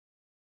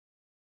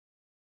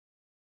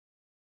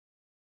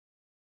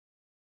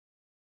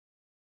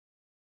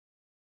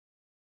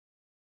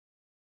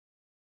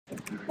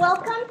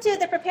Welcome to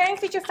the Preparing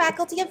Future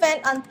Faculty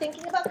event on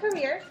Thinking About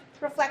Careers,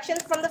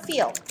 Reflections from the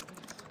Field.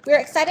 We're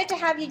excited to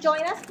have you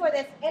join us for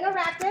this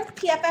interactive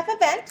PFF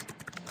event,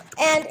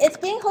 and it's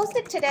being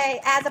hosted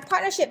today as a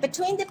partnership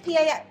between the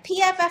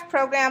PFF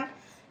program,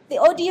 the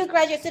ODU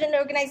Graduate Student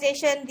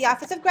Organization, the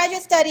Office of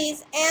Graduate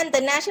Studies, and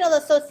the National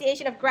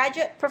Association of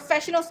Graduate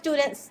Professional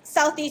Students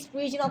Southeast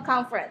Regional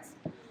Conference.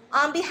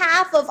 On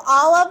behalf of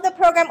all of the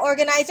program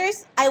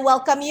organizers, I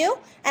welcome you,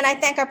 and I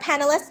thank our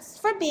panelists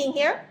for being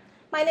here.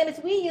 My name is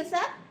Wee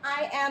Youssef.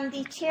 I am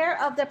the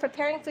chair of the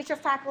Preparing Future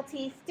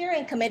Faculty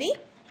Steering Committee,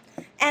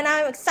 and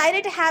I'm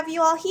excited to have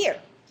you all here.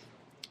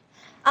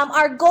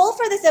 Our goal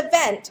for this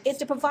event is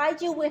to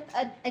provide you with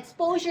an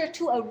exposure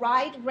to a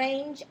wide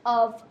range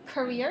of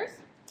careers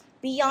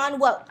beyond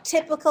what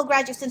typical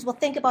graduate students will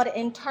think about it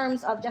in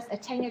terms of just a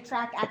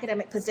tenure-track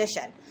academic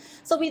position.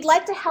 So we'd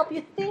like to help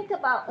you think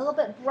about a little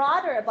bit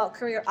broader about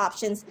career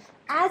options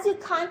as you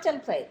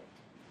contemplate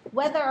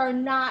whether or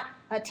not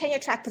a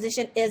tenure-track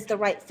position is the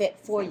right fit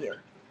for you.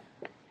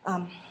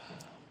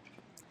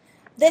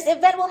 This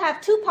event will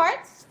have two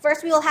parts.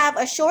 First, we will have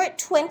a short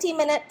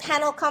 20-minute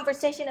panel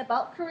conversation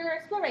about career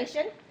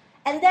exploration,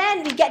 and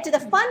then we get to the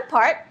fun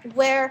part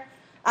where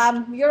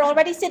you're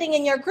already sitting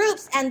in your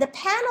groups, and the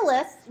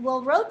panelists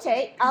will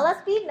rotate a la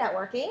speed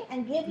networking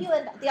and give you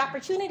the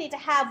opportunity to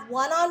have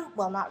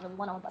not really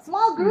one-on-one, but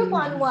small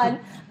group-on-one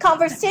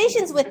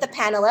conversations with the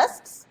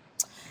panelists.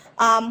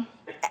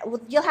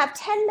 You'll have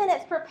 10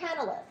 minutes per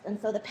panelist, and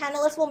so the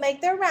panelists will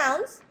make their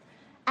rounds.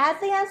 As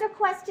they answer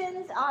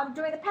questions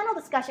during the panel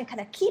discussion,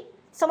 kind of keep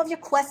some of your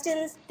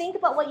questions, think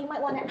about what you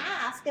might want to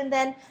ask, and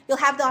then you'll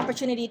have the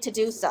opportunity to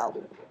do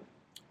so.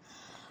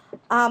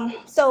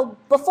 So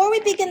before we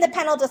begin the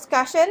panel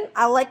discussion,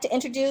 I'd like to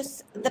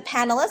introduce the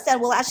panelists,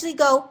 and we'll actually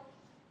go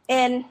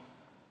in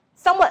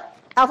somewhat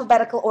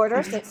alphabetical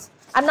order, since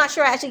I'm not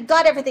sure I actually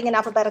got everything in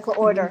alphabetical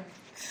order.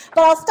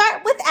 But I'll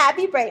start with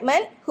Abby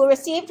Braitman, who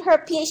received her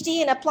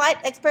PhD in Applied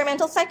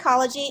Experimental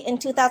Psychology in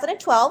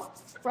 2012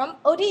 from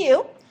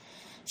ODU.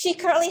 She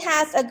currently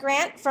has a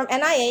grant from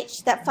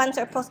NIH that funds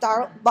her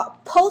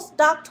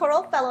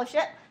post-doctoral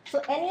fellowship.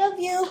 So any of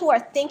you who are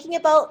thinking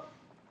about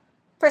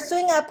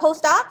pursuing a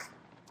postdoc,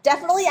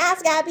 definitely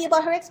ask Abby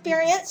about her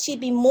experience.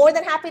 She'd be more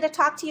than happy to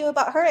talk to you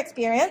about her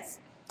experience.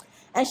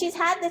 And she's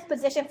had this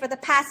position for the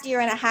past year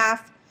and a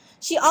half.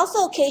 She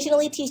also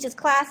occasionally teaches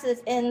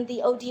classes in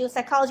the ODU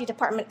psychology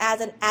department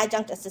as an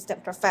adjunct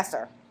assistant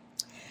professor.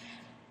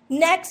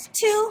 Next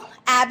to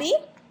Abby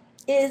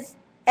is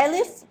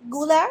Elif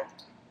Guler,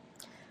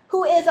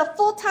 who is a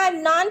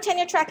full-time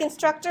non-tenure track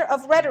instructor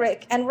of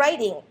rhetoric and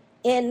writing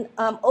in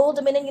Old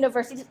Dominion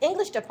University's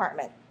English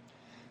department.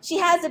 She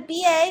has a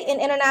BA in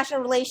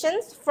International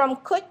Relations from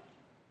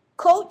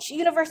Koç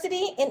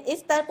University in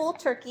Istanbul,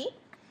 Turkey,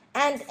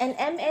 and an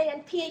MA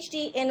and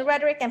PhD in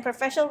Rhetoric and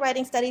Professional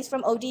Writing Studies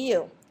from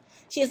ODU.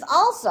 She is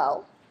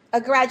also a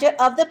graduate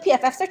of the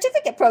PFF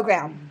certificate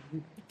program.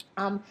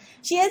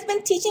 She has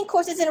been teaching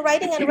courses in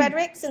writing and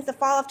rhetoric since the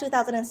fall of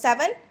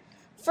 2007,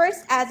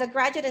 first as a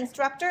graduate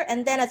instructor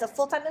and then as a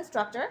full-time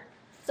instructor.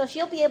 So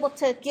she'll be able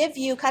to give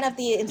you kind of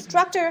the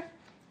instructor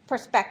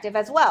perspective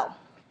as well.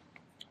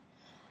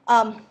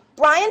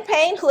 Brian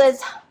Payne, who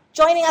is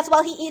joining us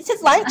while he eats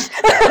his lunch,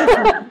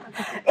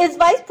 is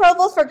Vice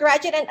Provost for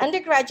Graduate and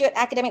Undergraduate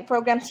Academic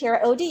Programs here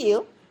at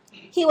ODU.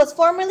 He was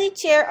formerly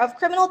Chair of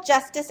Criminal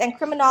Justice and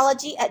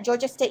Criminology at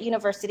Georgia State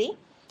University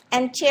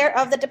and Chair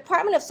of the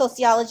Department of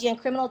Sociology and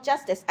Criminal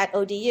Justice at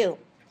ODU.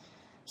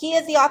 He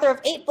is the author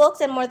of 8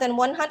 books and more than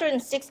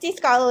 160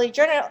 scholarly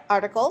journal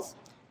articles,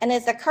 and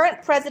is the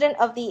current president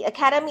of the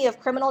Academy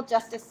of Criminal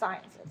Justice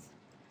Sciences.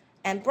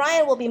 And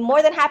Brian will be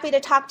more than happy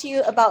to talk to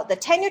you about the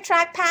tenure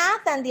track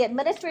path and the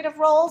administrative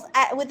roles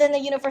within the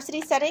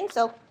university setting,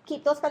 so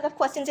keep those kinds of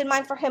questions in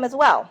mind for him as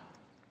well.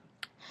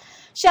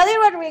 Shelley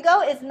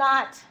Rodrigo is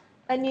not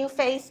a new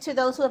face to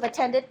those who have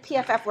attended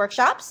PFF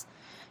workshops.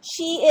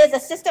 She is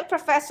Assistant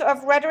Professor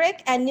of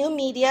Rhetoric and New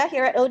Media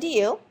here at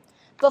ODU.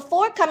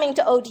 Before coming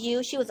to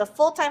ODU, she was a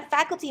full-time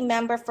faculty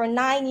member for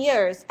 9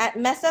 years at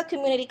Mesa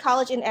Community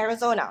College in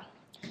Arizona.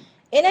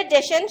 In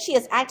addition, she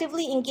is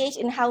actively engaged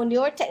in how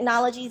newer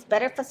technologies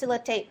better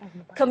facilitate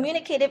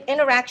communicative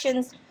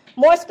interactions,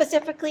 more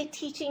specifically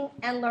teaching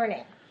and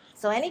learning.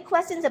 So any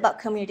questions about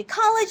community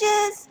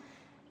colleges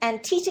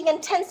and teaching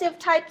intensive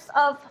types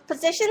of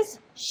positions,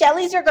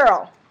 Shelley's your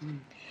girl.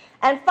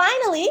 And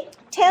finally,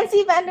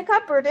 Tansy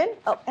Vandekamp-Burden,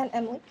 and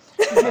Emily,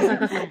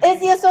 is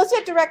the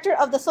Associate Director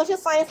of the Social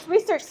Science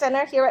Research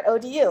Center here at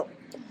ODU.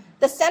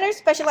 The center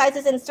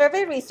specializes in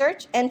survey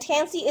research, and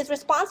Tansy is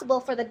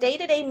responsible for the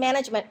day-to-day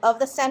management of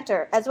the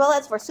center, as well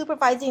as for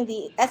supervising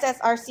the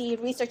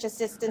SSRC research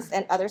assistants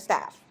and other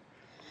staff.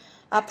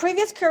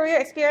 Previous career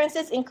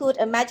experiences include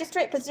a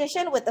magistrate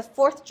position with the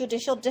 4th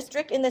Judicial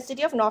District in the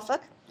city of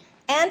Norfolk,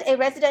 and a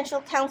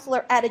residential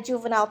counselor at a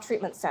juvenile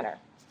treatment center.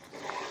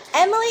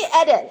 Emily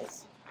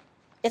Edens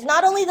is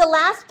not only the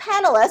last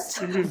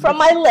panelist from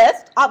my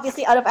list,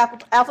 obviously out of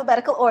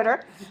alphabetical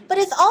order, but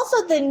is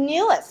also the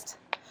newest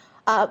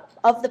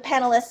of the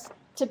panelists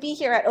to be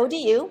here at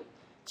ODU.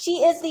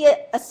 She is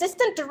the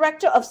Assistant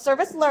Director of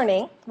Service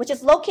Learning, which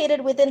is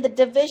located within the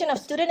Division of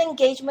Student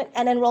Engagement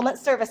and Enrollment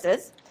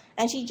Services,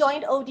 and she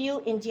joined ODU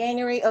in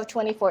January of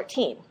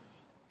 2014.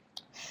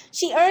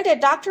 She earned a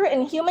doctorate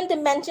in Human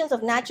Dimensions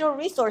of Natural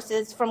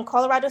Resources from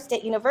Colorado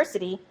State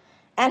University,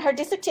 and her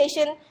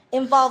dissertation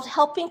involved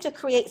helping to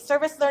create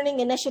service learning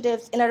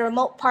initiatives in a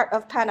remote part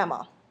of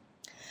Panama.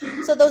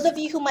 So those of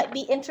you who might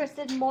be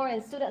interested more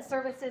in student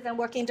services and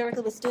working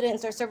directly with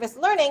students or service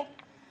learning,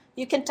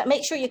 you can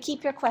make sure you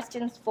keep your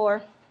questions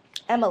for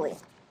Emily.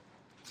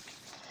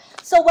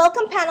 So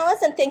welcome,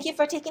 panelists, and thank you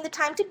for taking the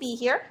time to be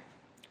here.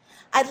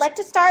 I'd like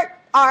to start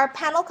our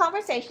panel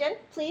conversation.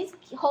 Please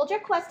hold your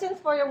questions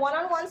for your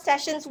one-on-one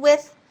sessions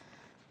with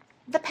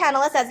the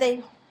panelists as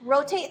they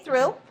rotate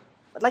through.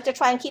 I'd like to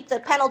try and keep the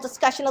panel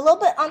discussion a little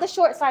bit on the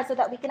short side so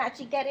that we can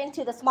actually get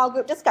into the small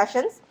group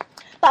discussions.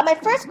 But my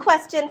first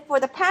question for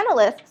the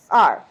panelists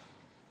are,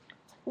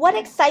 what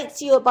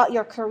excites you about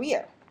your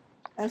career?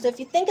 And so if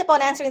you think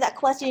about answering that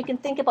question, you can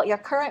think about your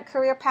current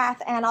career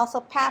path and also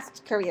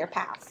past career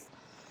paths.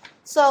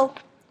 So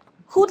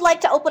who'd like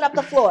to open up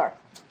the floor?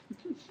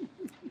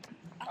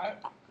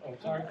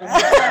 Sorry.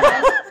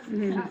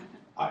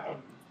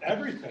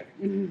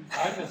 Everything.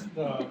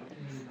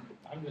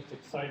 I'm just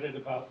excited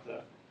about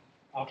the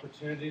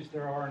opportunities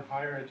there are in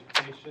higher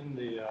education,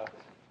 the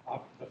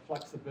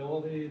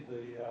flexibility,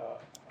 the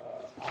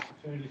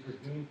opportunity for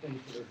doing things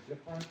that are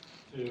different.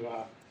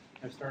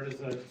 I started as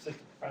an assistant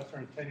professor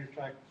in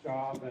tenure-track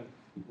job and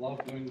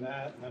loved doing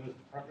that, and then as the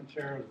department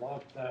chair, I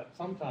loved that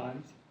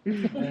sometimes.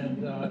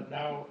 And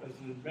now as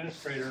an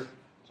administrator,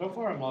 so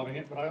far I'm loving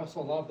it, but I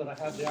also love that I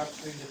have the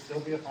opportunity to still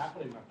be a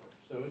faculty member.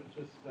 So it's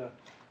just,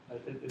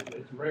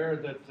 it's rare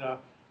that,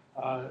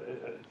 I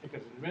think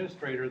as an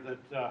administrator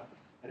that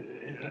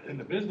in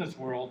the business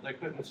world, they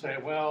couldn't say,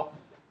 well,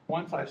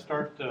 once I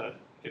start to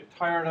get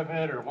tired of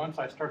it or once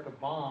I start to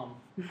bomb,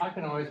 I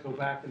can always go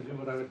back and do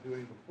what I was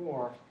doing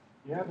before.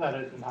 You have that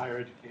in higher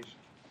education.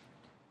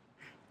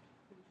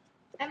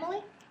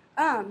 Emily?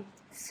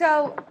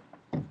 So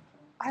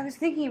I was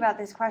thinking about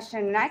this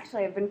question, and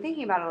actually I've been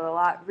thinking about it a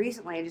lot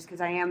recently just because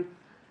I am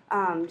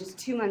just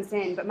 2 months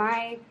in. But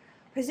my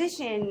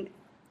position,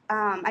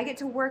 I get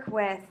to work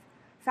with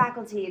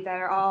faculty that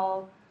are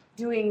all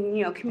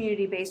doing,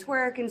 community-based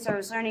work and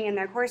service learning in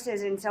their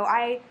courses, and so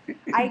I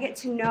get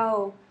to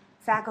know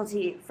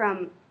faculty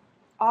from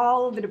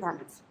all of the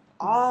departments,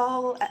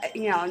 all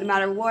no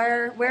matter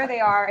where they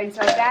are, and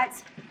so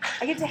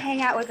I get to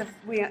hang out with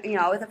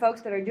the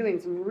folks that are doing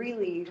some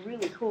really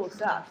cool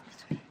stuff,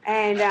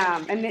 and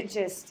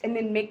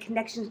then make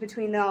connections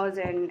between those,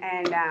 and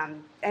I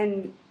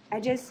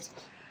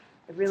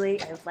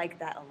like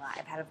that a lot.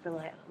 I've had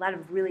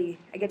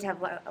I get to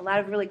have a lot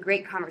of really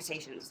great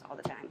conversations all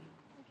the time.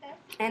 Okay.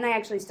 And I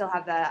actually still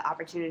have the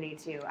opportunity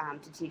to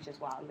teach as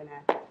well. I'm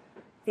gonna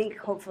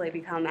hopefully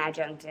become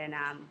adjunct in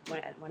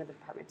one of the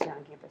departments here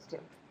on campus too.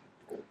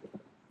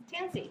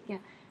 Tansy. Yeah,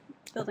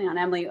 building on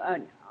Emily,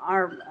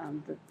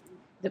 the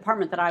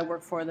department that I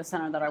work for, the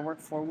center that I work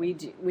for, we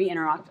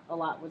interact a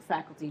lot with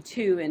faculty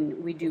too,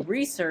 and we do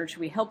research.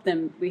 We help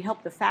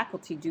the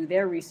faculty do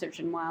their research,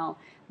 and while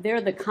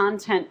they're the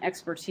content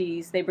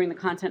expertise, they bring the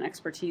content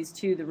expertise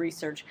to the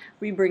research.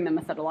 We bring the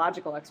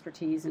methodological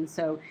expertise, and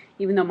so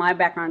even though my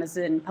background is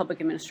in public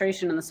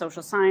administration and the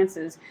social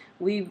sciences,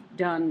 we've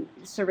done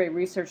survey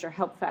research or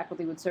helped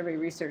faculty with survey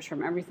research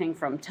from everything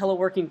from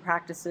teleworking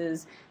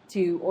practices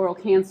to oral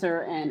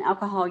cancer and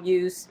alcohol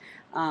use.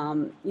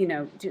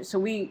 So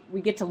we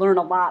get to learn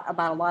a lot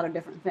about a lot of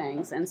different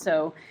things, and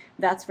so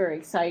that's very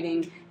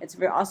exciting. It's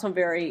also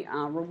very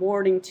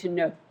rewarding to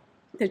know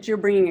that you're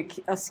bringing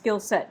a skill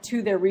set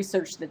to their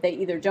research that they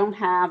either don't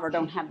have or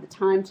don't have the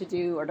time to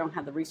do or don't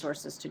have the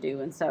resources to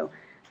do, and so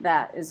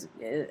that is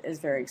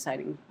very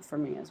exciting for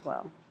me as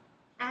well.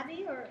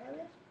 Abby or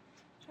Elliot?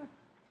 Sure.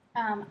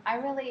 I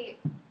really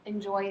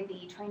enjoy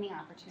the training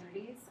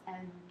opportunities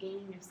and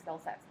gaining new skill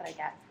sets that I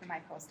get through my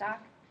postdoc.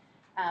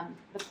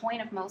 The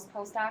point of most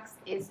postdocs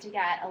is to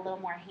get a little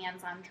more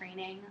hands-on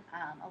training,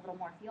 a little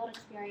more field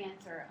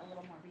experience, or a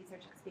little more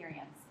research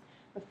experience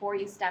before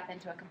you step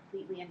into a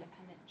completely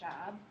independent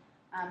job.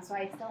 So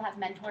I still have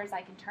mentors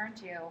I can turn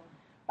to,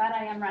 but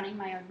I am running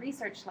my own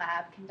research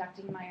lab,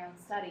 conducting my own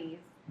studies.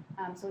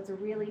 So it's a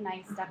really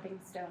nice stepping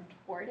stone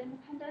toward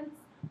independence,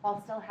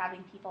 while still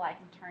having people I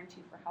can turn to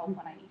for help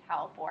when I need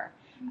help, or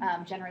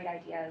generate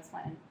ideas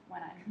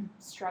when I'm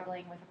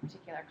struggling with a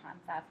particular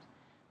concept.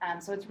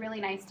 So it's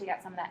really nice to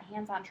get some of that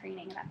hands-on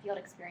training and that field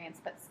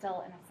experience, but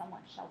still in a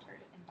somewhat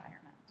sheltered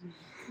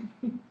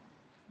environment.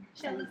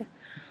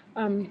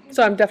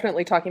 So I'm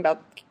definitely talking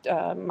about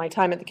my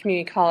time at the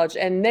community college,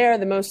 and there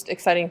the most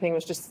exciting thing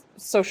was just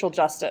social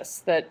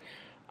justice, that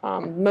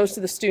most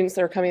of the students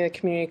that are coming to the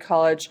community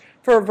college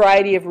for a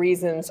variety of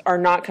reasons are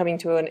not coming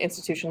to an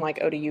institution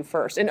like ODU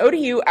first. And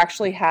ODU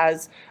actually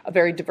has a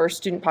very diverse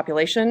student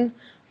population,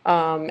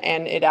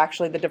 and it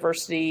actually, the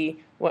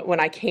diversity, when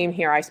I came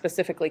here, I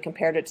specifically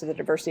compared it to the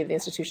diversity of the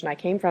institution I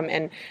came from,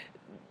 and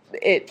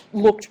it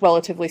looked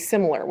relatively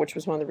similar, which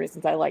was one of the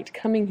reasons I liked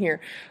coming here.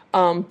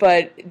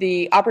 But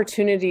the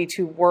opportunity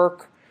to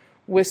work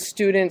with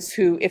students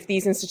who, if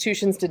these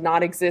institutions did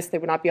not exist, they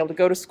would not be able to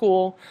go to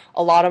school.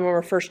 A lot of them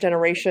are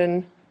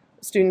first-generation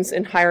students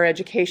in higher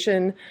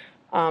education.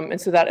 And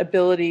so that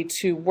ability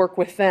to work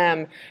with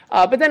them,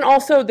 but then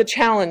also the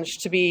challenge,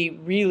 to be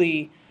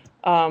really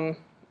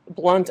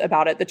blunt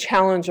about it, the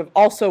challenge of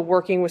also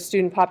working with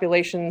student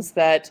populations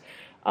that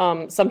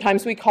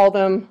sometimes we call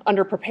them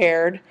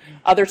underprepared.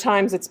 Other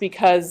times it's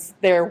because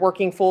they're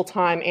working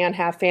full-time and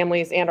have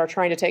families and are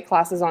trying to take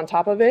classes on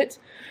top of it.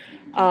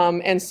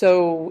 And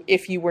so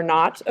if you were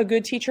not a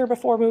good teacher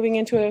before moving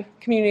into a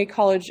community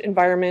college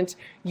environment,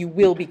 you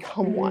will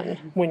become one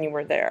when you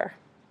were there.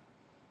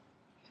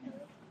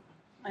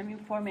 I mean,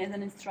 for me as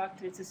an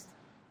instructor, it's just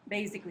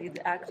basically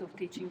the act of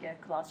teaching a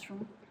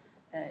classroom.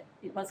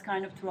 It was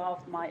kind of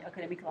throughout my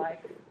academic life.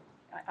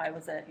 I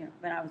was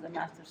when I was a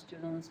master's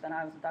student, when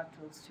I was a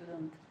doctoral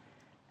student,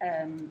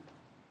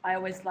 I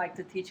always liked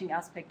the teaching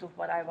aspect of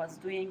what I was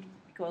doing,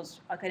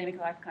 because academic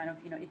life kind of,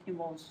 it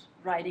involves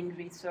writing,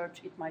 research,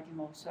 it might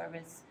involve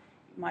service,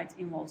 it might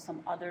involve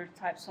some other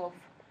types of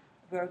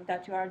work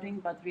that you are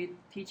doing, but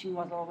teaching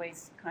was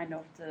always kind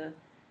of the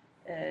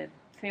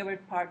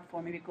favorite part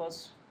for me,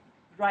 because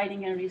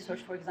writing and research,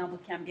 for example,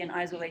 can be an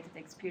isolated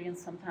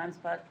experience sometimes,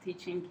 but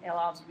teaching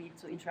allows me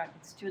to interact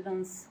with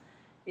students.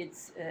 It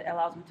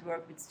allows me to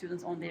work with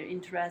students on their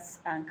interests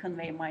and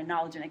convey my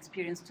knowledge and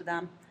experience to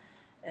them.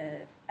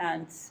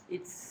 And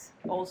it's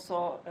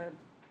also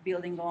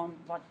building on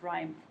what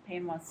Brian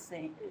Payne was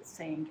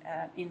saying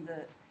in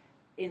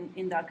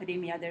the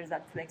academia, there's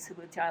that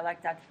flexibility. I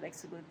like that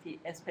flexibility,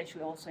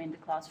 especially also in the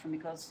classroom,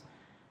 because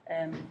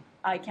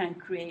I can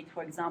create,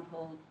 for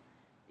example,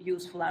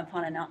 useful and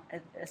fun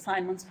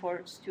assignments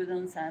for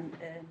students, and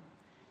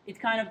it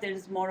kind of,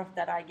 there's more of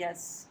that, I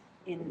guess,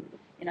 in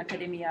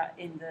academia,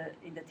 in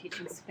the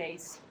teaching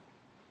space,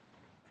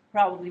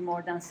 probably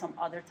more than some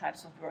other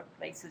types of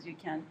workplaces. You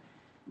can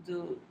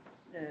do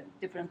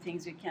different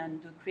things, you can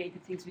do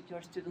creative things with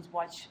your students,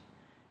 watch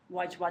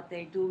what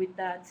they do with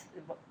that,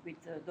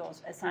 with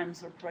those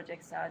assignments or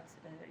projects that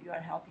you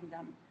are helping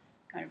them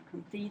kind of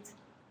complete.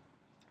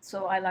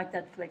 So I like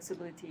that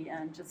flexibility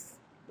and just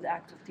the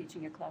act of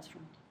teaching a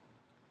classroom.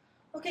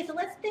 Okay, so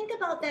let's think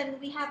about then,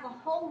 we have a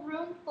whole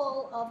room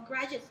full of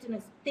graduate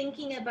students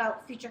thinking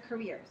about future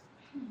careers.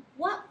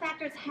 What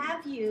factors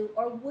have you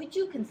or would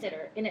you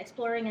consider in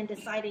exploring and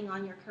deciding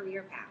on your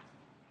career path?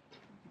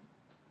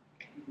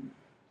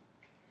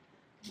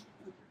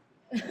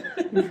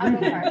 I'll go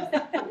first.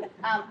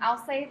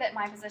 I'll say that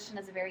my position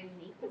is a very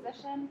unique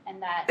position,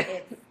 and that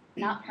it's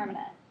not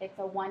permanent. It's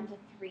a 1 to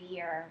 3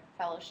 year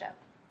fellowship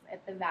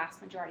at the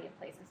vast majority of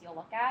places you'll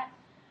look at.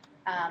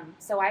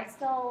 So I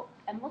still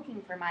am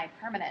looking for my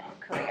permanent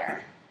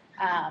career.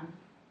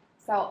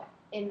 So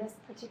in this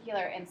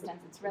particular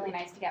instance, it's really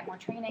nice to get more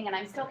training, and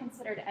I'm still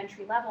considered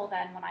entry level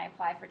then when I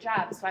apply for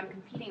jobs. So I'm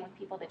competing with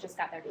people that just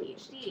got their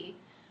PhD,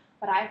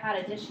 but I've had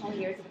additional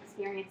years of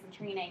experience and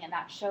training, and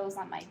that shows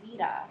on my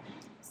vita.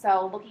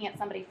 So looking at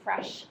somebody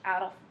fresh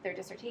out of their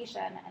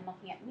dissertation and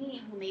looking at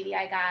me, who maybe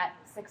I got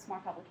 6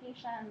 more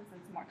publications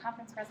and some more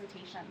conference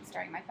presentations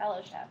during my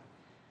fellowship,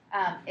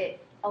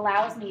 it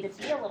allows me to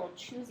be a little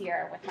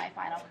choosier with my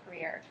final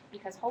career,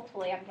 because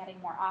hopefully I'm getting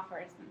more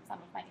offers than some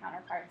of my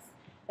counterparts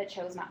that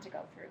chose not to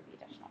go through the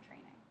additional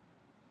training.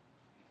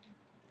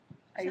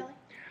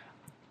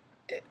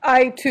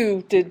 I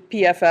too did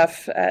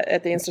PFF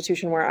at the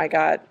institution where I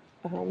got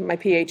my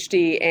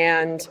PhD,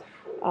 and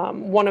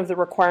one of the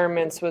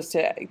requirements was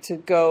to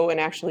go and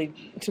actually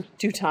to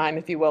do time,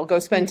 if you will, go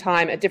spend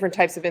time at different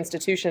types of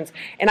institutions.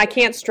 And I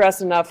can't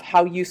stress enough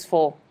how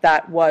useful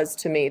that was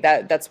to me.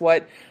 That's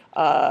what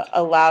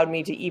allowed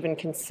me to even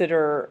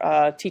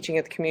consider teaching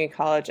at the community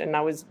college, and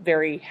I was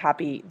very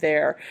happy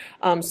there.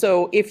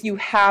 So if you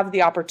have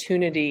the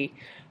opportunity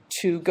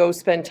to go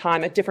spend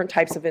time at different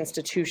types of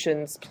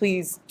institutions,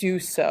 please do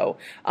so.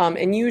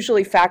 And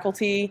usually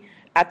faculty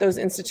at those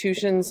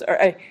institutions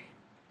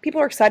people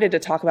are excited to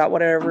talk about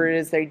whatever it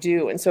is they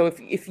do. And so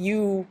if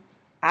you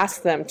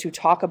ask them to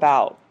talk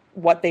about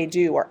what they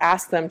do, or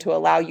ask them to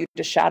allow you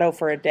to shadow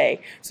for a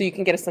day so you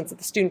can get a sense of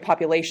the student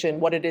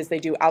population, what it is they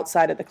do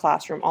outside of the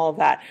classroom, all of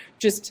that,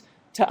 just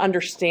to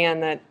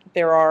understand that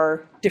there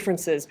are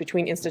differences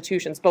between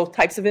institutions, both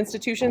types of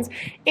institutions,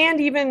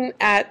 and even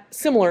at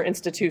similar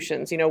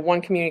institutions. One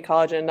community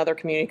college and another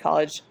community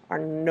college are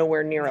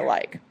nowhere near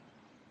alike.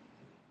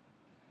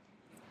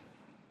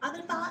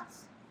 Other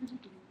thoughts?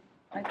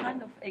 I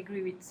kind of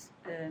agree with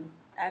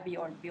Abby,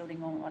 or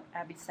building on what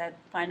Abby said.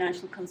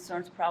 Financial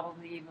concerns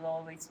probably will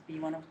always be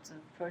one of the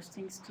first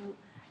things to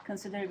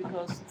consider,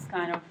 because it's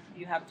kind of,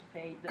 you have to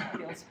pay the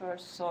bills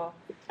first. So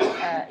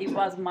it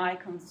was my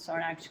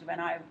concern actually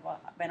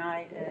when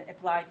I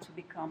applied to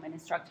become an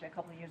instructor a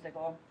couple of years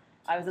ago.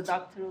 I was a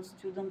doctoral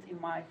student in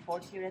my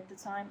 4th year at the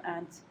time,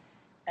 and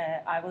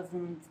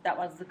that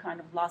was the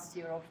kind of last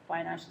year of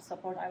financial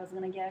support I was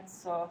going to get.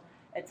 So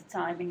at the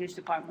time, English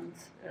department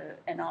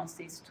announced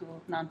these 2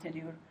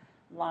 non-tenure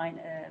line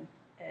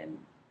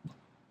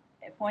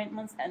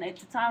appointments, and at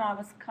the time I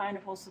was kind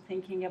of also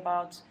thinking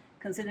about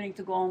considering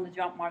to go on the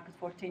job market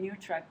for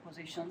tenure-track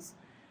positions.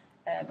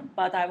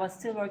 But I was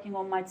still working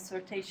on my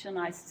dissertation.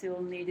 I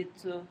still needed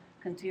to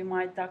continue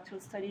my doctoral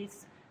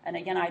studies. And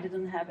again, I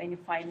didn't have any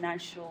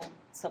financial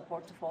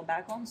support to fall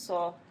back on.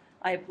 So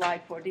I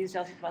applied for these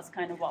jobs. It was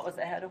kind of what was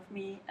ahead of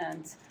me.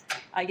 And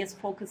I guess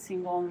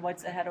focusing on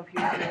what's ahead of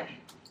you,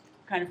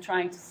 kind of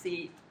trying to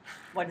see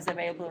what is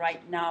available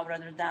right now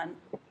rather than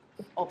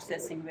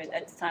obsessing with.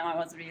 At the time, I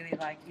was really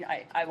like,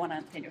 I want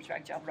a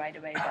tenure-track job right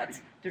away. But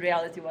the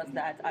reality was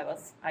that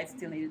I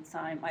still needed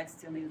time. I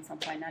still needed some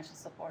financial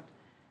support.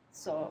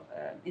 So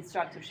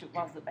instructorship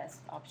was the best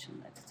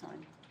option at the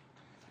time.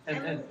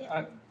 And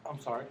I'm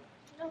sorry.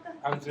 No, go ahead.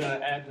 I was going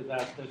to add to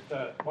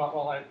that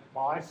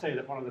while I say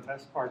that one of the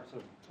best parts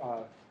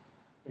of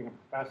being a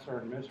professor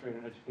and administrator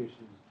in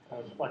education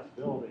is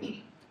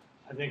flexibility,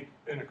 I think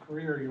in a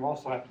career you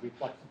also have to be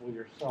flexible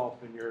yourself.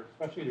 In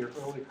especially your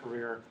early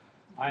career,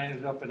 I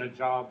ended up in a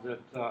job that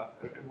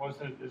it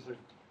wasn't as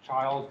a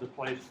child the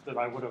place that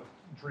I would have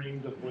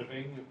dreamed of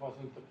living. It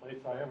wasn't the place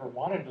I ever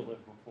wanted to live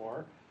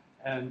before.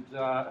 And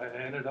I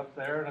ended up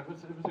there, and it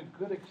was a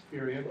good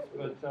experience.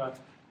 But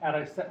had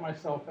I set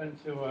myself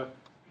into a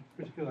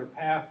particular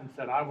path and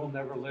said I will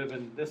never live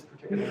in this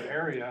particular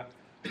area,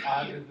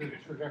 the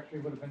trajectory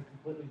would have been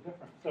completely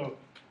different. So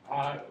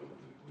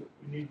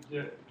we need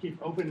to keep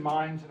open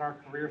minds in our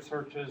career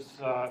searches.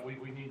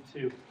 We need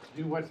to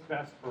do what's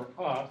best for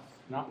us,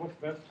 not what's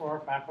best for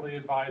our faculty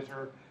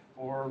advisor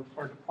or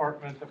our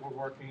department that we're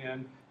working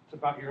in. It's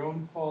about your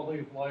own quality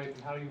of life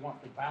and how you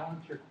want to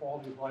balance your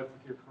quality of life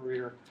with your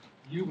career.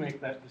 You make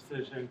that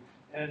decision,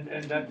 and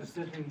that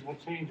decision will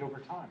change over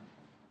time.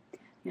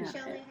 Yeah.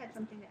 Michelle had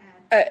something to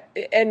add.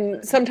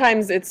 And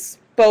sometimes it's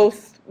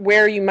both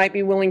where you might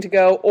be willing to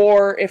go,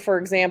 or if, for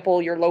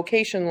example, your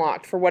location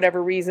locked for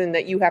whatever reason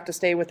that you have to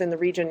stay within the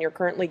region you're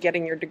currently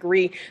getting your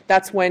degree,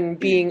 that's when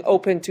being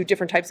open to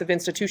different types of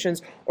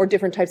institutions or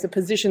different types of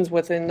positions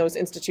within those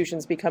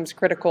institutions becomes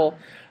critical,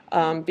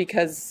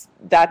 because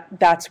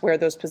that's where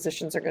those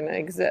positions are going to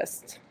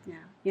exist. Yeah.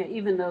 Yeah,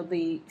 even though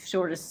the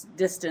shortest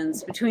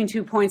distance between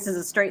 2 points is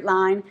a straight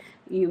line,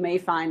 you may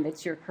find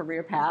that your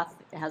career path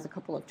has a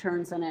couple of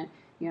turns in it.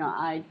 You know,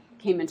 I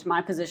came into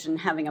my position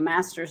having a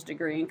master's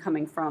degree and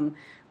coming from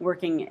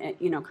working,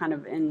 kind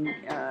of in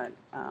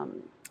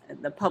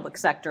the public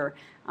sector,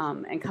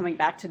 and coming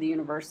back to the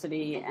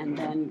university and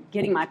then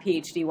getting my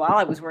PhD while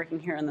I was working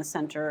here in the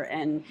center,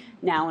 and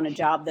now in a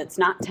job that's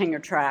not tenure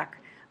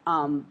track.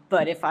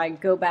 But if I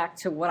go back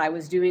to what I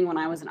was doing when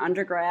I was an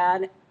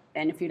undergrad,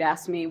 and if you'd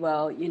ask me,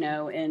 well,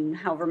 in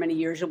however many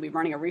years you'll be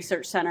running a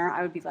research center,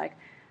 I would be like,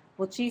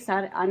 well, geez,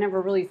 I never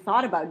really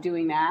thought about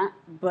doing that,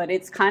 but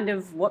it's kind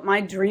of what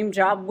my dream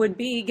job would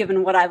be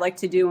given what I like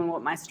to do and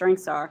what my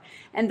strengths are.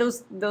 And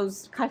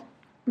those kind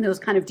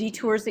of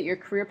detours that your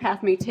career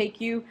path may take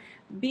you,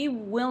 be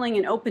willing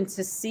and open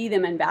to see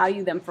them and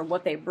value them for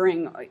what they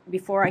bring.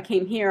 Before I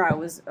came here, I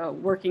was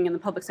working in the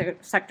public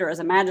sector as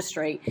a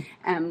magistrate,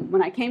 and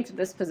when I came to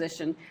this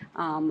position,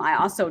 I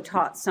also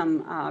taught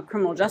some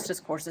criminal justice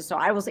courses, so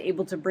I was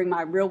able to bring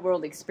my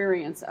real-world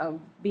experience of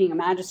being a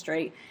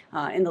magistrate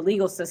in the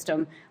legal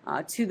system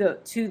to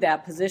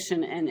that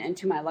position and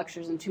to my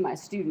lectures and to my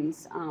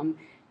students. And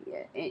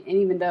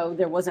even though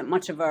there wasn't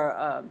much of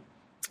a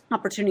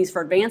opportunities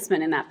for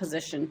advancement in that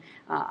position,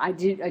 I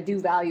do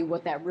value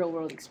what that real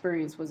world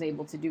experience was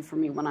able to do for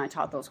me when I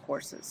taught those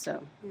courses.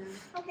 So, Yeah.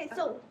 Okay,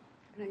 so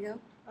Can I go?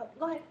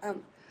 go ahead.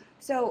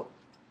 So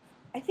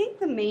I think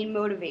the main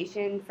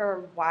motivation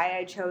for why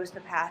I chose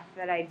the path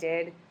that I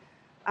did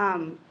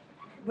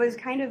was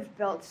kind of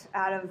built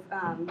out of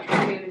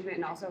management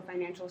and also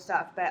financial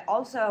stuff, but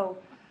also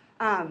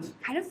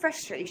kind of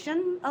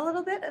frustration a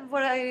little bit of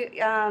what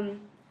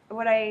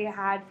I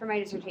had for my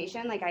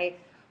dissertation. Like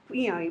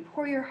you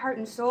pour your heart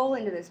and soul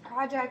into this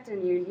project,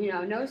 and you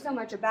know so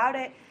much about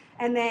it,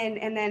 and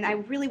then I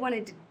really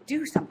wanted to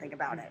do something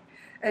about it.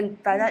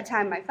 And by that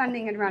time, my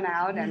funding had run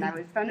out, and I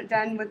was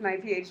done with my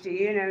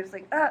PhD, and I was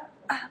like,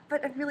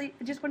 but I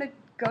just want to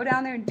go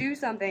down there and do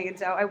something. And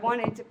so I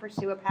wanted to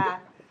pursue a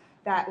path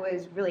that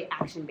was really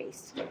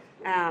action-based,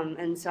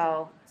 and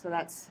so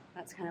that's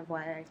kind of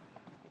why I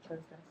chose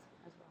this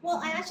as well.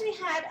 Well, I actually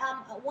had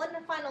one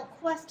final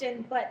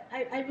question, but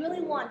I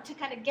really want to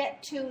kind of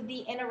get to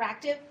the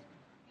interactive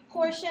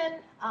portion.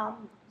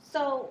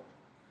 So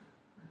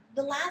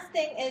the last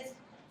thing is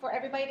for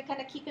everybody to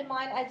kind of keep in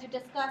mind as you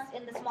discuss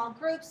in the small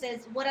groups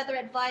is what other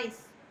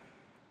advice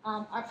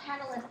our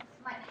panelists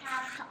might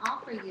have to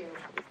offer you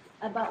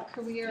about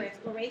career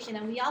exploration.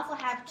 And we also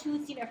have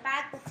two senior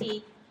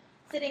faculty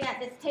sitting at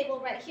this table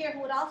right here who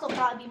would also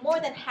probably be more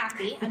than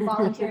happy, I'm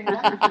volunteering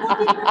them, who would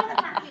be more than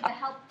happy to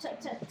help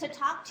to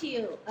talk to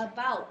you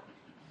about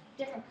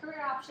different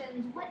career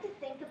options, what to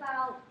think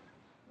about,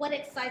 what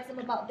excites them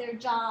about their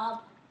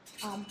job.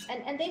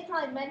 And they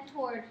probably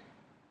mentored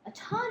a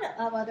ton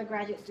of other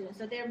graduate students,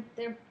 so they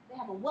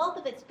have a wealth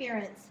of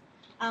experience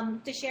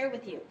to share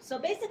with you. So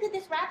basically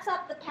this wraps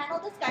up the panel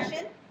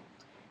discussion.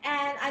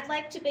 And I'd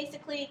like to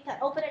basically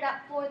open it up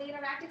for the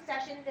interactive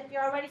sessions. If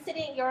you're already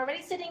sitting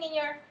in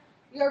your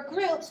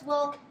groups.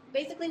 We'll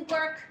basically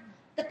work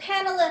the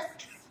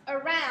panelists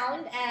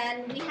around,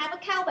 and we have a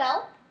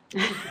cowbell.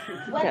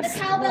 When the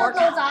cowbell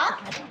goes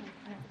off,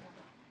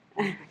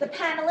 the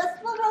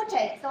panelists will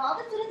rotate. So all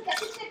the students get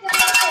to sit down.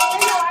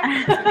 There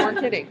you are.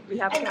 We're kidding. We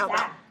have a And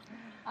cowbell.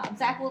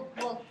 Zach will.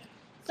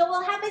 So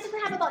we'll basically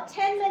have about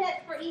 10 minutes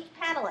for each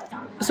panelist.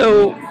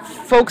 So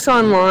folks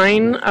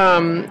online,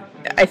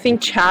 I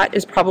think chat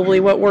is probably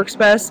what works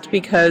best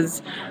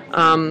because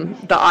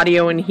the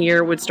audio in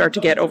here would start to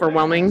get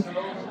overwhelming.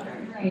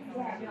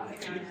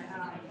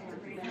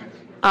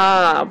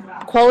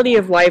 Quality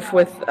of life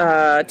with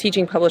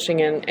teaching,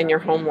 publishing, and your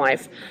home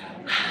life.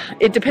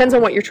 It depends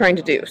on what you're trying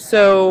to do.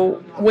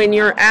 So when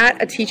you're at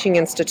a teaching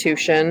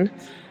institution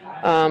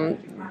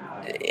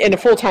in a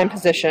full-time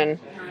position,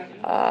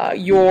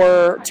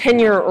 your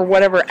tenure or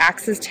whatever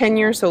acts as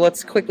tenure, so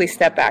let's quickly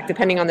step back.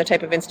 Depending on the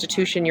type of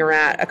institution you're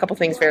at, a couple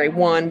things vary.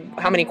 One,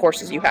 how many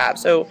courses you have.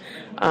 So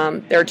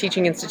there are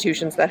teaching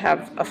institutions that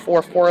have a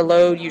 4-4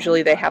 load.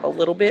 Usually they have a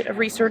little bit of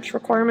research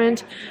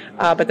requirement,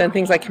 but then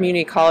things like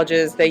community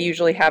colleges, they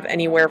usually have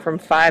anywhere from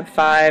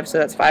 5-5, so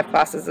that's 5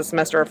 classes a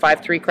semester, or 5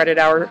 3-credit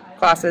hour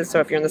classes. So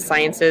if you're in the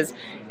sciences,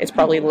 it's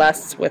probably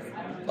less with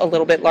a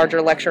little bit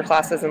larger lecture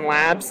classes and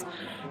labs.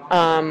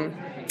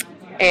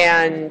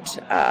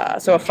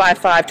 So a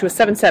 5-5 to a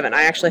 7-7.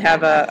 I actually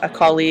have a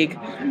colleague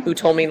who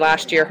told me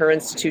last year her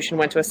institution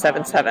went to a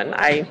 7-7.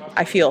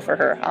 I feel for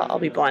her, I'll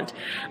be blunt.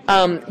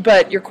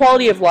 But your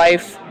quality of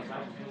life,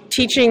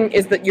 teaching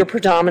is your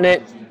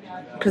predominant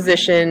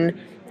position.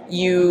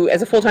 You,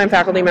 as a full-time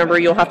faculty member,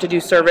 you'll have to do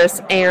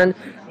service, and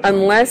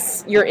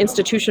unless your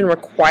institution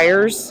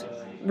requires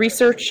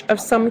research of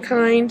some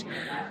kind,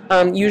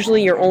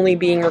 usually you're only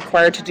being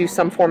required to do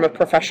some form of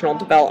professional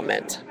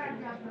development.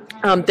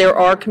 There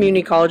are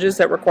community colleges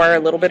that require a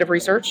little bit of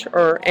research,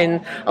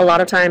 and a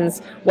lot of times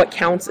what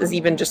counts is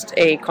even just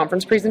a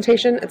conference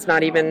presentation. It's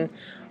not even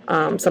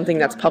something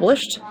that's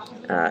published.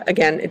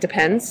 Again, it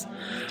depends.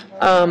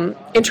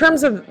 In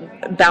terms of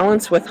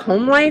balance with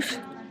home life,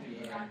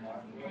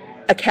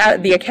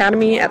 the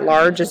academy at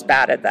large is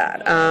bad at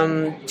that.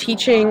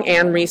 Teaching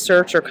and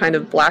research are kind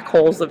of black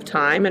holes of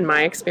time in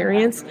my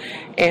experience,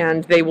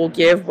 and they will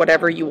give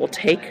whatever you will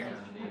take.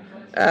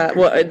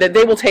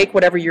 They will take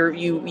whatever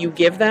you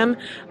give them.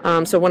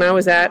 So when I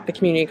was at the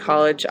community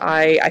college,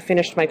 I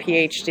finished my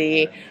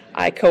PhD.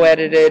 I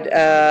co-edited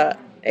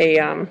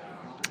an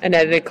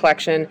edited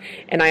collection,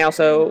 and I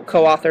also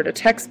co-authored a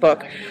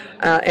textbook.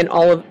 And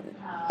all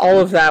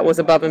of that was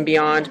above and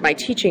beyond my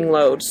teaching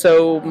load.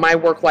 So my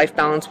work-life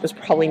balance was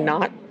probably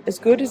not as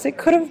good as it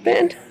could have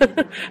been.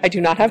 I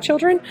do not have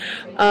children.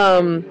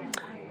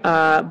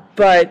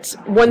 But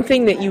one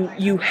thing that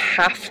you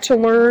have to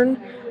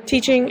learn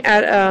teaching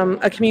at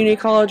a community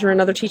college or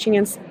another teaching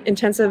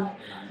intensive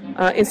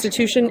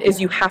institution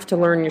is you have to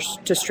learn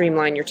to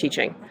streamline your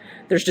teaching.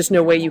 There's just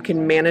no way you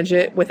can manage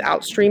it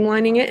without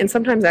streamlining it, and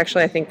sometimes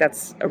actually I think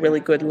that's a really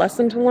good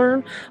lesson to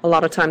learn. A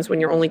lot of times when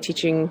you're only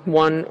teaching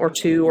 1 or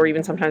 2 or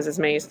even sometimes as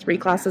many as 3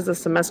 classes a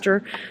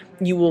semester,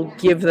 you will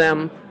give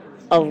them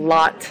a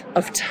lot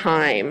of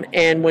time,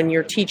 and when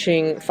you're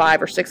teaching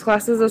 5 or 6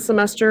 classes a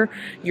semester,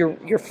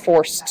 you're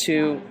forced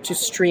to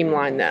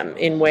streamline them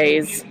in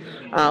ways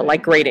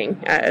like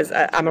grading, as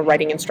I'm a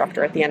writing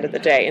instructor at the end of the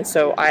day, and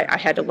so I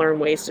had to learn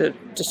ways to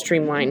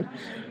streamline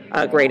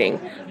grading.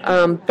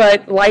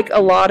 But like a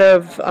lot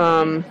of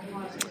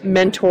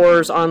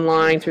mentors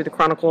online through the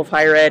Chronicle of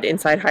Higher Ed,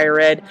 Inside Higher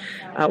Ed,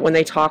 when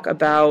they talk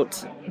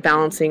about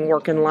balancing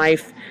work and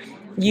life,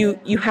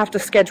 you have to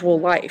schedule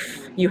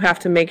life. You have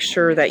to make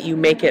sure that you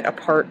make it a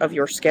part of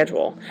your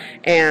schedule,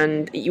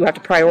 and you have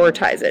to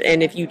prioritize it.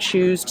 And if you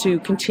choose to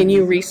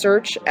continue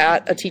research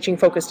at a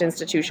teaching-focused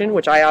institution,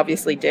 which I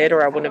obviously did,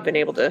 or I wouldn't have been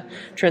able to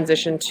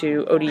transition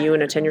to ODU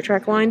in a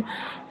tenure-track line,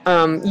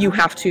 you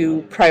have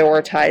to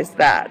prioritize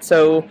that.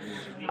 So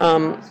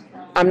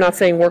I'm not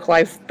saying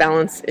work-life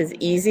balance is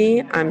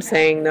easy. I'm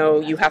saying,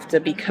 no, you have to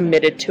be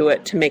committed to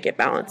it to make it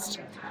balanced.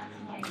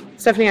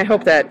 Stephanie, I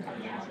hope that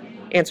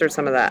answered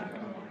some of that.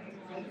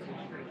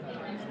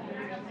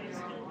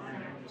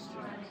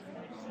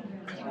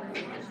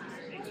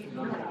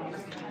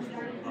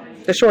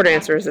 The short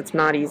answer is it's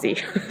not easy.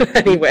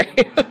 Anyway.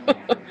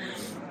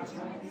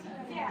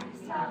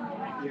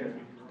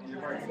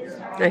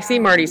 I see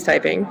Marty's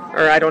typing,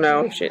 or I don't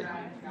know.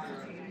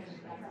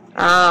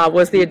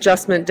 Was the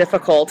adjustment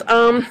difficult?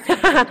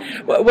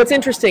 What's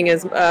interesting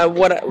is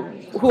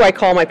who I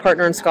call my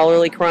partner in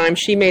scholarly crime.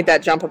 She made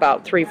that jump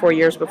about 3-4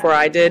 years before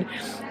I did,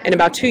 and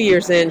about 2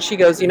 years in, she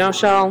goes, "You know,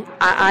 Shell,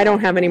 I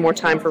don't have any more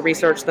time for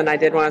research than I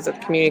did when I was at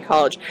the community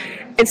college."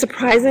 And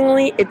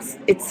surprisingly,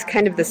 it's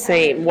kind of the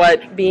same.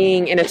 What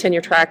being in a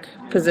tenure-track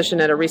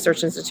position at a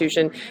research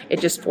institution, it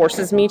just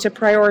forces me to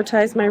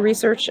prioritize my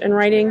research and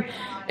writing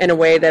in a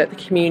way that at the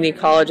community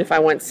college, if I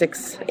went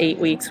 6-8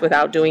 weeks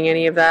without doing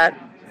any of that,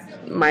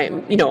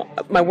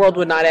 my world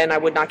would not end. I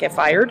would not get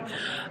fired.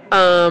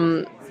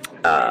 So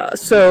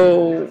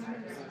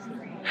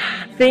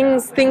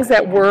things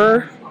that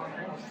were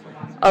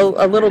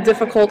a little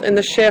difficult in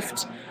the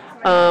shift.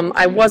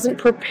 I wasn't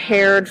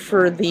prepared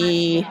for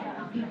the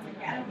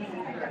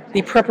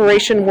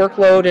preparation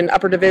workload in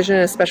upper division,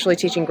 especially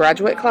teaching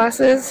graduate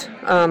classes.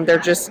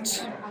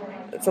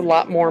 It's a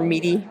lot more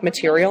meaty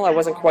material. I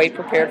wasn't quite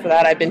prepared for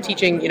that. I've been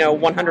teaching,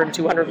 100 and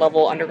 200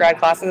 level undergrad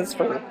classes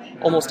for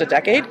almost a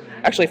decade,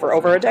 actually for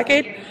over a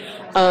decade.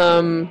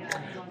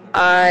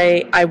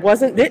 I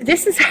wasn't,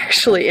 this is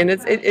actually, and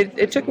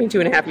it took me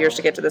 2.5 years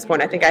to get to this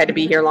point. I think I had to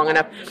be here long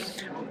enough.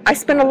 I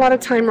spent a lot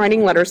of time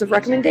writing letters of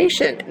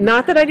recommendation.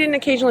 Not that I didn't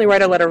occasionally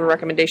write a letter of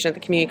recommendation at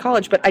the community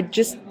college, but I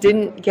just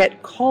didn't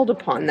get called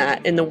upon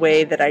that in the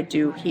way that I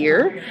do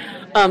here.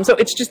 So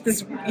it's just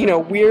this,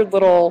 weird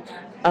little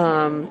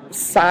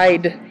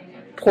side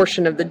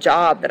portion of the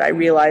job that I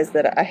realize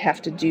that I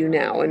have to do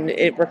now, and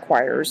it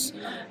requires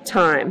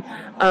time.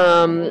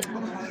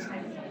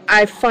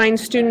 I find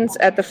students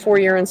at the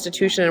four-year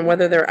institution, and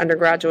whether they're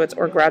undergraduates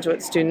or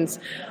graduate students,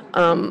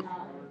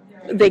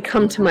 they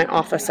come to my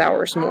office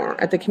hours more.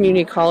 At the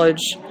community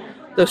college,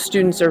 those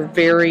students are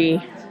very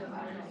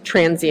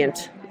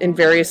transient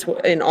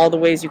in all the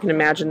ways you can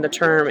imagine the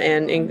term,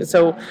 and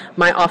so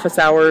my office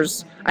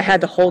hours, I had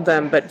to hold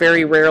them, but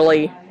very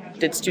rarely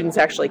did students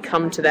actually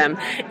come to them.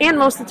 And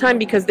most of the time,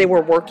 because they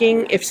were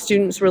working, if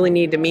students really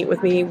needed to meet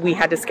with me, we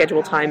had to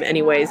schedule time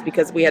anyways,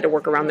 because we had to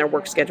work around their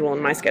work schedule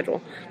and my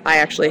schedule. I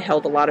actually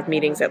held a lot of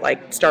meetings at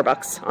like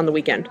Starbucks on the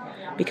weekend,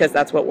 because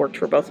that's what worked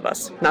for both of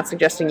us. Not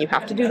suggesting you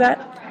have to do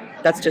that.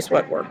 That's just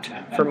what worked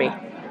for me.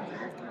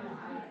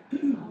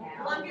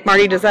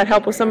 Marty, does that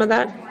help with some of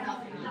that?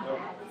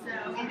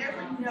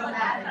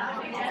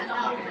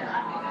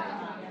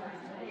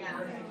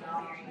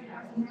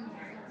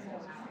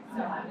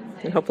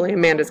 And hopefully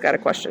Amanda's got a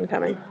question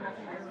coming.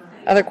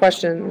 Other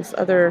questions?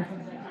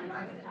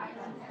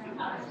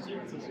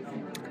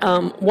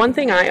 One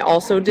thing I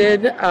also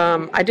did,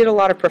 I did a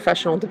lot of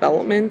professional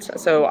development.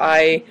 So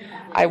I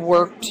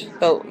worked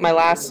my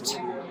last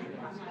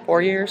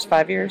 4 years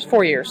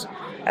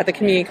at the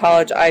community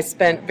college. I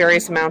spent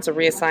various amounts of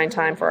reassigned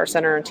time for our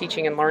Center on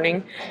Teaching and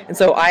Learning. And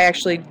so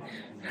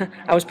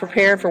I was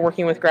prepared for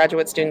working with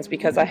graduate students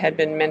because I had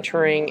been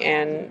mentoring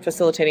and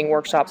facilitating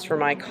workshops for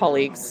my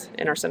colleagues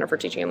in our Center for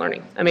Teaching and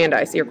Learning. Amanda,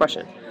 I see your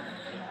question.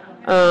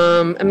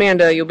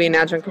 Amanda, you'll be an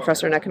adjunct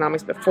professor in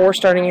economics before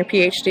starting your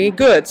PhD.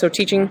 Good, so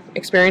teaching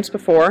experience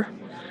before.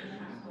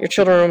 Your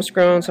children are almost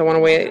grown, so I want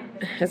to wait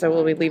as I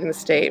will be leaving the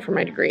state for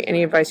my degree.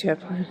 Any advice you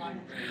have?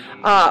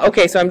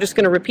 Okay, so I'm just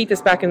going to repeat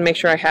this back and make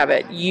sure I have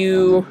it.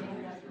 You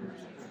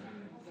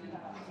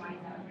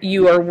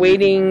are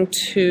waiting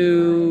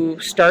to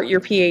start your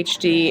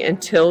PhD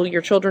until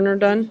your children are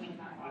done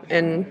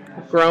and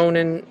grown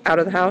and out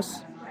of the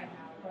house?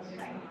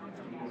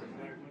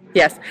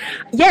 Yes.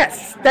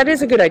 Yes, that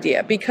is a good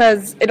idea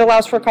because it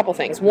allows for a couple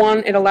things. One,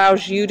 it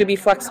allows you to be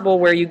flexible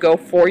where you go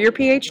for your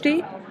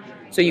PhD,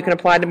 so you can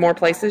apply to more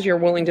places you're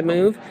willing to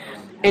move.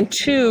 And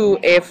two,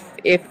 if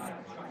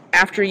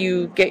after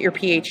you get your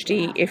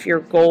PhD, if your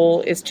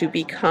goal is to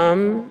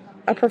become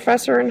a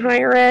professor in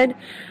higher ed,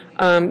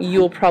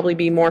 you'll probably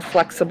be more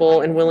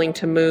flexible and willing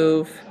to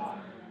move,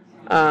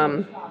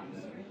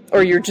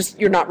 or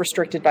you're not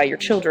restricted by your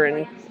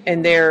children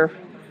and their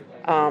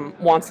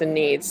wants and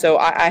needs. So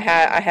I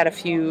had a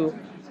few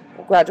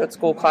graduate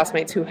school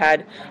classmates who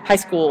had high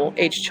school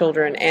age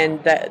children,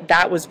 and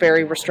that was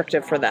very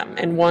restrictive for them.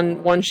 And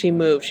one she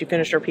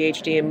finished her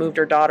PhD and moved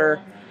her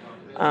daughter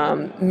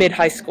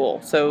mid-high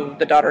school. So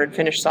the daughter had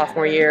finished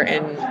sophomore year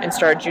and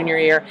started junior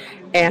year,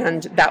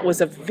 and that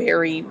was a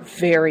very,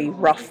 very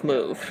rough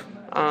move.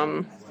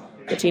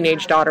 The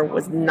teenage daughter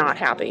was not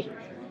happy.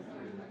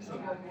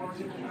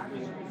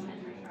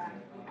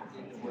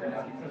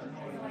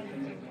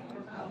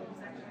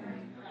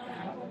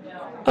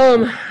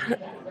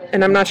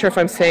 And I'm not sure if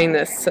I'm saying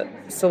this,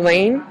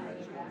 Selene,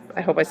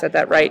 I hope I said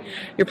that right.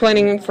 You're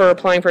planning for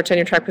applying for a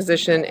tenure-track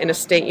position in a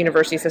state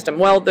university system.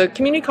 Well, the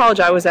community college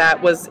I was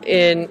at was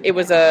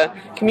a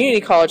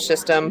community college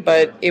system,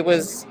 but it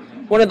was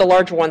one of the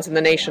larger ones in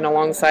the nation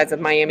along the sides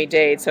of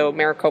Miami-Dade, so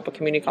Maricopa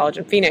Community College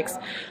in Phoenix.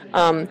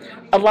 A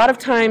lot of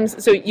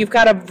times, so you've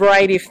got a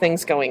variety of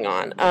things going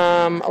on.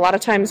 A lot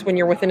of times when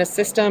you're within a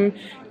system,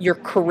 your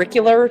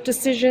curricular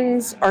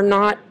decisions are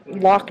not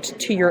locked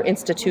to your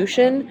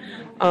institution,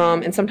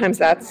 and sometimes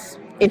that's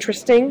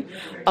interesting.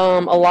 A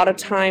lot of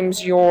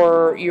times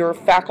your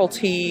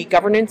faculty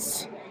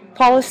governance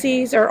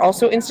policies are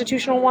also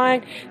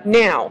institutional-wide.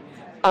 Now,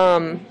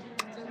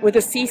 with a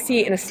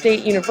CC in a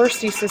state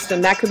university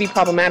system, that could be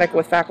problematic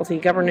with faculty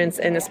governance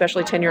and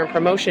especially tenure and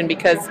promotion,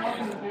 because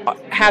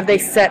have they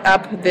set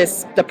up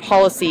the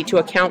policy to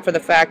account for the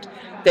fact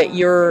that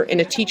you're in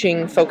a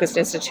teaching-focused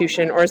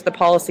institution, or is the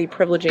policy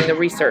privileging the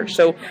research?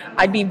 So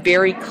I'd be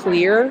very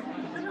clear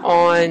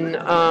on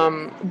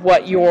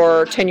what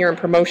your tenure and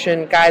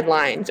promotion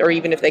guidelines, or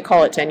even if they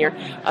call it tenure,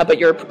 but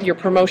your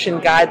promotion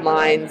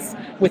guidelines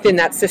within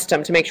that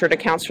system, to make sure it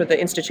accounts for the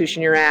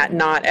institution you're at,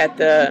 not at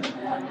the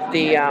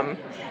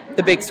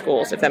big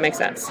schools, if that makes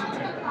sense.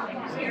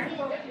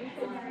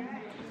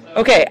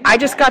 Okay, I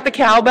just got the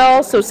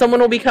cowbell, so someone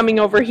will be coming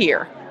over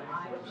here.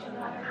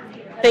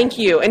 Thank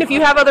you. And if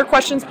you have other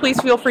questions, please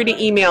feel free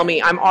to email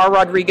me. I'm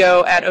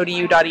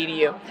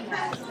rrodrigo@odu.edu.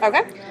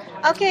 Okay.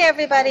 Okay,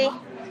 everybody.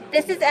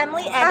 This is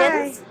Emily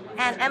Eddins,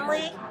 and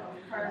Emily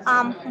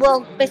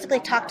will basically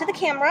talk to the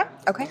camera.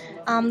 Okay.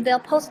 They'll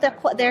post their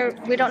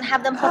we don't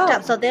have them hooked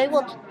up, so they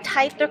will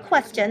type their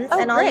questions,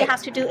 and all you great.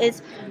 have to do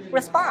is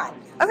respond.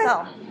 Okay.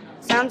 So,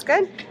 Sounds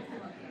good.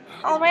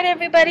 all right,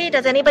 everybody.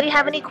 Does anybody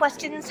have any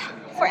questions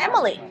for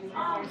Emily?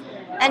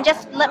 And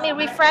just let me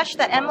refresh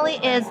that Emily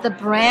is the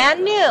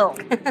brand new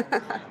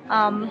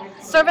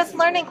service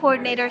learning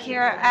coordinator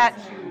here at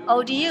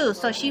ODU.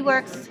 So she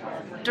works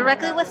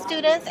directly with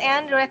students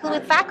and directly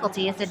with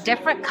faculty. It's a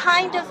different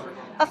kind of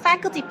a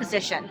faculty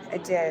position.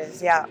 It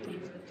is, yeah.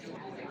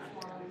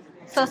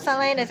 So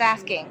Selene is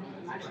asking.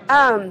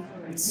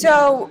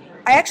 So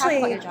I actually, Talk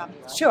about your job.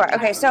 Sure.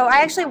 Okay. So I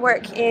actually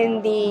work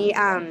in the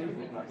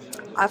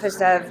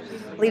Office of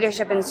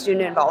Leadership and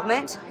Student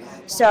Involvement.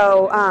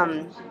 So,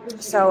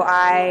 so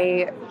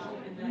I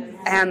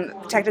am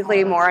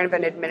technically more of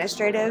an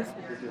administrative.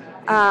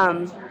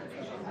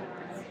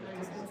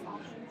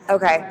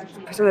 Okay.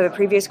 For some of the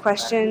previous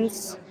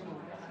questions.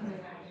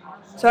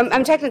 So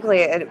I'm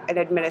technically an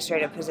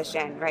administrative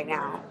position right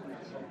now.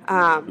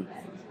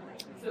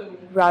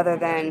 Rather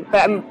than,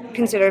 but I'm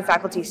considered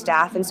faculty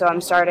staff, and so I'm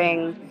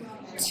starting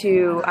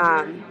to,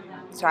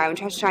 sorry, I'm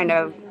just trying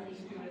to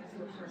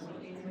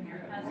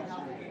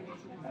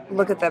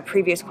look at the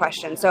previous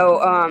question.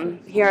 So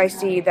here I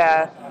see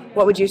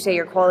what would you say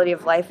your quality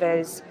of life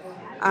is,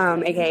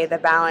 aka the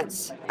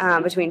balance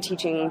between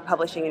teaching,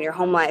 publishing, and your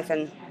home life.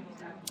 And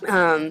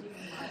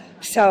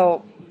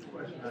so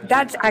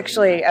that's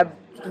actually a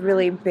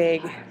really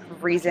big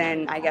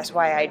reason, I guess,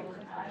 why I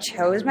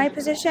chose my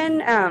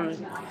position.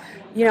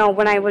 You know,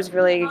 when I was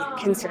really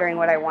considering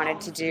what I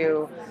wanted to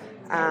do,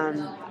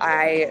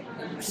 I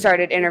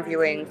started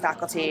interviewing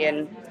faculty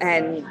and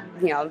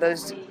you know,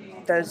 those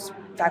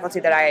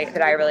faculty that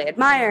I really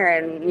admire,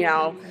 and you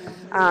know,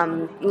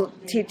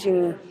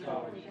 teaching,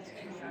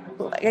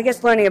 I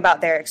guess, learning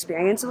about their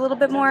experience a little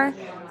bit more.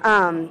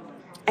 And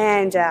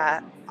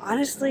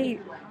honestly,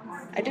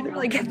 I didn't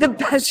really get the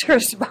best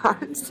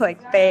response.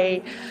 Like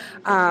they,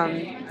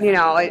 you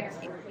know,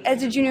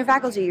 as a junior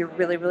faculty, you're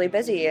really, really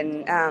busy,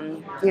 and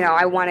you know,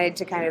 I wanted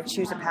to kind of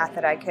choose a path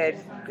that I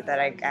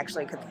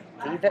actually could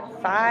leave at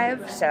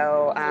 5.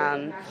 So,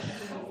 and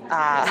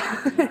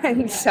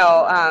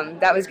so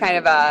that was kind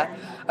of a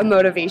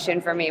motivation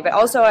for me. But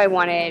also, I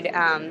wanted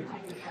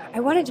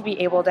to be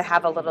able to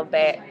have a little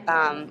bit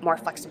more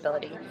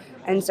flexibility,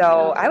 and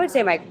so I would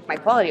say my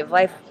quality of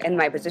life in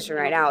my position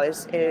right now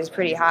is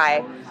pretty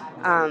high,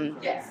 and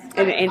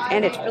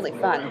it's really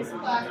fun.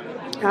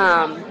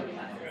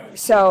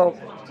 So.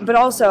 But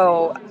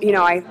also, you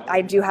know,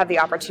 I do have the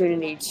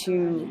opportunity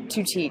to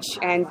teach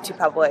and to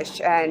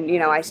publish, and you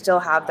know, I still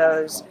have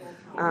those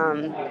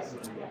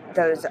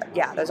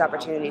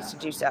opportunities to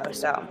do so.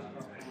 So,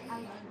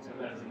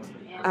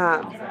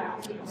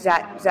 does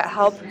that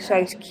help? Should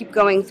I keep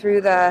going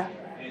through the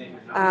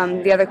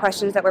other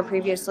questions that were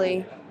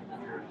previously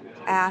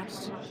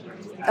asked?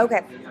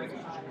 Okay.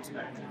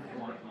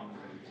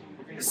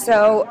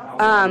 So,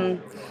 a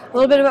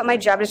little bit about my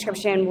job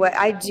description. What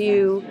I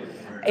do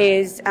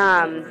is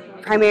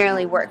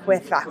primarily work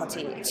with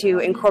faculty to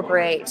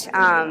incorporate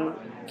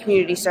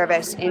community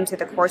service into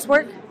the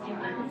coursework,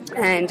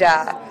 and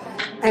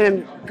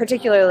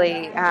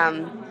particularly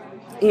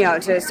you know,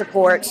 to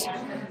support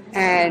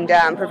and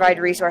provide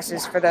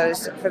resources for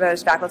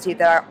those faculty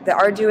that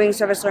are doing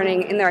service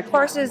learning in their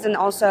courses, and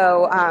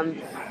also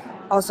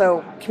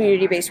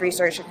community-based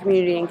research or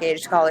community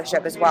engaged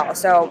scholarship as well.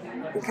 So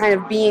kind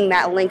of being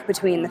that link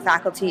between the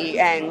faculty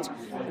and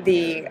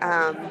the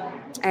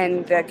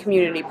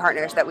community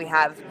partners that we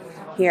have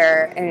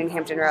here in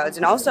Hampton Roads,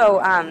 and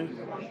also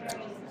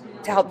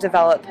to help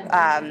develop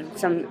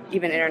some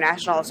even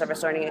international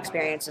service learning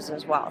experiences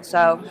as well.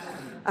 So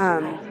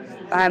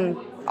I'm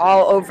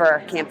all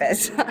over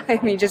campus. I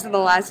mean, just in the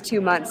last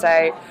 2 months,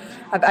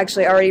 I've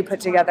actually already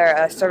put together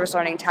a service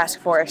learning task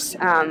force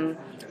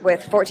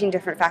with 14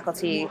 different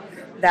faculty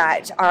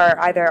that are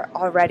either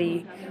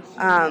already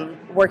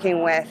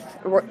working with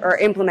or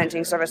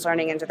implementing service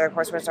learning into their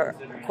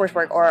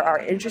coursework or are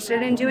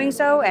interested in doing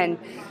so. And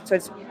so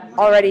it's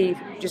already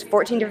just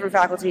 14 different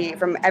faculty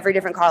from every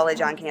different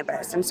college on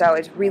campus. And so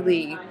it's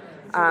really,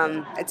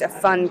 it's a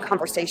fun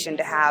conversation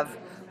to have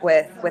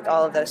with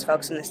all of those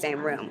folks in the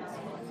same room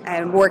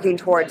and working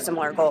towards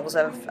similar goals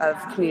of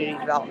community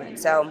development.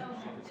 So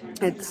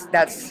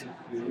that's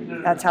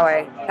how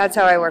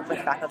I work with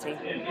faculty.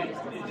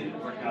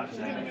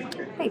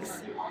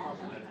 Thanks.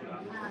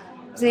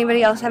 Does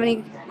anybody else have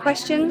any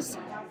questions?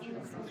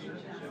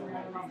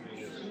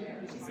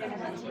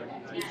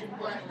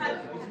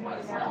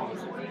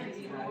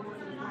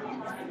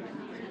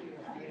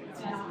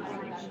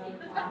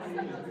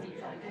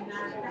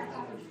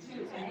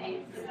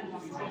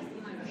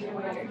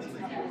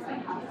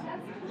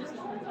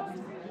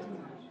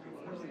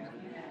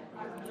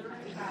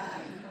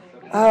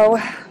 Oh,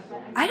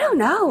 I don't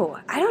know.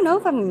 I don't know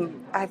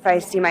if I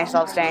see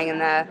myself staying in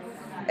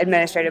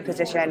administrative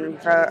position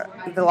for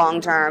the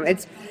long term.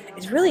 It's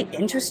really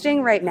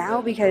interesting right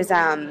now because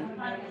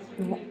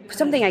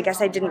something I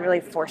guess I didn't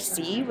really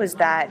foresee was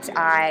that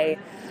my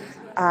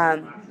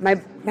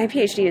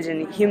PhD is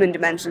in human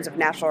dimensions of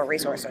natural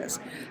resources,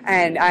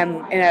 and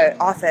I'm in an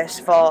office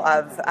full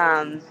of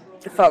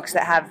folks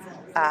that have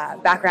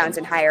backgrounds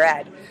in higher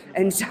ed,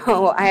 and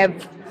so I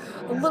have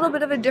a little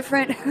bit of a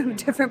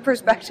different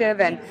perspective,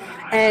 and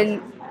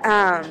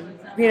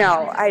you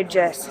know, I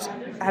just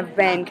have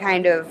been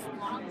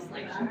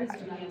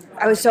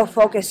I was so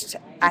focused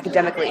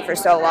academically for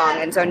so long,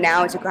 and so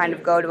now to kind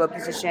of go to a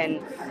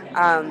position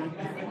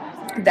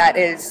that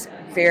is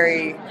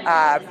very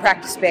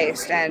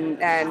practice-based and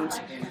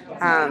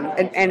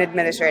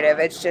administrative.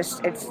 It's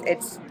just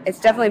it's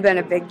definitely been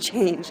a big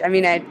change. I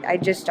mean, I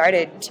just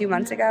started 2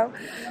 months ago,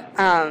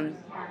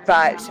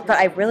 but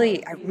I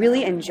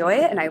really enjoy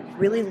it, and I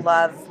really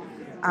love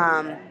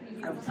the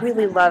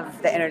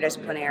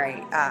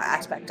interdisciplinary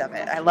aspect of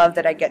it. I love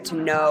that I get to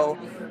know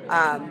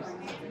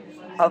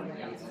of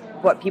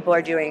what people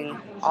are doing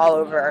all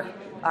over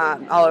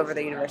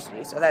the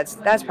university. So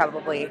that's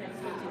probably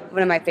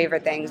one of my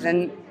favorite things.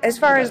 And as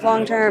far as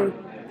long term,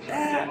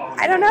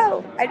 I don't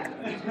know.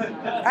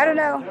 I don't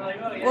know.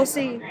 We'll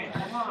see.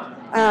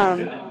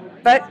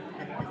 But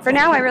for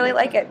now, I really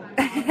like it.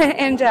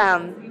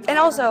 and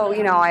also,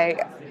 you know, I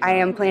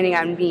am planning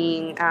on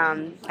being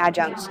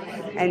adjunct,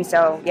 and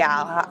so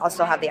yeah, I'll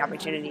still have the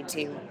opportunity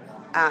to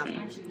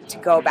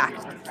go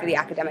back to the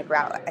academic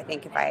route, I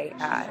think, if I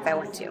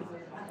want to.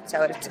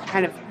 So it's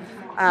kind of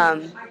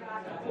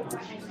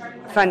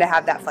fun to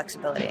have that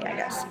flexibility, I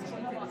guess.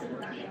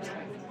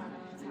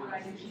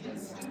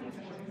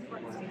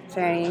 Is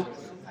there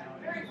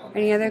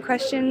any other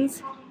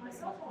questions?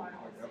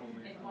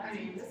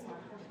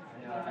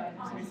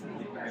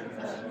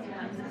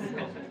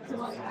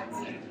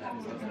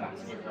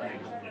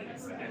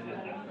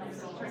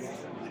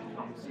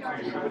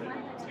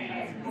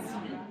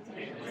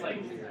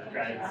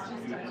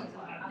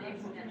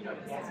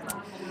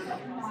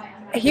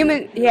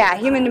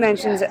 Human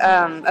dimensions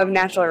of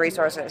natural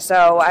resources.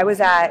 So I was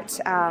at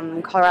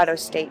Colorado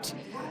State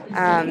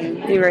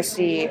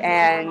University,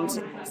 and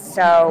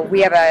so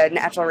we have a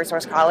natural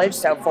resource college,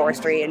 so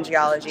forestry and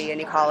geology and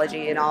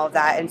ecology and all of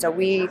that, and so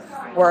we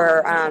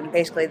were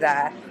basically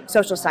the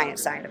social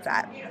science side of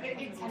that.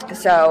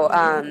 So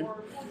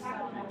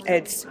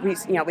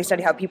we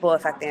study how people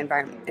affect the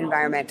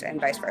environment and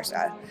vice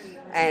versa,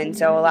 and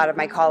so a lot of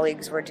my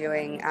colleagues were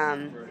doing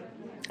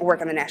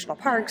work in the national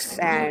parks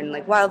and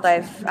like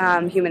wildlife,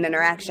 human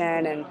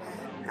interaction, and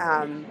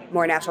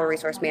more natural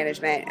resource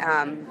management,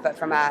 but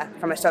from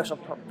a social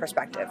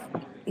perspective.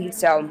 And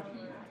so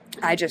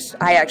I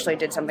actually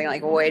did something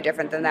like way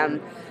different than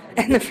them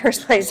in the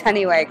first place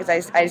anyway,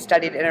 because I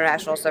studied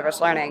international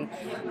service learning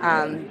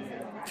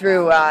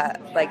through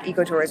like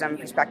ecotourism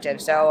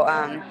perspective. So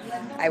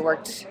I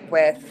worked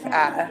with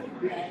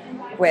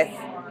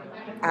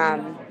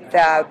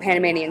the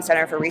Panamanian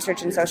Center for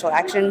Research and Social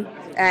Action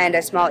and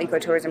a small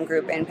ecotourism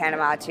group in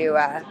Panama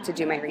to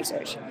do my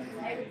research.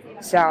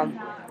 So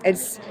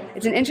it's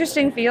an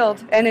interesting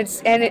field, and it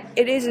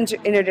is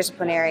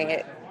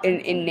interdisciplinary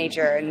in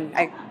nature, and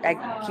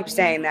I keep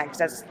saying that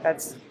because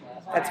that's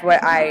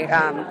what I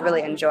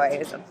really enjoy,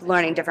 is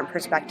learning different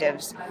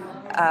perspectives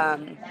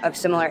of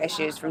similar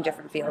issues from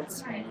different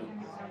fields.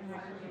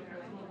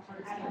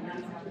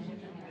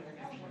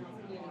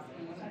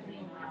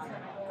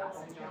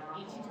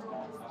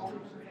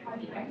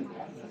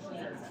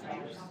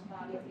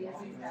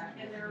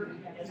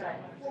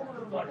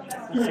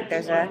 Looks like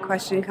there's a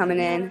question coming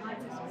in.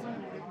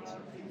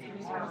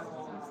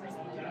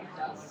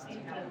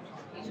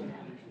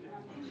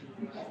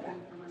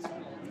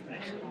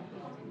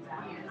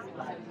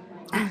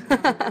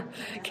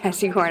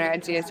 Cassie Corner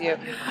at CSU.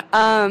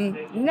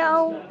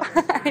 No,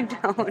 I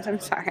don't. I'm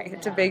sorry.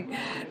 It's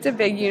a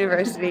big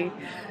university.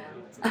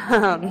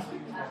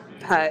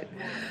 But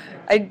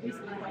I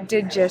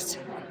did just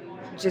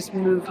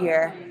move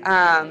here.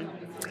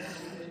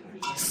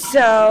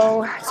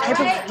 So, type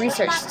of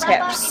research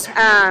tips.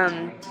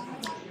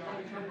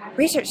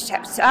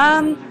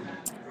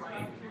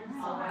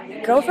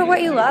 Go for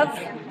what you love.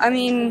 I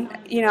mean,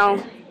 you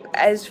know,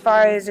 as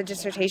far as a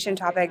dissertation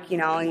topic, you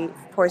know, and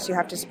of course you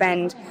have to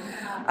spend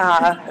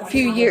a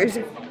few years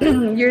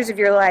of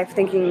your life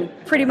thinking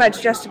pretty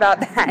much just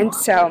about that.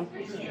 So,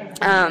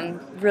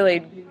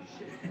 really,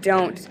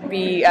 don't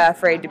be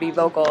afraid to be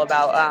vocal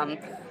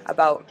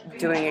about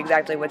doing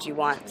exactly what you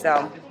want.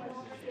 So.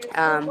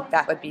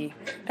 That would be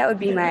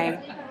my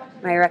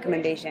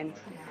recommendation.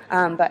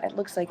 But it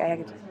looks like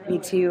I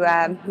need to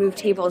move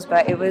tables.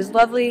 But it was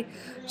lovely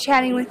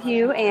chatting with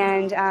you,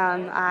 and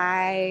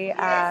I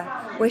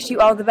wish you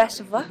all the best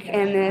of luck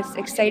in this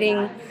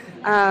exciting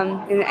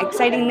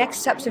next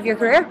steps of your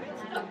career.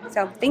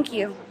 So thank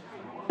you.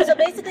 So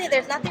basically,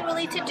 there's nothing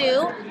really to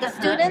do. The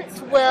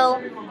students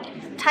will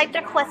type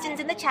their questions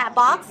in the chat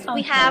box. Okay.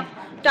 We have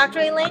Dr.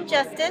 Elaine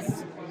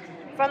Justice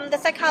from the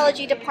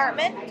psychology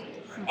department,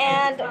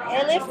 and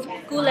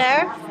Elif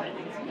Guler,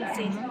 let's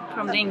see,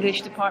 From the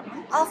English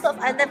department. Also,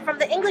 and then from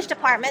the English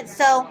department,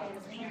 so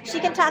she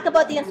can talk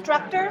about the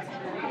instructor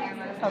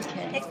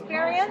Okay.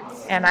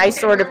 experience. And I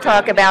sort of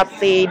talk about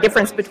the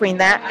difference between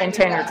that and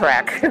tenure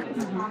track.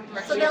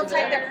 So they'll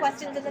type their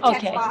questions in the text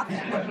Okay. box.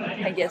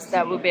 I guess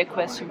that would be a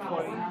question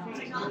for you.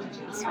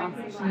 This one.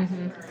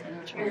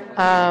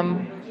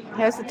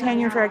 Has the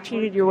tenure track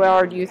treated you well,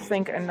 or do you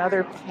think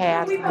another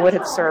path would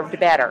have served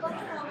better?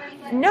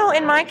 No,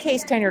 in my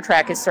case, tenure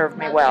track has served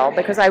me well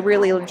because I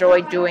really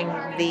enjoyed doing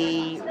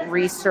the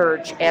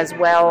research as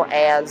well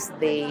as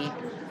the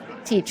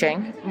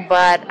teaching.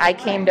 But I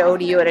came to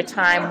ODU at a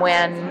time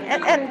when,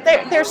 and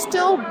they're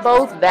still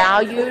both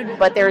valued,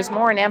 but there's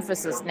more an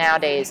emphasis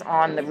nowadays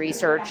on the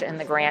research and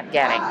the grant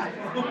getting.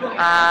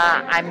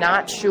 I'm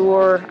not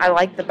sure, I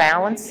like the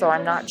balance, so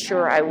I'm not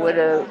sure I would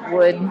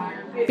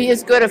be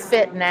as good a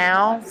fit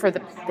now for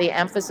the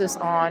emphasis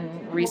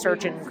on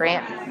research and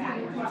grant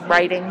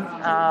writing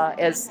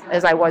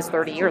as I was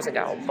 30 years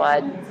ago.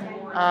 But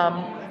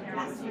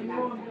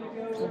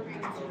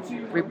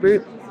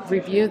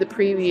review the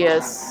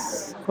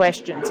previous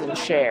questions and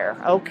share.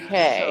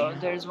 Okay. So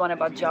there's one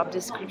about job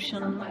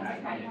description.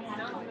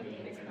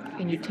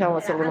 Can you tell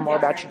us a little more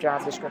about your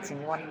job description?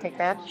 You want to take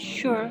that?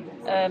 Sure.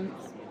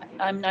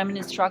 I'm an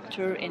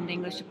instructor in the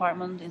English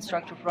department,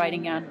 instructor of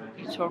writing and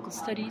rhetorical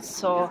studies.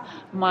 So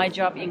my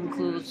job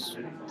includes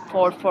a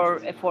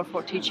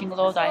 4-4 teaching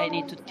load. I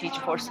need to teach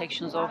 4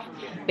 sections of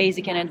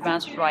basic and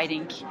advanced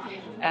writing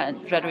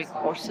and rhetoric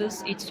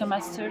courses each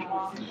semester.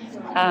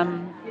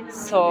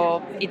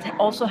 So it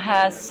also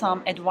has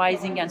some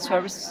advising and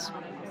service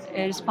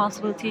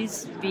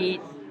responsibilities. We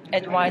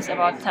advise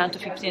about 10 to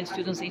 15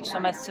 students each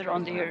semester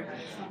on their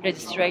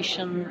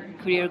registration,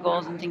 career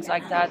goals and things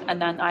like that.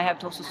 And then I have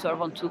to also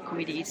serve on 2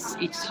 committees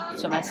each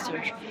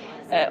semester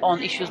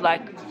on issues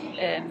like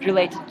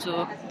related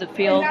to the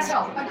field,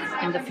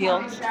 in the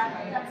field.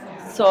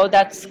 So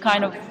that's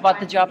kind of what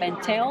the job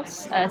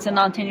entails. It's a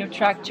non-tenure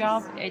track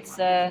job. It's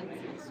a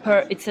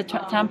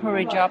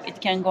temporary job. It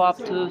can go up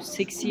to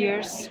 6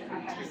 years.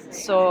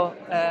 So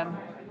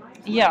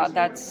yeah,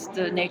 that's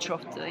the nature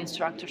of the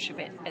instructorship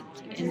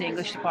in the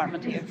English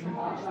department here.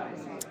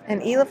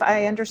 And Elif,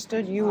 I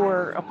understood you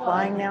were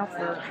applying now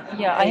for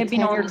I have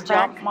been on the job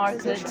tenure-track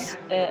market, position?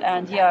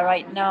 and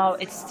right now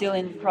it's still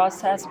in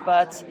process,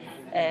 but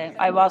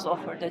I was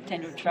offered a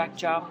tenure track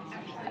job,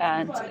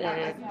 and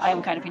I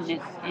am kind of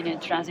in a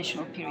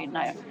transitional period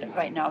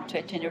right now to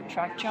a tenure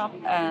track job.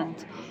 And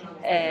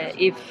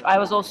if I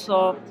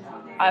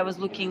was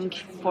looking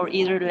for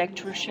either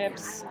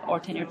lectureships or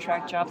tenure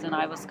track jobs, and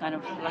I was kind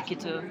of lucky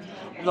to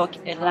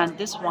land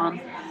this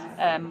one.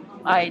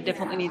 I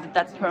definitely needed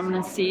that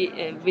permanency.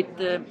 With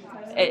the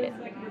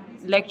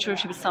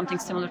lectureship is something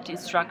similar to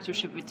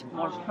instructorship with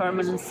more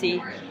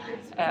permanency,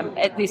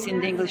 at least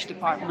in the English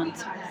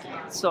department.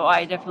 So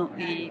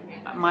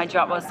my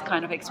job was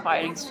kind of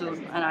expiring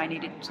soon, and I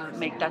needed to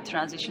make that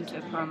transition to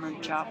a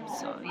permanent job.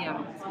 So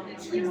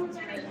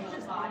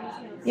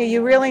Yeah,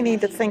 you really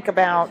need to think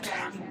about,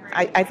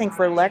 I think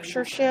for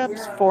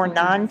lectureships, for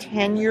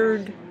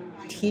non-tenured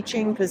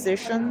teaching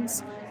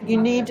positions, you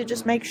need to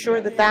just make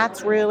sure that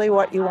that's really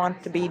what you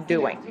want to be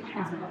doing.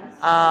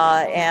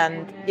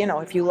 And,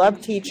 if you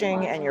love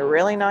teaching and you're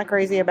really not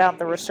crazy about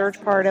the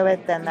research part of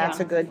it, then that's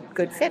a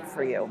good fit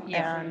for you.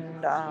 Yeah.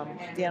 And,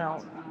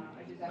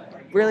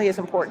 really is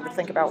important to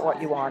think about what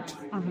you want.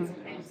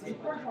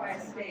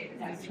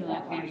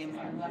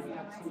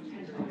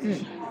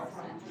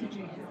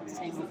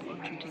 Same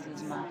opportunities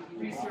as well.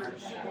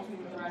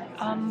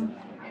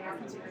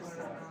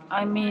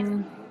 I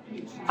mean,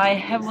 I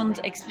haven't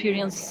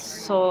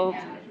experienced so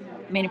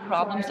many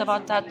problems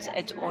about that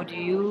at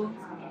ODU,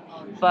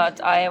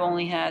 but I have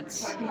only had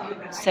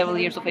several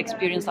years of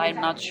experience. I'm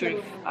not sure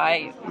if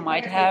I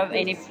might have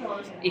any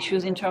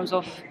issues in terms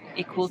of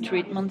equal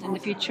treatment in the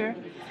future.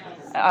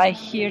 I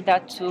hear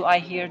that too. I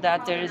hear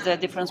that there is a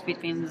difference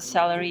between the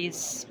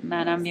salaries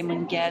men and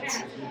women get,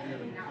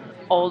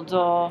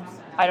 although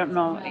I don't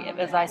know,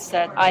 as I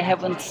said,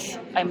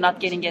 I'm not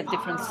getting a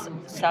different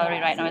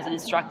salary right now as an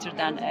instructor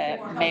than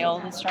a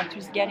male instructor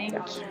is getting.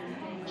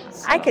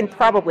 I can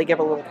probably give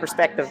a little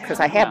perspective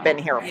because I have been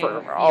here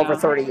for over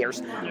 30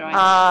 years. Right.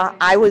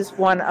 I was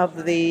one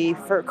of the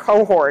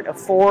cohort of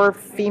 4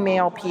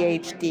 female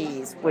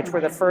PhDs, which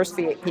were the first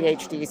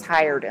PhDs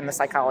hired in the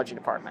psychology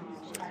department.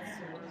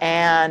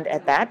 And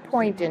at that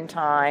point in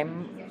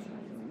time,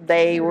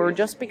 they were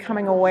just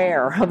becoming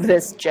aware of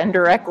this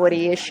gender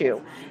equity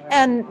issue.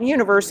 And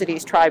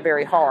universities try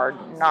very hard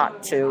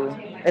not to,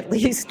 at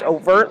least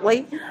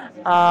overtly,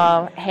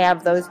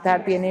 have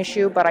that be an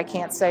issue, but I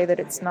can't say that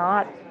it's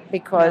not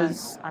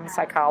because I'm a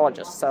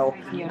psychologist, so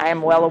I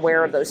am well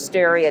aware of those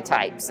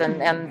stereotypes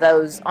and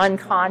those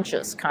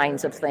unconscious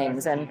kinds of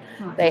things. And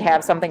they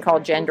have something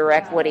called gender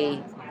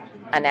equity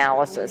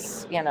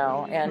analysis,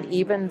 and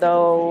even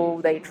though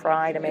they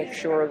try to make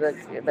sure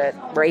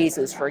that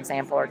raises, for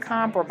example, are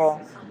comparable,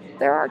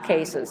 there are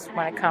cases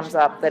when it comes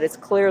up that it's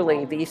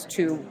clearly these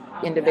two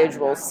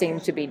individuals seem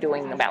to be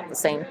doing about the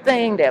same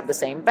thing, they have the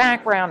same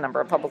background,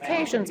 number of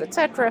publications,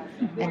 etc.,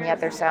 and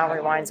yet their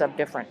salary winds up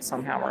different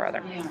somehow or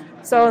other.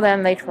 So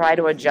then they try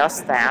to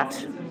adjust that,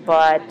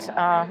 but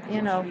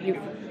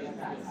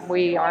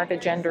we aren't a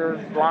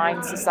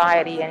gender-blind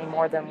society any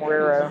more than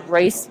we're a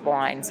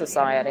race-blind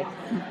society.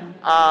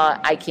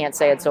 I can't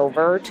say it's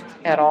overt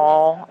at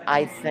all.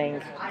 I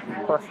think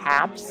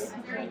perhaps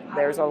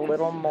there's a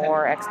little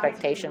more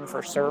expectation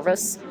for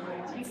service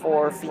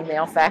for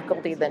female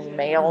faculty than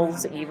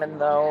males, even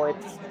though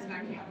it's,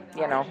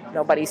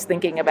 nobody's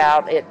thinking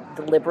about it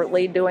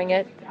deliberately doing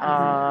it.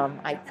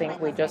 I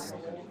think we just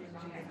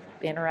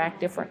interact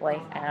differently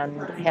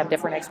and have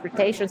different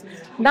expectations,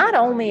 not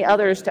only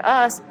others to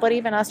us, but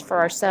even us for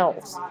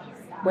ourselves.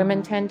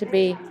 Women tend to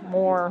be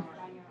more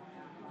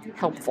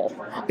helpful.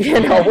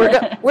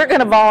 We're going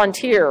to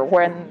volunteer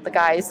when the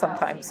guys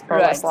sometimes are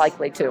less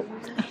likely to.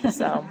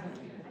 So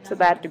to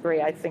that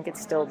degree, I think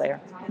it's still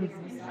there.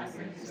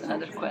 There's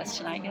another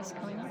question, I guess,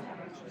 coming up.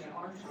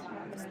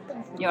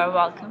 You are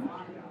welcome.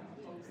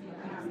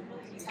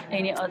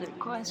 Any other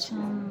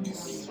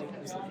questions?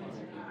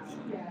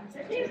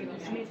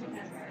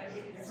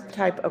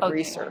 Type of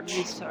research.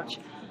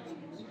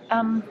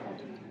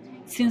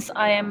 Since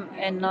I am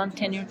a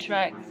non-tenure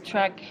track,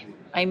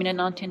 I'm in a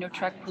non-tenure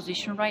track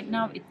position right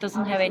now. It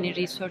doesn't have any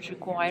research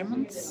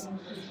requirements,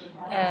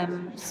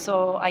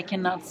 so I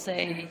cannot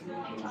say.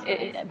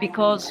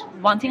 Because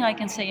one thing I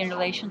can say in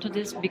relation to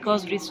this,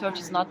 because research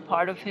is not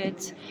part of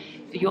it,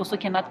 you also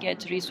cannot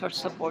get research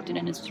support in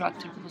an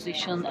instructor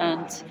position,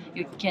 and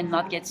you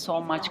cannot get so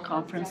much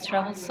conference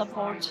travel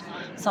support.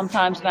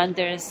 Sometimes when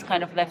there is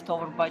kind of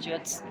leftover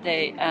budgets,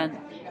 and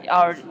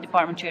our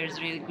department chair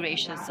is really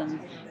gracious and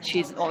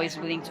she's always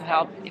willing to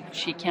help if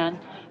she can,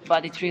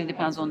 but it really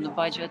depends on the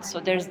budget. So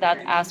there's that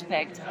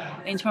aspect.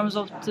 In terms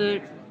of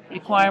the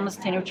requirements,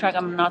 tenure track,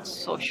 I'm not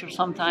so sure.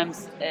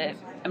 Sometimes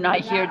I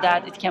hear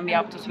that it can be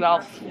up to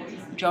 12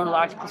 journal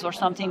articles or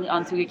something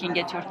until you can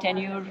get your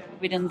tenure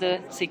within the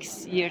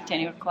 6-year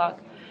tenure clock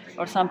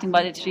or something,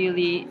 but it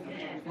really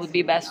would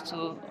be best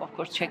to, of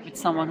course, check with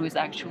someone who is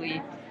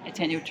actually a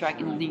tenure track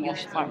in the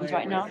English department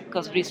right now,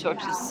 because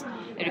research is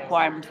a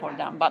requirement for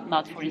them, but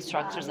not for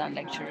instructors and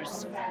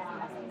lecturers.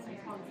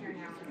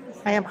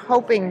 I am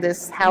hoping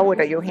this, how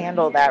you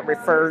handle that,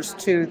 refers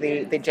to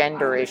the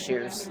gender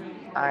issues.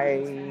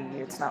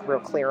 It's not real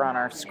clear on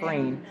our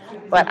screen,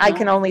 but I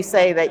can only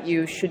say that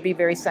you should be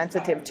very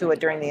sensitive to it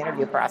during the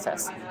interview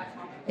process.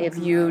 If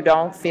you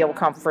don't feel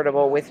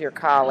comfortable with your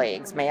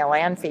colleagues, male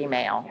and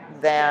female,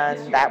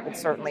 then that would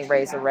certainly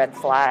raise a red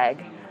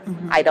flag.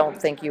 I don't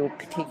think you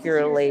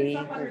particularly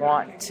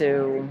want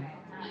to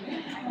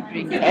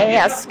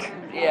ask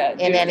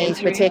in any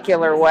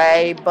particular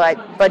way,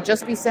 but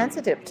just be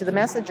sensitive to the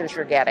messages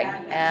you're getting.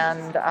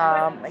 And,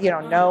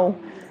 no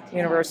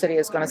university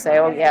is going to say,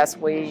 oh, yes,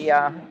 we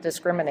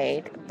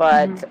discriminate,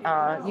 but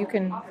you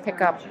can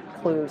pick up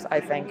clues, I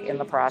think, in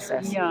the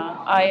process. Yeah,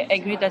 I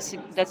agree.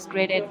 That's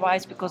great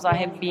advice, because I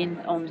have been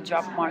on the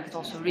job market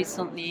also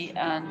recently,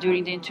 and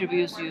during the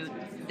interviews you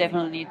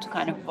definitely need to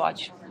kind of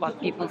watch what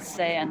people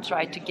say and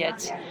try to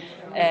get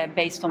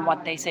based on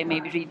what they say,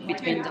 maybe read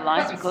between the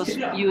lines, because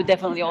you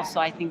definitely also,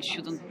 I think,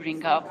 shouldn't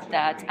bring up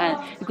that, and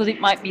because it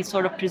might be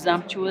sort of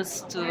presumptuous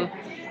to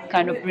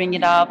kind of bring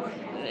it up.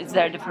 Is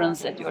there a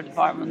difference at your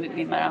department with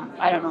me, madam?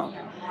 I don't know.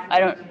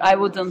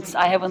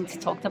 I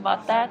haven't talked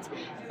about that,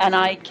 and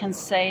I can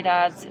say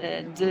that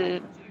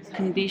the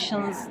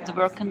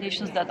work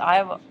conditions that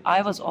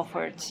I was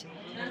offered,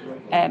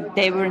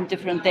 they weren't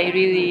different. They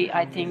really,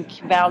 I think,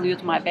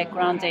 valued my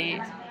background.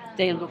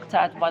 They looked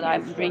at what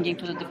I'm bringing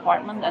to the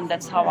department, and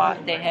that's how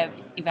they have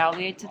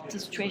evaluated the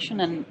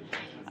situation, and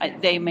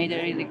they made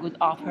a really good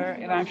offer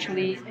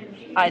eventually.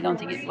 I don't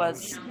think it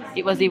was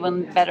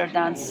even better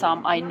than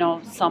some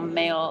male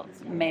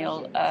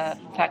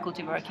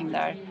faculty working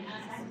there.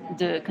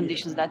 The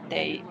conditions that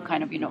they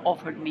kind of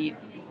offered me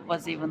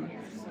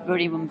were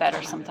even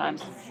better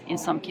sometimes in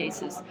some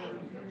cases.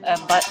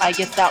 But I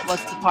guess that was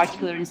the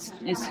particular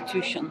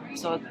institution,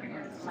 so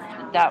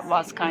that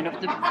was kind of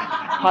the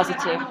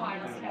positive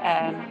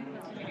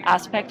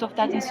aspect of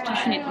that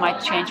institution. It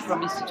might change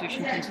from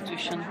institution to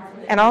institution.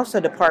 And also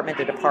department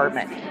to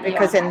department,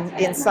 because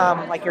in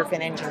some, like you're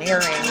in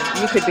engineering,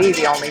 you could be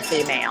the only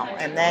female,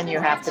 and then you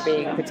have to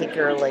be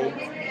particularly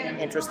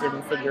interested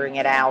in figuring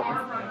it out.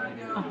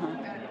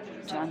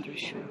 Gender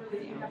issue.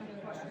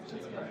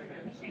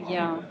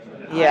 Yeah.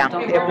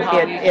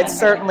 It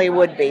certainly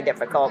would be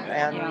difficult,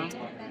 and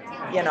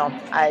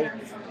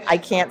I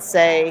can't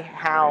say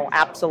how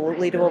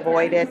absolutely to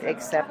avoid it,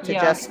 except to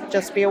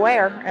just be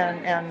aware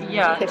and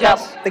pick up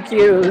the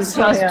cues.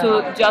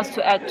 Just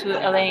to add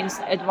to Elaine's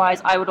advice,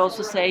 I would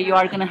also say you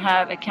are going to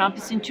have a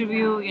campus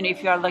interview.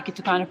 If you are lucky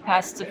to kind of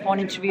pass the phone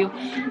interview,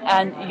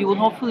 and you will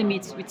hopefully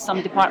meet with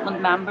some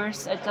department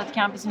members at that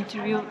campus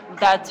interview.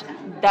 That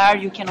there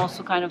you can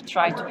also kind of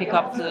try to pick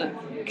up the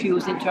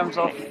cues in terms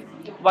of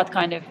what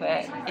kind of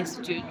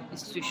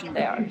institution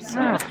they are.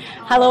 So.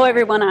 Hello,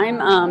 everyone.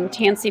 I'm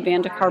Tansy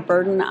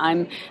Vandekar-Burden.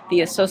 I'm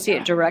the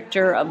Associate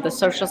Director of the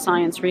Social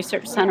Science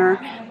Research Center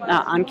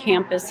on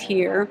campus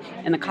here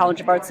in the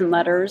College of Arts and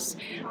Letters.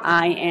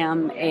 I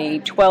am a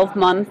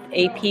 12-month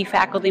AP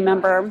faculty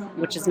member,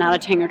 which is not a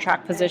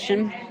tenure-track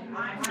position.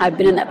 I've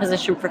been in that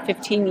position for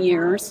 15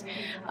 years.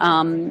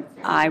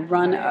 I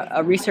run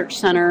a research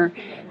center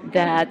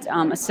that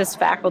assists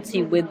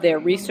faculty with their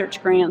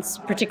research grants,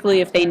 particularly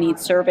if they need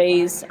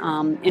surveys,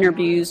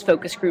 interviews,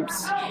 focus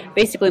groups.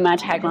 Basically, my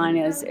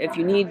tagline is, if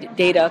you need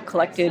data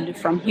collected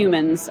from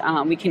humans,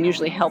 we can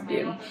usually help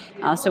you.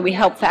 So we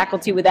help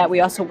faculty with that.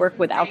 We also work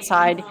with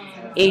outside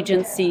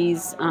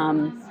agencies,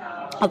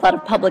 a lot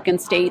of public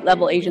and state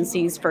level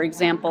agencies. For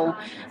example,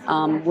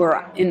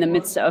 we're in the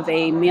midst of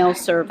a mail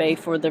survey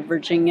for the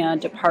Virginia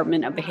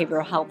Department of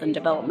Behavioral Health and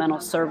Developmental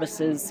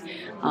Services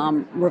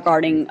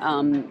regarding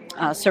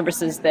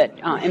services that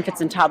infants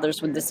and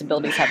toddlers with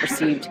disabilities have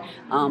received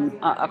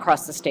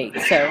across the state.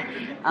 So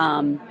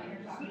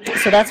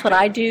that's what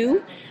I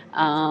do,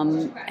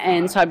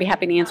 and so I'd be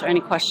happy to answer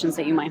any questions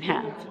that you might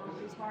have.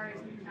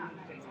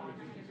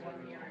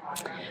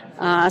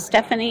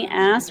 Stephanie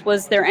asked,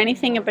 was there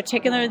anything in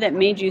particular that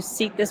made you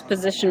seek this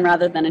position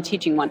rather than a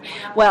teaching one?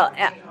 Well,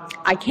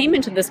 I came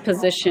into this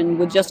position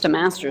with just a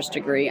master's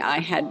degree. I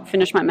had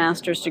finished my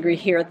master's degree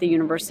here at the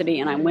university,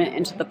 and I went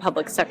into the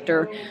public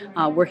sector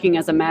working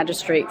as a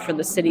magistrate for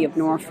the city of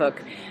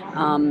Norfolk.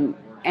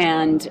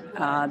 And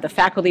the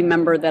faculty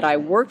member that I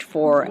worked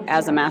for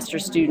as a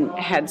master's student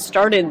had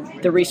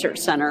started the research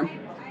center,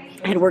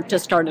 had worked to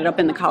start it up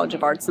in the College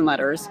of Arts and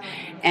Letters,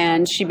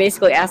 and she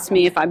basically asked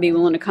me if I'd be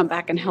willing to come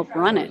back and help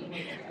run it.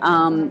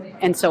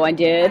 And so I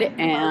did,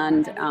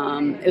 and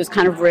it was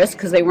kind of risk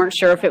because they weren't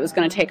sure if it was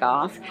going to take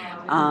off.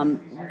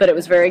 But it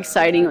was very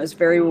exciting. It was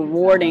very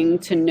rewarding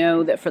to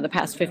know that for the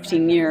past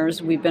 15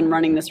 years we've been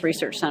running this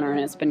research center, and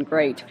it's been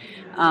great.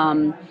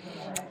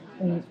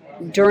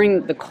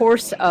 During the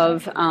course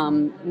of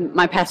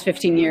my past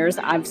 15 years,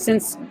 I've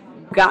since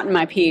gotten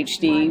my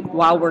PhD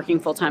while working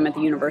full-time at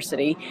the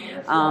university.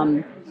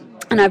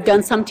 And I've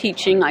done some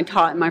teaching. I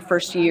taught in my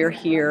first year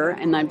here,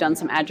 and I've done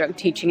some adjunct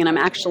teaching, and I'm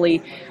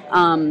actually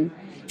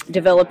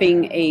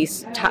developing a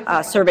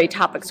survey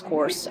topics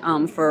course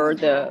for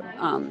the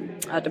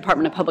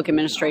Department of Public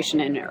Administration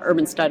and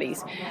Urban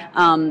Studies.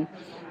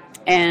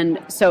 And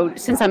so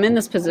since I'm in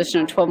this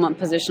position, a 12-month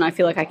position, I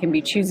feel like I can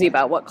be choosy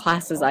about what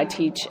classes I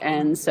teach,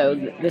 and so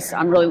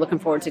I'm really looking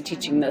forward to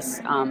teaching this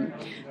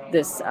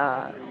this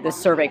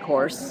survey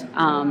course.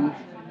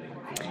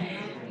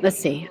 Let's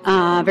see.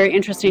 Very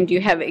interesting. Do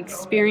you have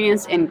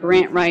experience in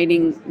grant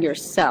writing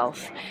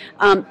yourself?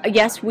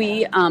 Yes,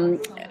 we.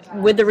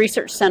 With the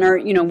Research Center,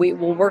 we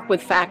will work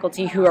with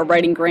faculty who are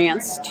writing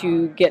grants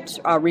to get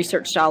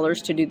research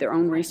dollars to do their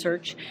own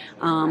research.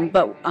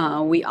 But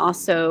we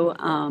also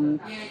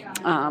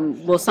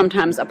will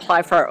sometimes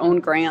apply for our own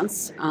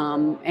grants.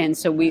 And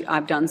so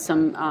I've done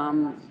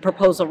some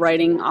proposal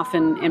writing,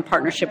 often in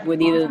partnership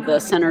with either the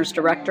center's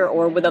director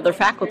or with other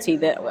faculty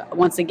that,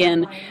 once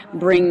again,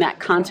 bring that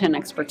content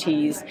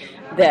expertise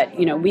that,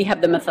 we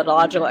have the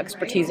methodological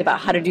expertise about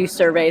how to do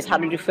surveys, how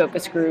to do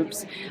focus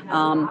groups.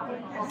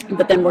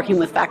 But then working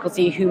with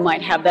faculty who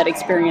might have that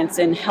experience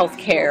in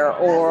healthcare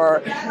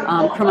or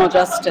criminal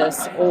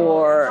justice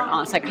or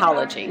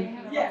psychology.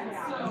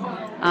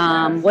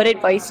 What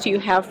advice do you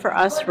have for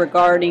us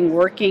regarding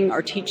working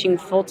or teaching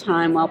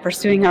full-time while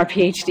pursuing our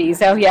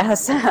PhDs? Oh,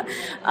 yes.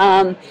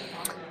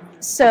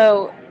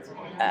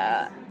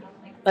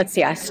 Let's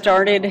see, I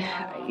started,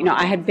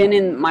 I had been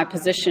in my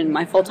position,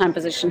 my full-time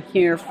position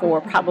here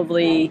for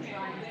probably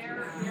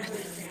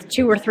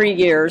 2 or 3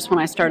 years when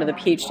I started the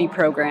PhD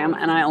program,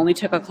 and I only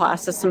took a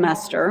class a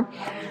semester.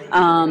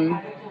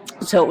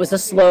 So it was a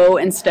slow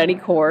and steady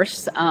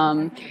course.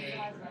 And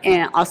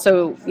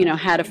also,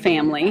 had a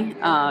family.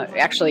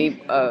 Actually,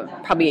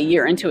 probably a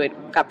year into it,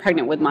 got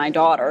pregnant with my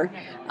daughter.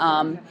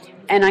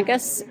 And I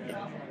guess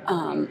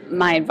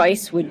my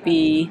advice would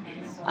be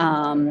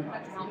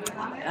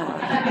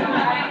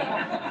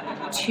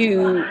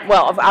to,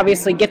 well,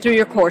 obviously get through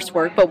your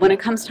coursework, but when it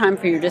comes time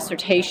for your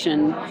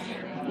dissertation,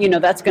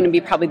 that's going to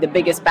be probably the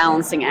biggest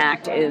balancing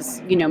act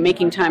is,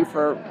 making time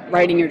for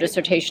writing your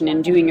dissertation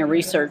and doing your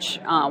research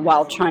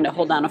while trying to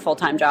hold down a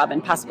full-time job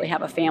and possibly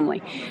have a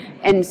family.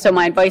 And so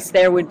my advice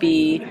there would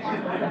be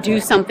do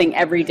something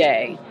every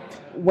day,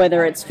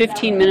 whether it's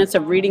 15 minutes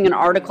of reading an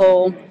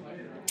article,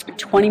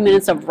 20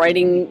 minutes of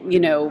writing,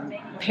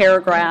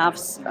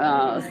 paragraphs,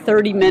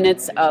 30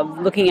 minutes of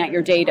looking at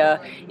your data.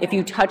 If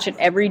you touch it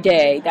every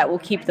day, that will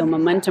keep the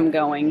momentum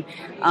going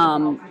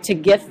to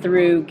get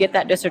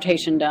that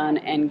dissertation done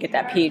and get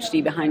that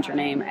PhD behind your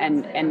name.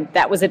 And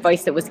that was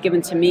advice that was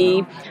given to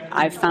me.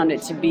 I found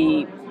it to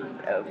be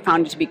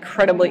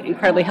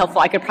incredibly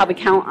helpful. I could probably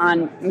count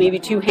on maybe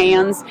 2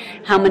 hands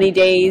how many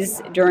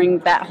days during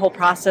that whole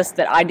process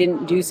that I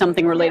didn't do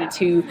something related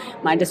to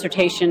my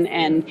dissertation.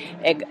 And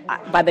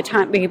by the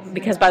time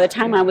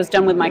I was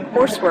done with my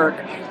coursework,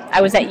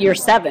 I was at year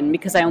 7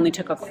 because I only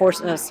took a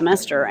course a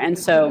semester. And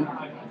so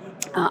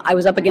I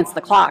was up against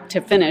the clock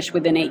to finish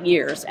within 8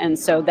 years, and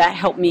so that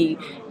helped me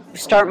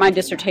start my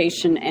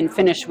dissertation and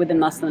finish within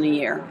less than a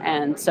year.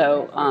 And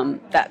so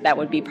that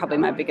would be probably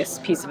my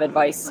biggest piece of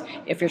advice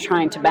if you're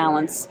trying to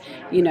balance,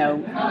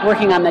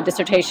 working on the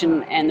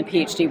dissertation and the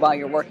PhD while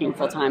you're working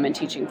full-time and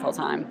teaching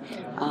full-time.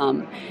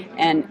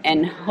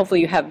 And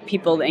hopefully you have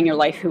people in your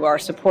life who are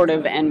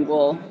supportive and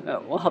will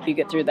help you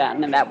get through that,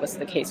 and that was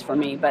the case for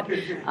me. But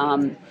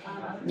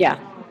yeah,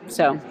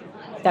 so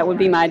that would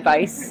be my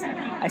advice.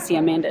 I see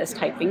Amanda is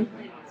typing.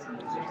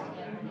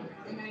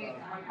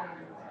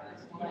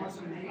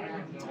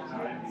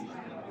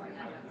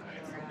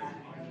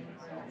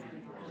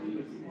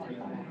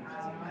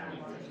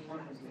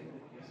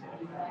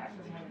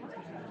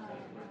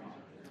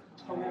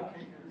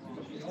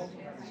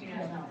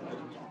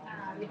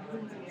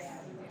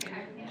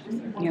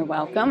 You're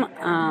welcome.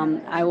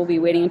 I will be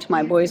waiting until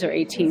my boys are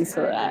 18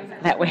 so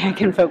that way I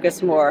can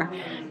focus more.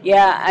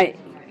 Yeah,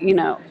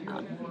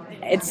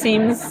 it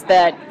seems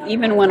that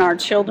even when our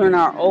children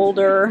are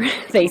older,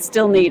 they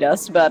still need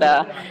us. But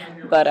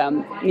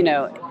and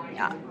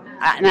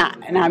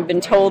I've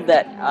been told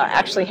that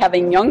actually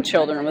having young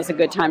children was a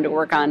good time to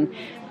work on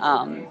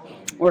the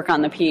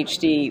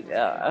PhD.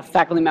 A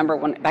faculty member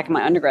back in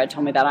my undergrad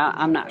told me that.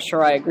 I'm not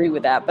sure I agree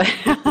with that, but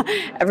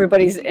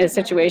everybody's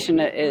situation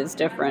is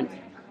different.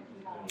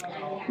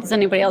 Does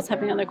anybody else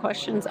have any other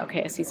questions?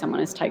 Okay, I see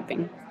someone is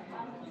typing.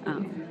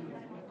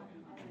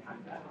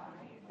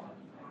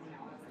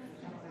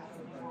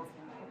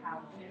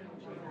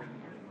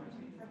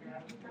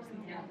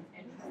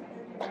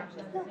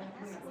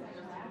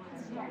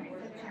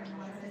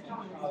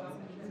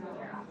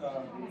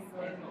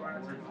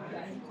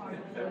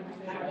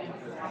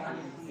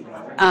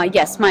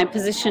 Yes, my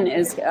position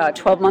is a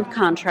 12-month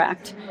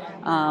contract,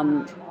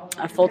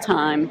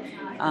 full-time.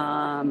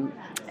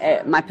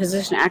 My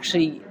position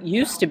actually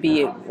used to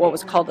be what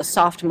was called a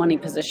soft money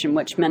position,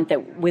 which meant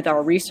that with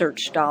our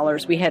research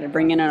dollars, we had to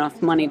bring in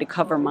enough money to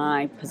cover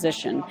my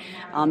position.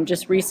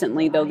 Just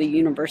recently, though, the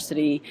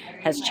university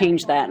has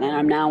changed that, and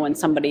I'm now in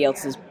somebody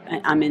else's,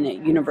 I'm in a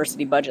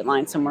university budget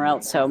line somewhere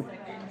else. So,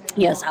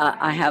 yes,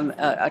 I have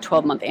a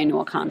 12-month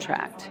annual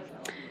contract.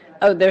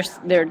 Oh,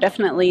 there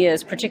definitely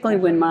is,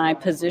 particularly when my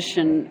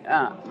position,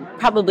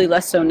 probably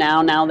less so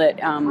now that,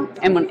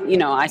 and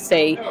when, I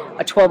say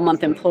a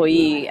 12-month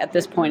employee, at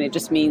this point it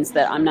just means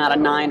that I'm not a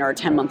 9 or a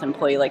 10-month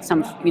employee like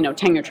some,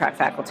 tenure-track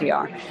faculty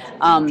are.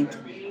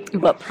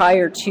 But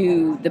prior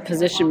to the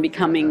position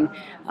becoming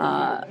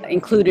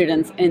included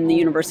in the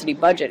university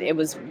budget,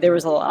 there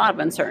was a lot of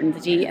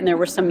uncertainty, and there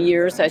were some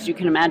years, as you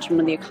can imagine,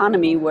 with the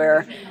economy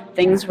where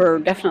things were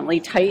definitely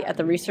tight at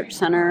the research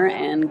center,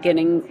 and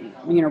getting,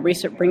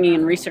 bringing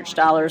in research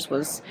dollars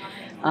was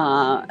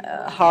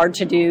hard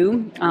to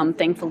do.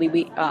 Thankfully,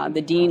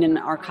 the dean in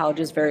our college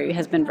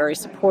has been very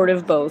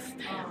supportive, both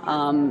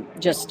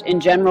just in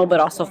general,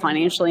 but also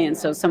financially. And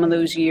so some of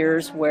those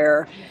years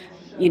where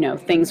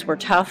things were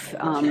tough,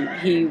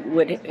 he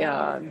would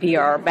be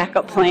our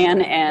backup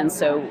plan, and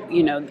so,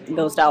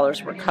 those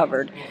dollars were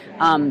covered.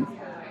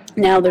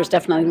 Now there's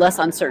definitely less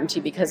uncertainty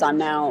because I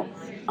no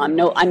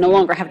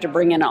longer have to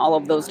bring in all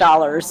of those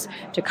dollars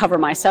to cover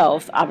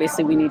myself.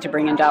 Obviously, we need to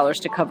bring in dollars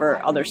to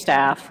cover other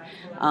staff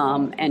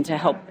and to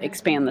help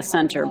expand the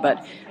center.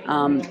 But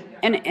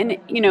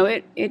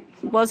it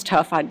was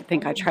tough. I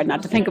think I tried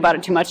not to think about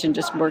it too much and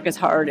just work as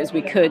hard as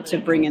we could to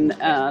bring in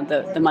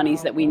the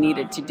monies that we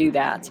needed to do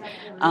that.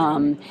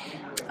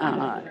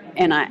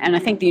 And I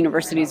think the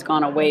university's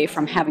gone away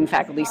from having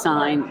faculty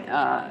sign,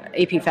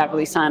 AP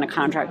faculty sign a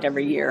contract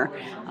every year.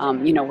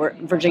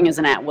 Virginia's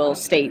an at-will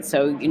state,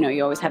 so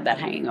you always have that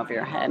hanging over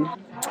your head.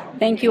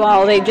 Thank you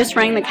all. They just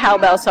rang the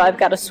cowbell, so I've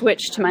got to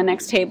switch to my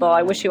next table.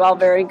 I wish you all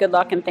very good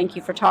luck, and thank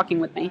you for talking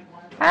with me.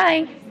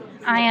 Hi,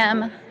 I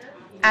am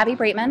Abby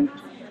Breitman,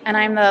 and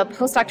I'm the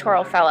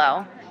post-doctoral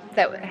fellow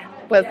that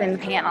was in the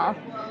panel.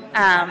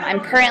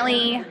 I'm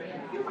currently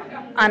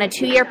on a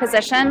 2-year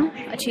position,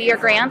 a 2-year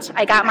grant.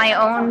 I got my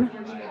own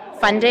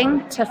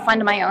funding to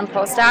fund my own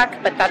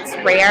postdoc, but that's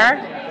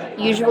rare.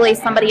 Usually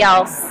somebody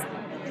else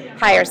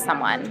hires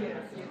someone.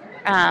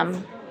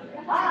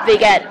 They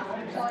get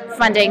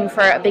funding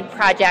for a big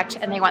project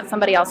and they want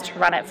somebody else to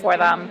run it for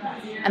them,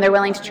 and they're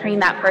willing to train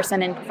that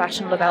person in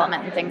professional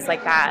development and things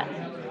like that.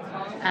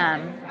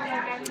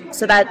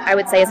 So that, I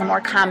would say, is a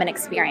more common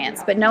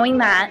experience. But knowing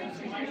that,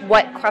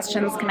 what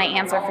questions can I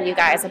answer for you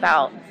guys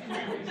about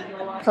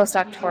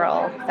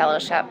postdoctoral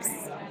fellowships?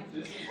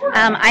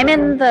 I'm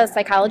in the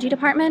psychology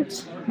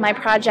department. My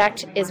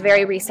project is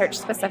very research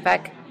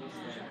specific.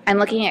 I'm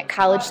looking at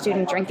college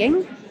student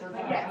drinking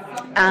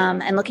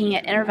and looking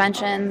at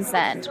interventions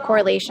and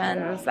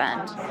correlations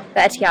and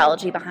the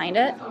etiology behind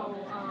it.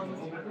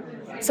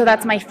 So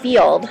that's my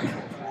field.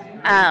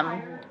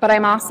 But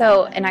I'm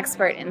also an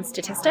expert in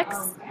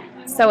statistics.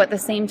 So at the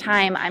same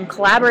time, I'm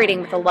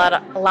collaborating with a lot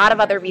of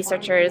other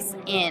researchers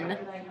in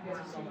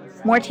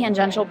more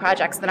tangential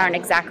projects that aren't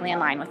exactly in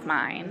line with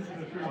mine.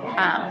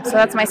 So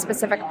that's my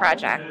specific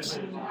project.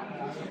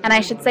 And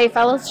I should say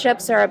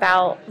fellowships are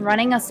about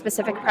running a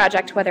specific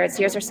project, whether it's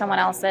yours or someone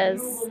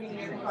else's,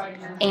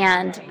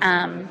 and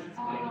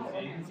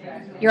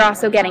you're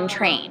also getting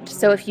trained.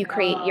 So if you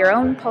create your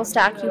own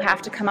postdoc, you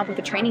have to come up with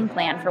a training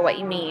plan for what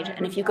you need.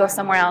 And if you go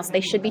somewhere else,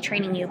 they should be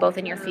training you both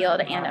in your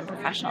field and in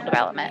professional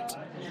development.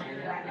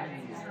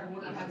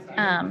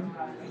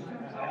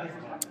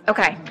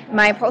 Okay,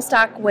 my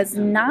postdoc was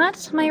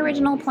not my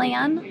original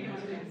plan.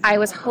 I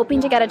was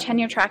hoping to get a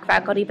tenure-track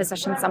faculty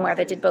position somewhere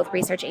that did both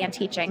research and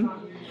teaching,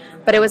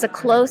 but it was a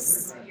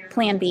close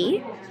plan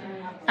B.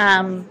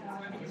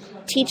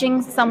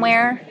 Teaching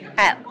somewhere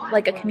at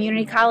like a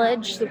community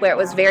college where it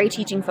was very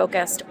teaching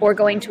focused, or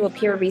going to a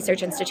peer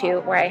research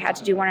institute where I had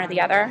to do one or the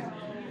other.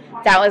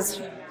 That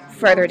was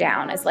further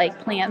down as like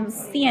plans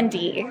C and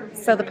D.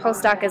 So the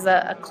postdoc is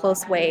a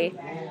close way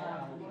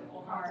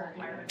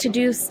to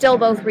do still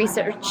both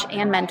research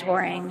and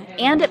mentoring,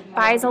 and it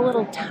buys a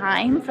little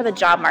time for the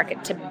job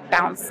market to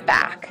bounce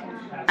back.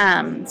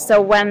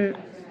 So when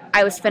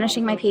I was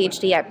finishing my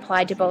PhD, I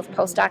applied to both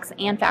postdocs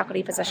and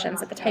faculty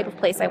positions at the type of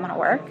place I want to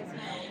work.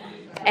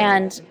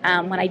 And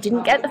when I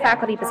didn't get the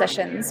faculty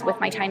positions with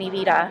my tiny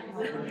vita,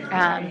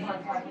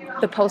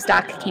 the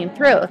postdoc came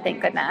through,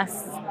 thank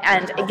goodness.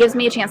 And it gives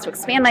me a chance to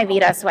expand my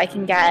vita so I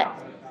can get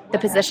the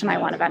position I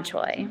want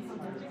eventually.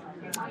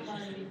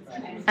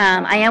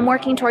 I am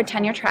working toward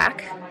tenure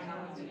track.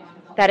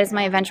 That is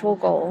my eventual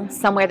goal,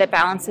 somewhere that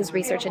balances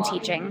research and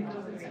teaching.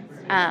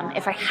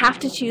 If I have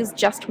to choose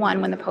just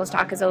one when the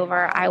postdoc is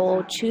over, I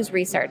will choose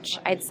research.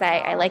 I'd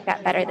say I like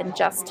that better than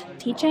just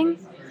teaching.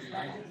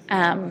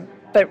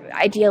 But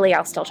ideally,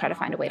 I'll still try to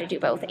find a way to do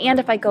both. And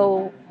if I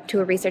go to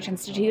a research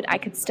institute, I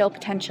could still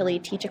potentially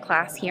teach a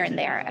class here and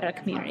there at a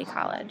community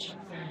college.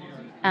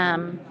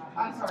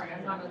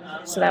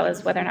 So that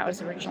was whether or not it was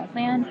the original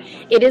plan.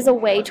 It is a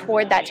way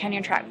toward that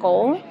tenure track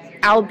goal.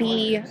 I'll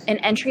be an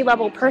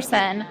entry-level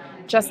person,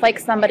 just like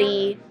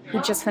somebody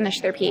who just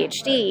finished their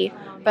PhD,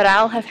 but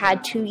I'll have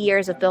had 2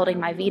 years of building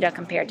my vita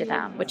compared to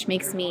them, which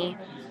makes me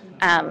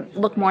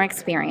look more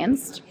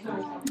experienced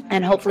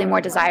and hopefully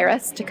more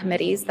desirous to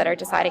committees that are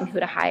deciding who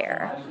to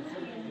hire.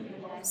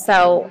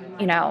 So,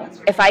 you know,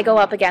 if I go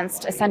up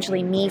against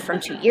essentially me from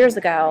 2 years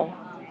ago,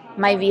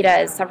 my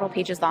vita is several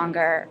pages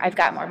longer. I've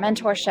got more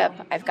mentorship,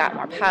 I've got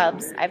more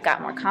pubs, I've got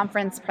more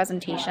conference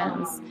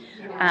presentations,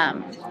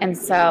 and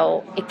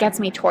so it gets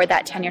me toward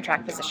that tenure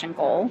track position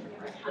goal.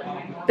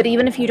 But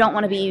even if you don't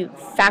want to be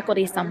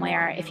faculty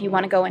somewhere, if you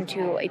want to go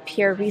into a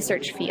peer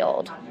research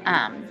field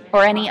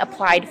or any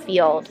applied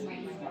field,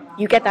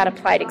 you get that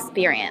applied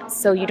experience.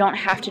 So you don't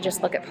have to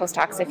just look at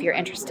postdocs if you're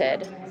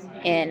interested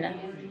in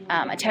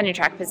a tenure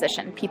track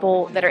position.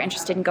 People that are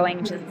interested in going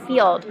into the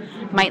field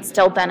might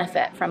still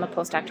benefit from a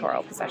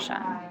postdoctoral position.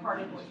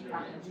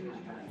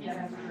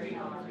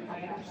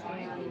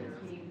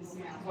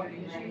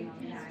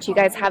 Do you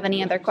guys have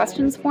any other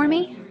questions for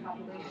me?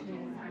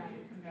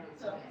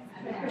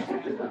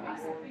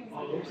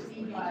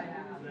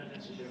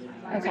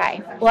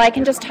 Okay, well I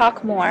can just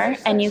talk more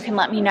and you can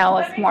let me know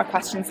if more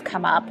questions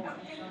come up.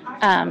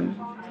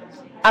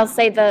 I'll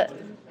say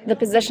the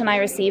position I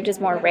received is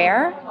more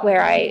rare,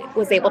 where I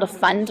was able to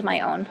fund my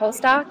own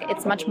postdoc.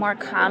 It's much more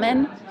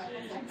common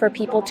for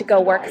people to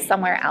go work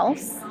somewhere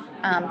else.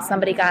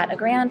 Somebody got a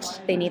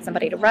grant, they need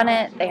somebody to run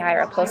it, they hire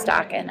a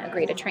postdoc and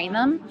agree to train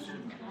them.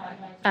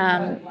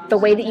 The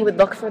way that you would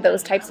look for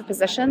those types of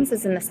positions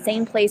is in the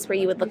same place where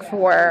you would look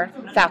for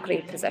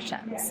faculty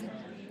positions.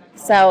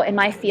 So in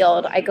my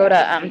field, I go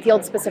to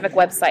field-specific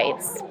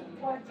websites.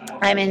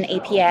 I'm in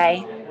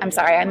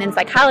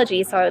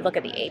psychology, so I would look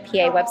at the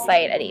APA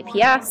website at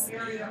APS,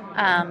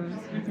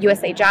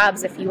 USA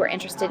Jobs if you were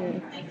interested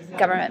in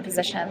government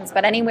positions,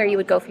 but anywhere you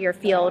would go for your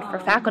field for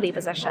faculty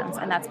positions,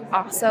 and that's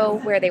also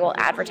where they will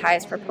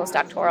advertise for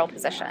postdoctoral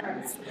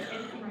positions.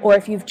 Or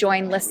if you've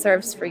joined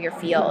listservs for your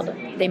field,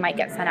 they might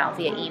get sent out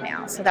via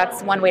email. So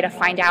that's one way to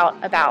find out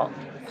about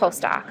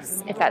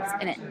postdocs, if that's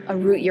a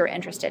route you're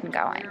interested in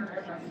going.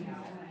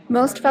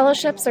 Most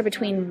fellowships are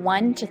between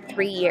 1 to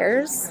 3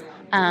 years.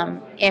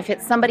 If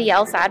it's somebody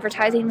else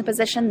advertising the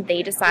position,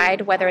 they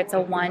decide whether it's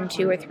a 1,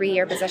 2, or 3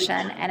 year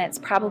position, and it's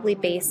probably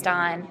based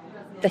on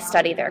the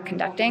study they're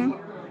conducting.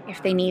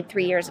 If they need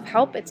 3 years of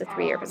help, it's a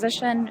 3-year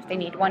position. If they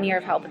need 1 year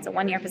of help, it's a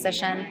 1-year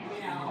position.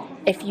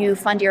 If you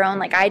fund your own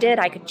like I did,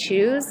 I could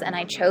choose, and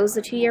I chose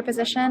the 2-year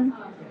position.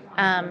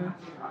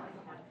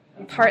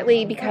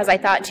 Partly because I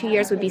thought 2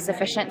 years would be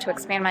sufficient to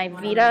expand my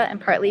vita,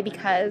 and partly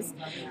because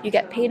you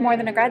get paid more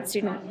than a grad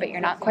student, but you're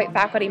not quite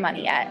faculty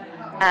money yet.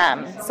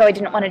 So I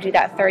didn't want to do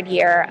that 3rd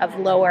year of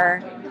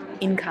lower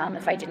income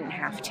if I didn't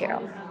have to.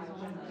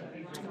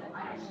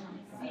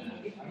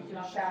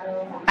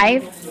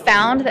 I've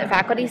found that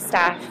faculty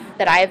staff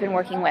that I have been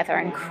working with are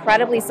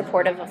incredibly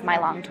supportive of my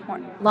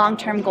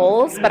long-term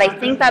goals, but I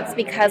think that's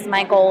because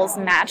my goals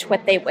match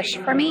what they wish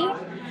for me.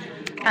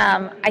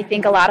 I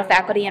think a lot of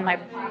faculty in my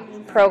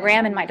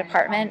program in my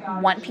department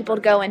want people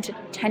to go into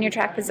tenure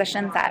track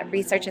positions at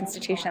research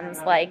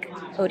institutions like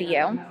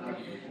ODU.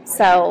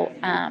 So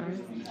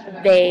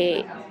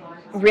they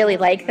really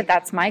like that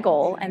that's my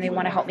goal and they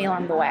want to help me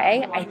along the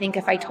way. I think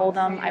if I told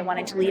them I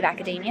wanted to leave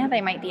academia,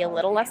 they might be a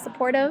little less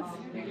supportive.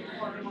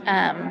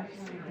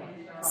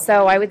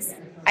 So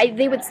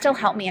they would still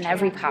help me in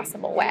every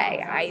possible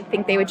way. I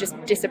think they would just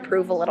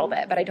disapprove a little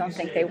bit, but I don't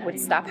think they would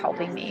stop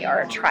helping me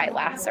or try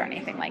less or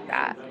anything like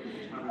that.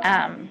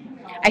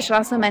 I should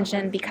also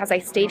mention, because I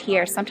stayed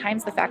here,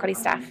 sometimes the faculty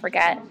staff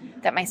forget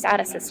that my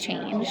status has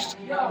changed,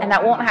 and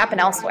that won't happen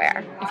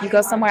elsewhere. If you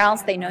go somewhere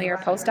else, they know you're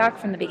a postdoc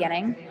from the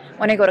beginning.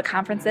 When I go to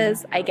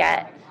conferences, I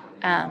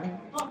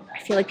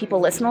feel like people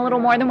listen a little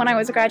more than when I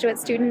was a graduate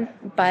student,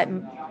 but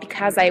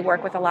because I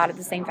work with a lot of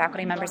the same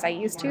faculty members I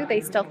used to,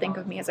 they still think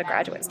of me as a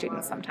graduate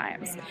student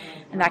sometimes,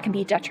 and that can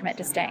be a detriment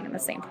to staying in the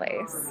same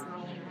place.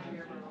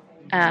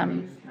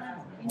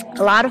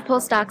 A lot of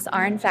postdocs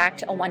are, in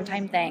fact, a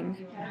one-time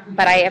thing,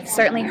 but I have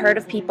certainly heard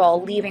of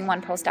people leaving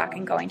one postdoc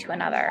and going to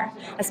another,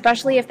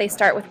 especially if they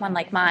start with one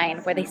like mine,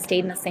 where they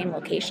stayed in the same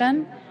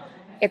location.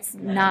 It's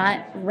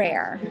not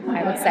rare,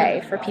 I would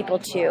say, for people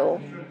to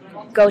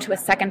go to a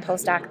second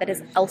postdoc that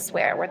is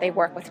elsewhere, where they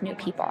work with new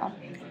people.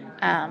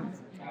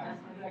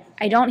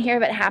 I don't hear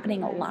of it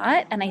happening a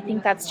lot, and I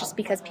think that's just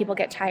because people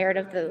get tired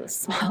of the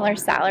smaller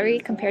salary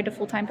compared to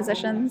full-time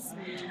positions,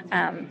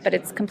 but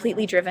it's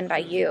completely driven by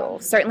you.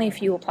 Certainly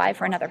if you apply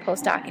for another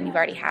postdoc and you've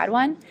already had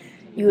one,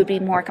 you would be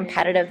more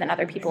competitive than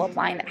other people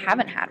applying that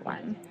haven't had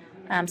one.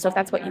 So if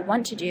that's what you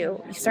want to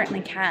do, you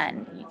certainly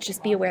can. You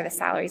just be aware the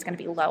salary is going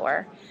to be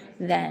lower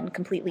than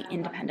completely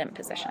independent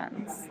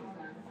positions.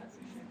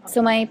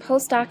 So my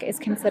postdoc is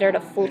considered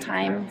a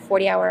full-time,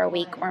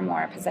 40-hour-a-week or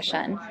more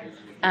position.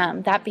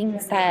 That being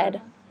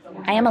said,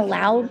 I am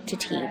allowed to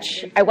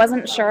teach. I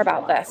wasn't sure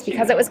about this.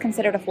 Because it was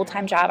considered a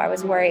full-time job, I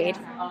was worried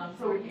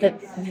that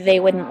they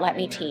wouldn't let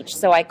me teach.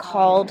 So I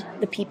called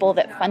the people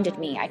that funded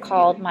me. I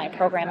called my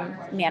program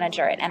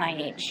manager at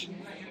NIH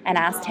and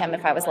asked him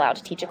if I was allowed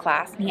to teach a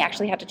class. And he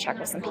actually had to check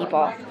with some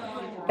people.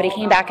 But he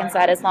came back and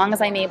said, as long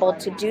as I'm able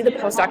to do the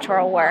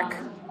postdoctoral work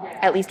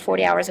at least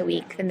 40 hours a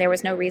week, then there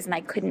was no reason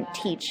I couldn't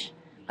teach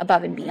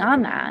above and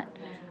beyond that.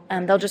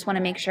 They'll just want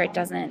to make sure it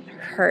doesn't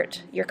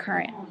hurt your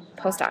current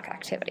postdoc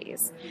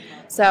activities.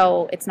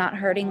 So it's not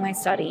hurting my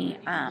study.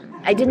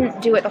 I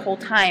didn't do it the whole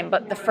time,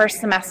 but the first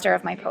semester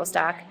of my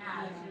postdoc,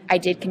 I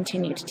did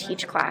continue to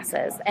teach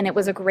classes, and it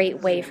was a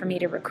great way for me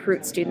to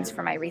recruit students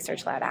for my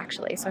research lab,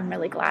 actually, so I'm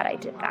really glad I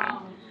did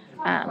that.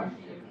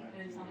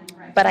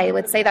 But I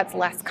would say that's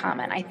less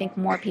common. I think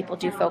more people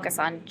do focus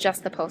on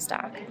just the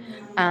postdoc,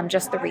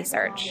 just the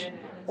research,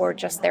 or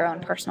just their own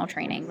personal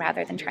training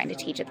rather than trying to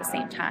teach at the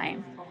same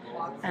time.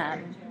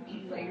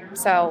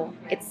 So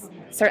it's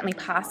certainly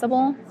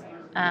possible,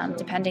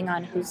 depending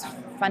on who's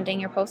funding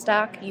your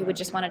postdoc. You would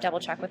just want to double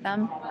check with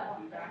them.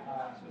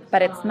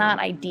 But it's not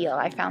ideal.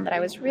 I found that I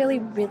was really,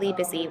 really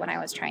busy when I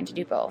was trying to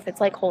do both. It's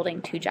like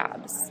holding two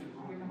jobs.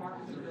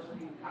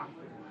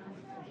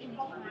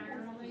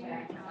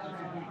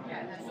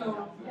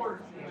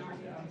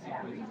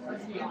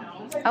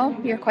 Oh,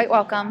 you're quite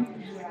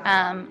welcome.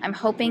 I'm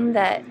hoping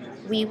that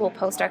we will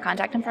post our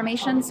contact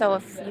information, so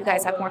if you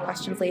guys have more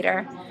questions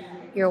later,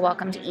 you're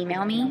welcome to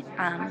email me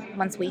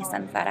once we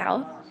send that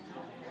out.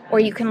 Or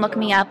you can look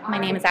me up. My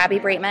name is Abby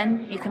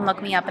Breitman. You can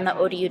look me up in the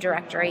ODU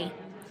directory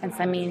and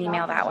send me an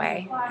email that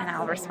way, and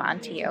I'll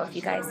respond to you if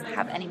you guys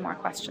have any more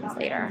questions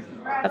later.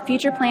 Of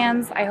future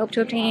plans, I hope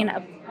to obtain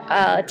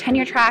a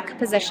tenure-track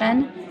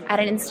position at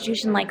an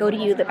institution like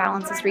ODU that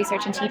balances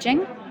research and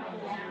teaching.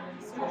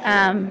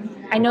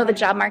 I know the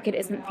job market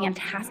isn't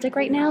fantastic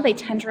right now. They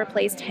tend to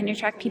replace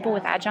tenure-track people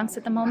with adjuncts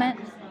at the moment,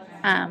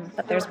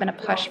 but there's been a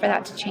push for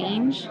that to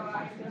change.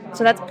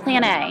 So that's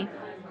plan A.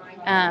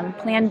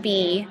 Plan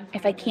B,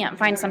 if I can't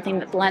find something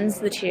that blends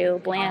the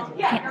two,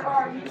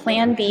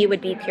 plan B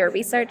would be pure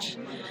research.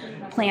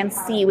 Plan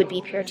C would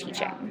be pure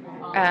teaching.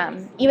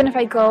 Even if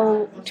I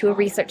go to a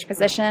research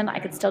position, I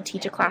could still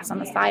teach a class on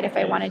the side if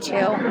I wanted to.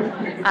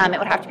 It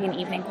would have to be an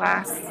evening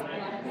class.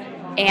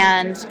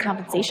 And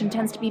compensation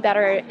tends to be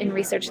better in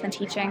research than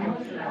teaching.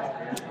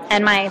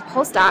 And my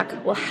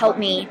postdoc will help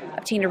me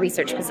obtain a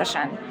research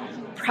position,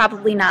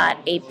 probably not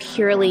a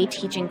purely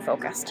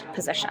teaching-focused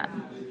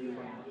position.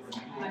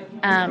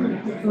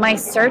 My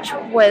search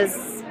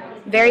was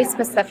very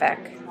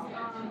specific.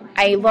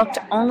 I looked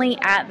only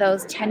at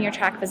those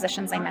tenure-track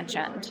positions I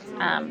mentioned.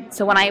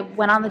 So when I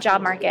went on the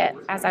job market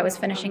as I was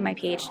finishing my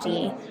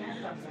PhD,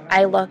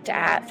 I looked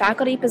at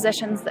faculty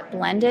positions that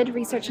blended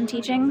research and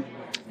teaching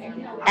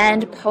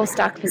and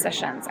postdoc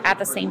positions at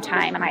the same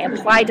time, and I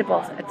applied to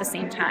both at the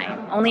same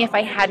time. Only if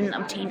I hadn't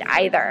obtained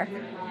either,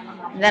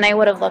 then I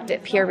would have looked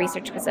at pure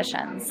research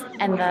positions.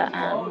 And the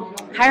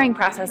hiring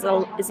process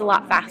is a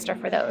lot faster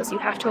for those. You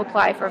have to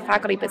apply for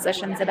faculty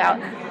positions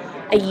about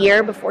a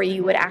year before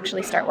you would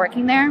actually start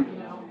working there.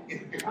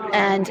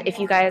 And if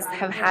you guys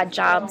have had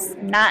jobs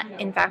not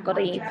in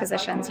faculty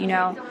positions, you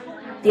know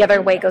the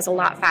other way goes a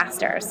lot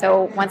faster.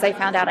 So once I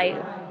found out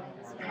I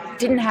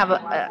didn't have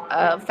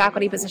a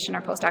faculty position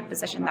or postdoc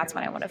position, that's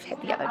when I would have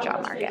hit the other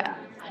job market.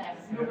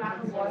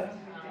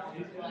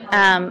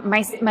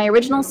 My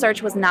original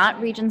search was not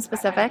region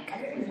specific.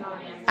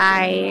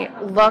 I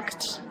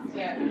looked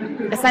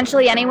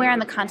essentially anywhere in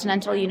the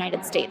continental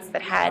United States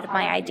that had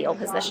my ideal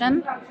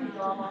position.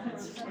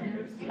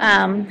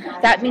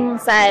 That being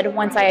said,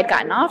 once I had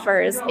gotten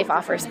offers, if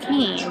offers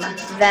came,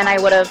 then I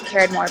would have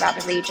cared more about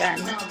the region.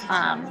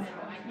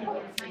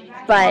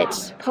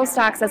 But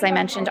postdocs, as I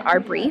mentioned, are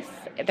brief.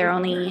 They're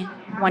only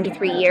 1 to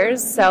 3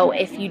 years, so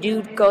if you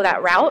do go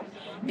that route,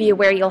 be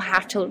aware you'll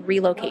have to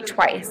relocate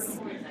twice.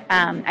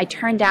 I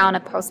turned down a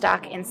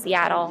postdoc in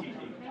Seattle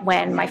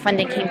when my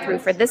funding came through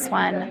for this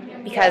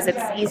one because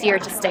it's easier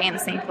to stay in the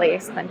same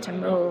place than to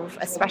move,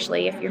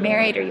 especially if you're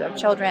married or you have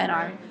children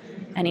or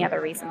any other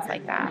reasons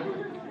like that.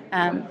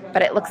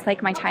 But it looks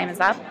like my time is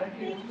up.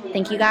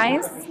 Thank you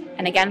guys.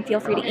 And again, feel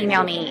free to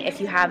email me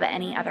if you have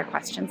any other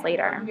questions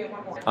later.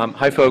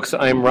 Hi folks,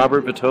 I'm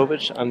Robert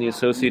Vitovich. I'm the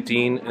Associate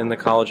Dean in the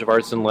College of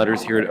Arts and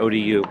Letters here at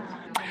ODU.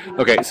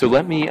 Okay, so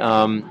let me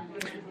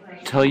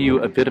tell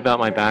you a bit about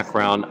my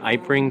background. I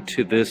bring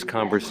to this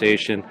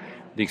conversation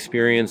the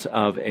experience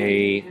of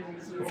a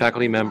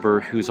faculty member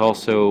who's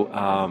also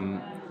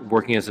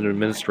working as an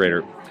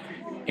administrator.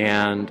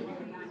 And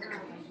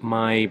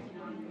my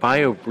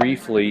bio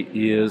briefly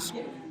is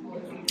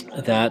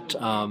that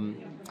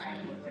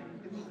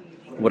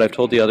what I've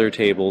told the other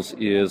tables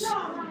is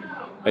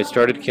I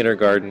started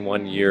kindergarten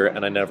 1 year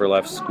and I never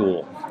left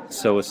school.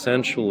 So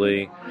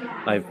essentially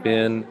I've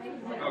been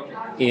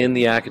in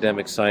the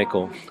academic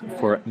cycle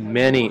for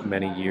many,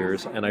 many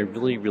years, and I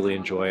really, really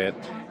enjoy it.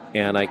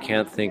 And I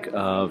can't think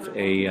of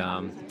a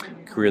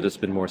career that's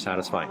been more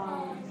satisfying.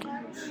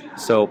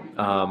 So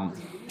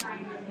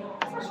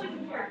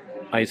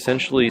I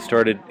essentially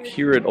started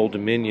here at Old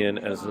Dominion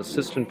as an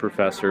assistant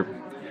professor,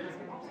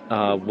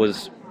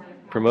 was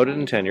promoted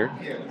in tenure,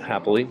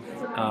 happily,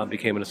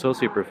 became an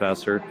associate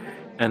professor,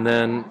 and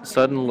then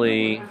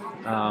suddenly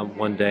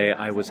one day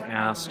I was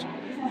asked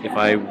if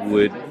I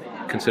would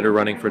consider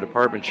running for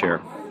department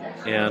chair,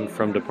 and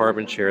from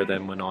department chair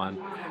then went on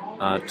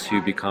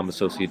to become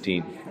associate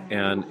dean.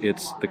 And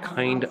it's the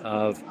kind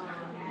of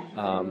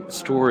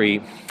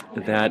story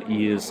that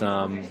is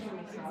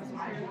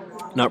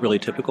not really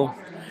typical,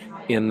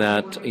 in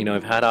that, you know,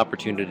 I've had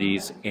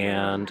opportunities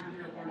and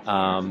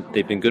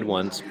they've been good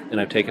ones and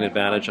I've taken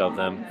advantage of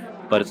them,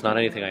 but it's not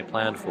anything I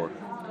planned for.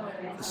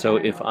 So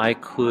if I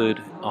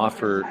could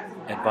offer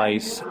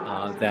advice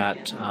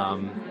that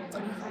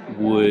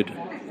would,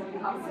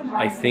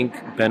 I think,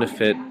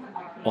 benefit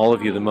all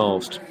of you the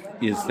most,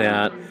 is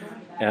that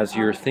as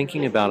you're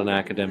thinking about an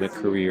academic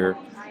career,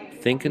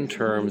 think in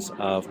terms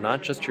of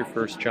not just your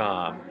first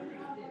job,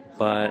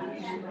 but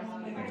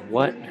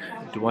what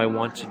do I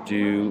want to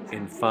do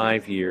in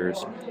 5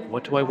 years?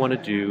 What do I want to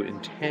do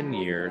in 10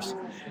 years,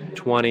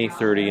 20,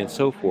 30, and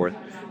so forth?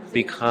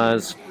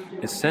 Because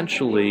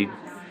essentially,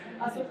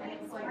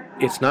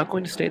 it's not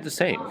going to stay the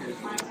same.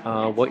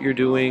 What you're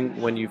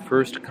doing when you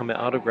first come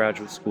out of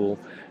graduate school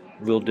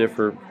will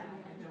differ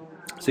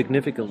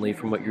significantly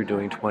from what you're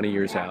doing 20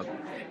 years out.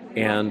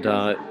 And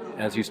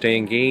as you stay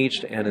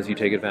engaged and as you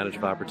take advantage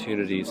of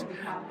opportunities,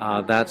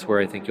 that's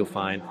where I think you'll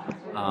find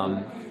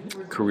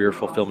career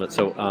fulfillment.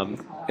 So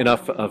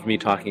enough of me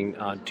talking.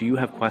 Do you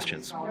have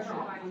questions?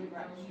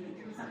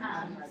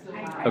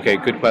 Okay,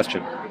 good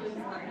question.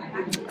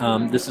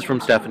 This is from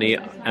Stephanie.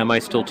 Am I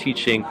still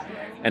teaching,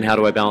 and how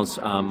do I balance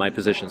my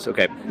positions?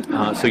 Okay,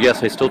 so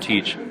yes, I still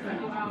teach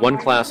 1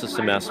 class a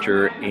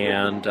semester,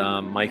 and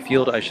my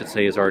field, I should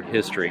say, is art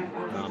history.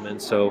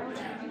 And so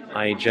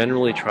I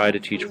generally try to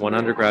teach 1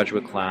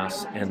 undergraduate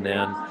class and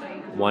then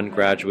 1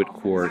 graduate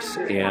course.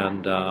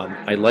 And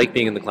I like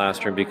being in the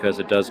classroom because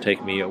it does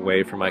take me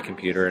away from my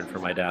computer and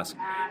from my desk,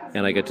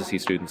 and I get to see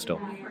students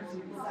still.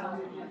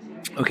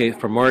 Okay,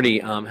 for Marty,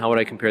 how would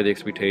I compare the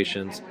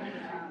expectations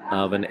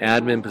of an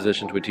admin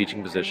position to a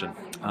teaching position?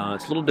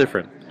 It's a little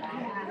different.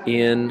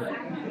 In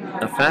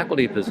a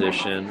faculty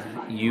position,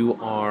 you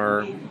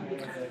are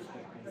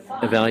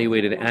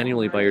evaluated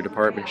annually by your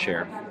department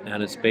chair,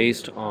 and it's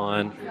based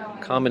on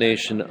a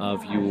combination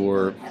of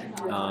your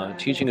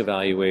teaching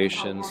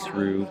evaluations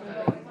through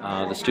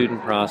the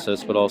student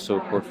process, but also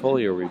a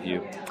portfolio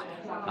review,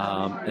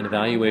 an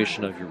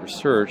evaluation of your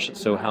research.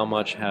 So how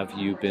much have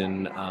you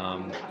been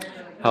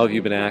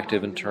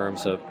active in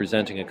terms of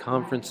presenting at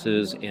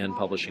conferences and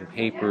publishing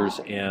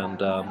papers,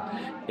 and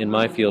in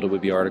my field it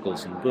would be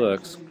articles and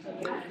books.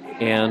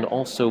 And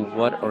also,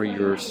 what are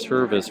your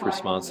service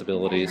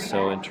responsibilities?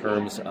 So in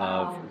terms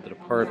of the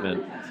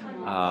department,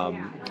 how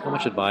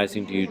much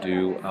advising do you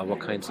do? What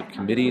kinds of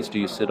committees do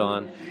you sit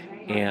on?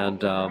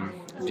 And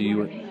do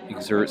you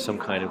exert some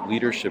kind of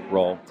leadership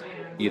role,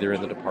 either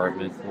in the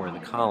department or in the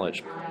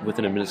college? With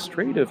an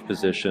administrative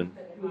position,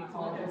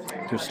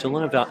 there's still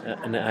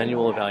an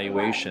annual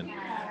evaluation,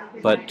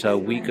 but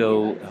we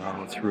go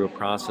through a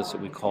process that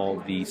we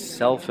call the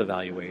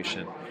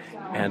self-evaluation.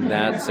 And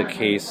that's a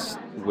case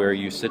where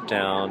you sit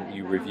down,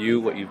 you review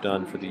what you've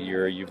done for the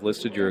year, you've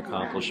listed your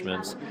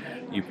accomplishments,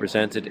 you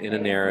present it in a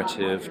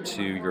narrative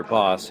to your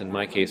boss. In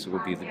my case, it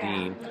would be the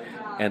dean.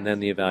 And then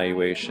the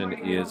evaluation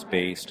is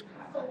based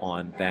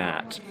on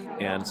that.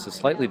 And it's a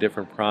slightly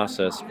different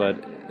process,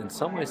 but in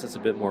some ways it's a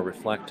bit more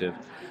reflective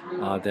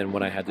than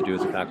what I had to do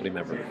as a faculty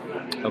member.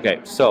 Okay,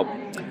 so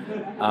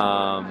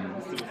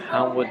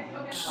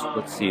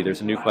let's see,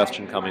 there's a new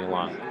question coming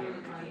along.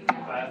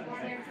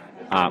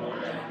 How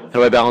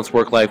do I balance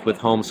work life with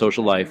home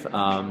social life?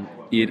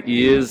 It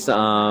is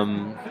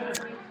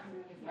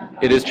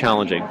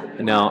challenging.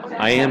 Now,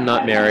 I am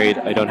not married,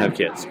 I don't have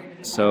kids.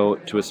 So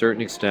to a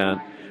certain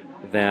extent,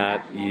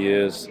 that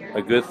is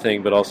a good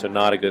thing, but also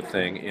not a good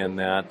thing in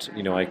that,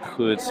 you know, I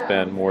could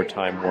spend more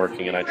time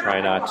working, and I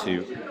try not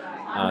to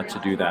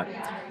do that.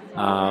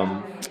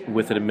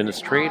 With an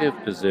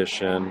administrative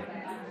position,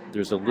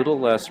 there's a little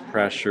less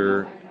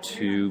pressure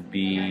to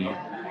be,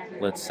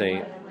 let's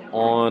say,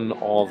 on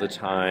all the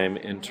time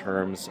in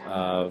terms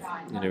of,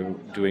 you know,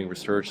 doing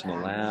research in the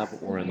lab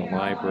or in the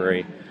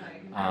library,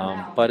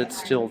 but it's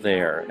still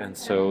there, and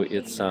so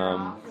it's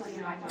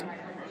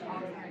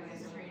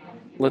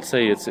let's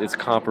say it's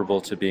comparable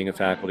to being a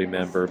faculty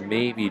member,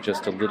 maybe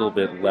just a little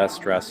bit less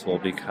stressful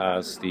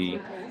because the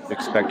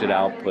expected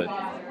output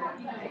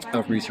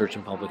of research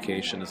and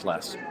publication is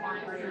less.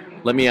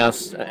 Let me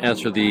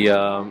answer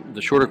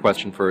the shorter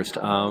question first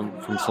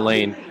from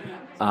Selene.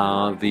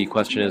 The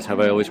question is, have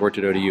I always worked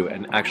at ODU?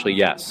 And actually,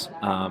 yes.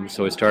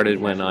 So I started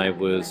when I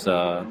was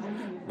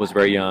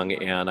very young,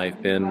 and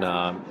I've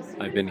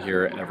been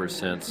here ever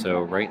since. So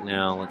right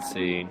now, let's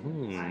see,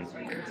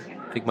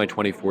 I think my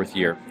 24th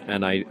year,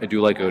 and I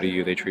do like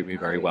ODU. They treat me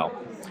very well.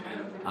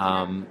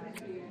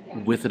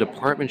 With the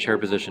department chair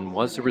position,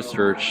 was the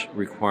research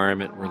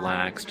requirement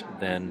relaxed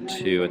then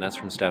too? And that's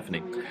from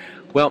Stephanie.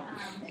 Well,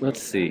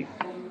 let's see.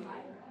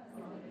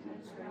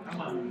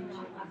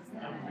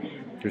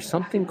 There's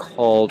something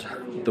called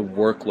the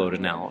workload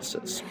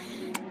analysis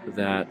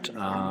that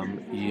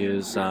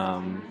is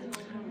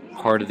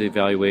part of the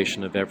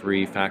evaluation of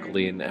every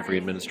faculty and every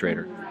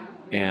administrator.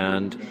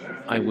 And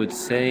I would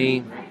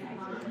say,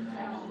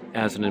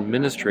 as an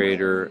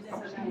administrator,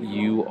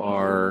 you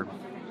are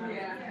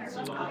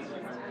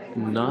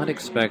not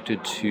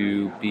expected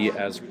to be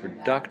as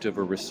productive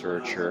a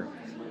researcher,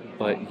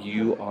 but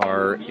you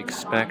are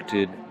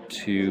expected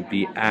to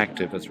be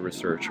active as a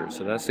researcher.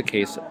 So that's the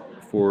case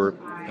for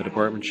a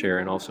department chair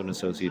and also an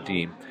associate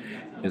dean,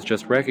 is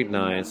just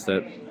recognize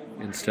that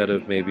instead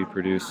of maybe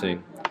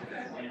producing,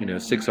 you know,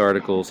 6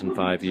 articles in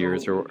 5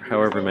 years, or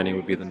however many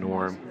would be the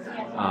norm,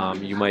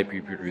 you might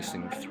be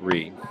producing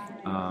 3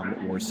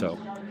 or so.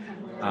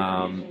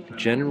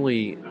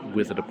 Generally,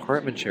 with a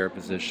department chair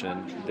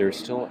position, there's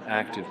still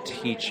active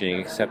teaching,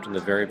 except in the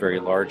very, very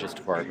largest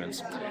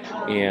departments.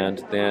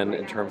 And then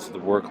in terms of the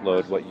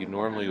workload, what you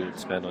normally would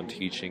spend on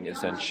teaching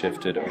is then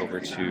shifted over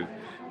to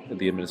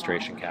the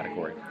administration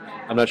category.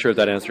 I'm not sure if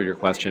that answered your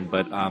question,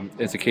 but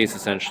it's a case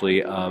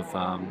essentially of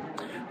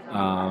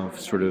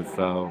sort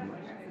of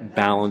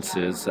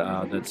balances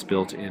that's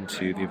built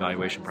into the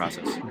evaluation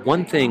process.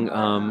 One thing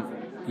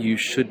you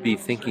should be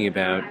thinking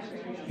about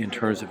in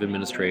terms of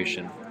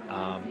administration,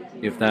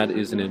 if that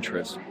is an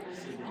interest,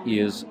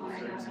 is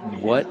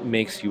what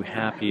makes you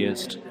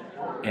happiest,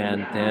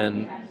 and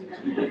then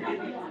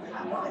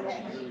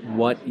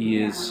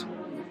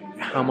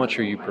how much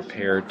are you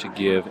prepared to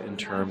give in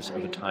terms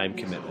of a time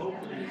commitment.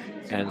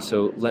 And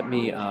so let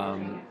me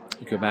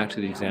go back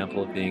to the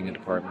example of being a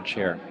department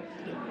chair.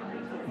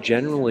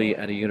 Generally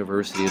at a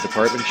university, a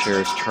department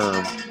chair's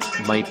term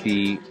might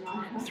be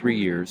 3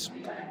 years.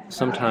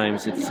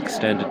 Sometimes it's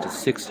extended to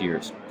 6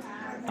 years.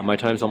 My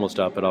time's almost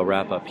up, but I'll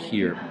wrap up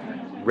here.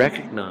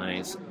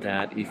 Recognize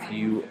that if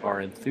you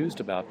are enthused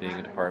about being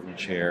a department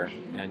chair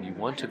and you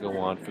want to go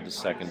on for the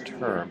second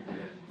term,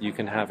 you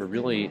can have a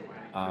really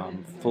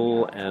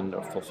full and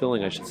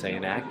fulfilling, I should say,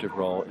 an active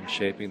role in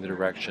shaping the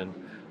direction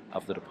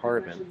of the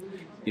department.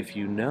 If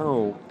you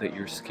know that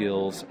your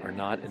skills are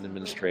not in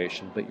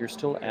administration, but you're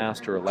still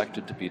asked or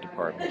elected to be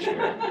department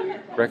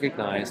chair,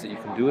 recognize that you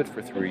can do it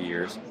for 3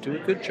 years, do a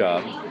good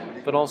job,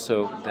 but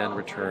also then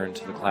return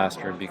to the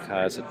classroom,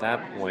 because at that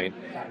point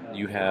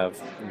you have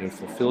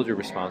fulfilled your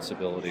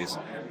responsibilities,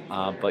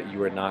 but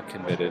you are not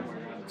committed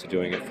to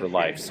doing it for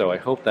life. So I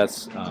hope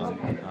that's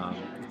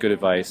good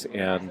advice,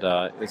 and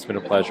it's been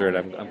a pleasure,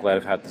 and I'm glad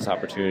I've had this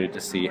opportunity to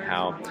see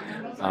how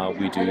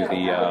we do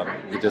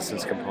the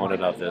distance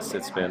component of this.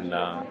 It's been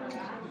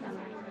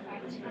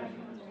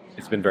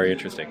very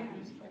interesting,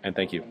 and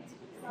thank you.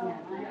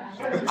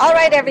 All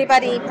right,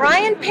 everybody.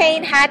 Brian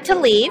Payne had to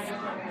leave.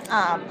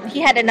 He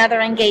had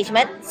another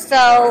engagement,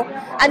 so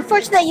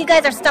unfortunately you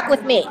guys are stuck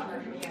with me.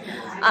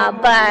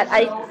 But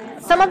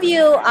some of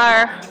you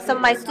are some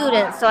of my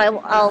students, so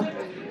I'll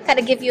kind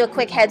of give you a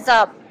quick heads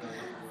up.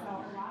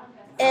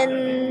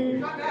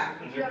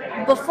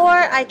 Before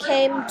I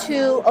came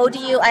to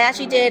ODU, I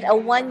actually did a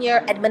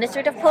 1-year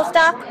administrative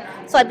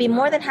postdoc, so I'd be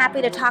more than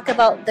happy to talk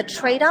about the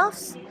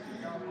trade-offs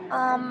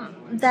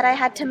that I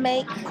had to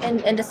make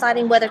in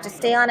deciding whether to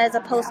stay on as a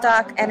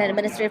postdoc and an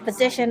administrative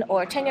position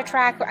or tenure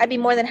track, or I'd be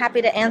more than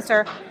happy to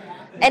answer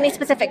any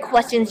specific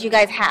questions you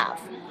guys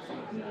have.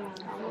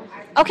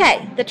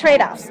 Okay, the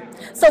trade-offs.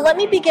 So let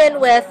me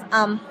begin with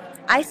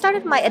I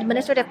started my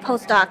administrative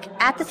postdoc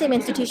at the same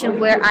institution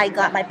where I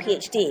got my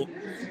PhD.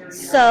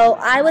 So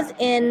I was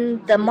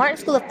in the Martin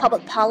School of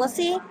Public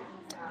Policy,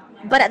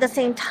 but at the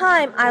same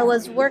time I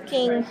was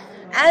working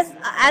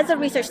as a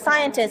research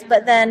scientist,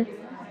 but then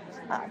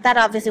that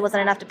obviously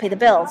wasn't enough to pay the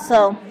bills.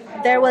 So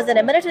there was an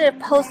administrative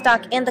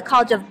postdoc in the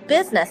College of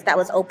Business that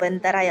was open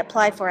that I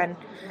applied for, and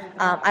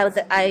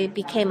I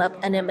became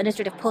an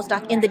administrative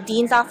postdoc in the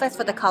dean's office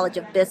for the College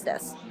of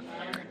Business.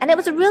 And it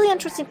was a really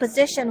interesting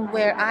position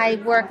where I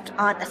worked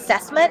on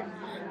assessment,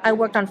 I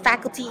worked on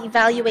faculty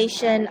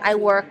evaluation, I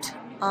worked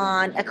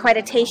on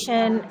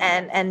accreditation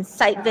and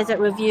site visit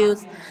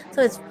reviews.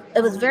 So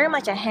it was very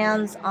much a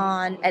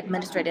hands-on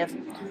administrative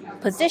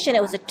position.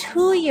 It was a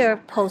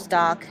 2-year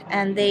postdoc,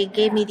 and they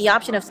gave me the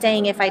option of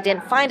staying if I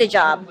didn't find a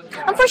job.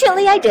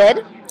 Unfortunately, I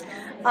did.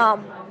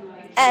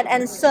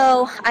 And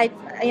so I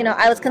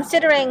was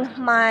considering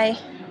my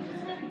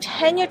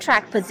tenure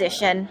track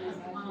position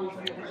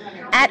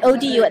at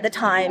ODU at the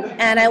time,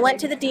 and I went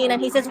to the dean,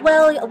 and he says,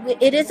 well,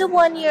 it is a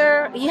 1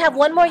 year, you have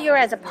 1 more year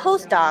as a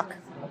postdoc,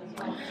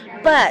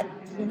 but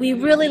we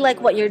really like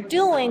what you're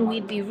doing.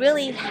 We'd be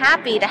really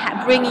happy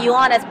to bring you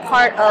on as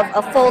part of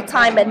a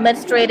full-time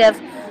administrative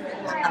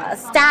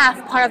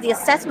staff, part of the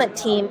assessment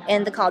team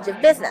in the College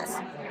of Business.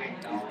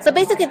 So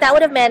basically that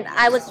would have meant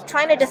I was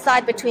trying to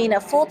decide between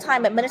a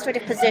full-time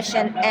administrative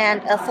position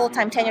and a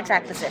full-time tenure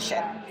track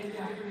position.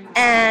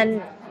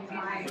 And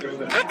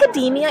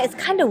academia is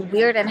kind of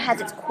weird and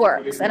has its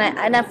quirks.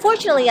 And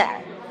unfortunately,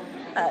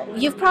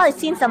 you've probably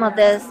seen some of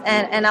this,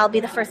 and I'll be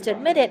the first to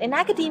admit it. In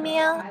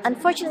academia,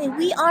 unfortunately,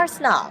 we are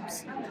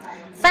snobs.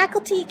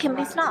 Faculty can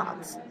be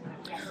snobs.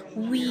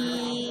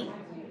 We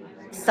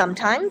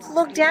sometimes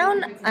look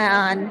down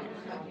on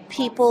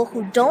people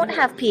who don't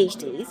have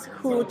PhDs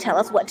who tell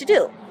us what to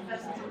do.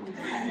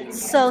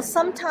 So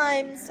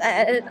sometimes,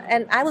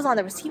 and I was on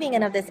the receiving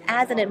end of this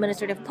as an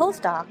administrative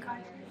postdoc,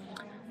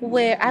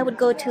 where I would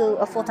go to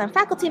a full-time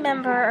faculty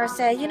member or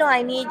say,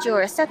 I need your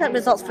assessment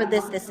results for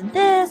this, this, and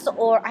this,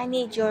 or I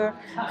need your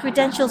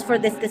credentials for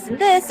this, this, and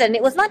this, and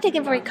it was not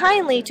taken very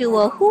kindly to,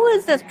 well, who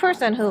is this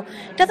person who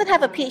doesn't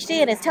have a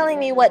PhD and is telling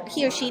me what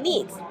he or she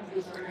needs?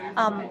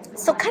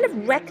 So kind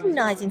of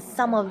recognizing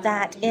some of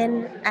that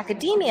in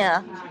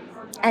academia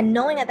and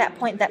knowing at that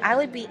point that I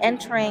would be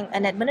entering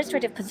an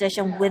administrative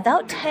position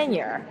without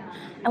tenure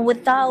and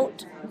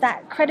without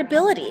that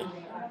credibility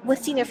with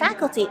senior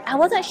faculty, I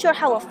wasn't sure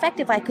how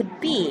effective I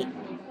could be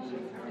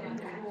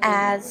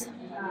as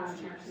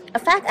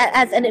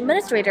an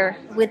administrator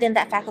within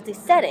that faculty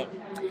setting.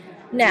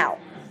 Now,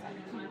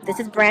 this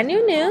is brand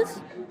new news.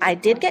 I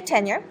did get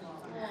tenure,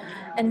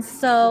 and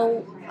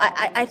so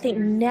I think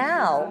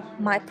now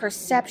my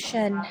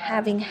perception,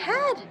 having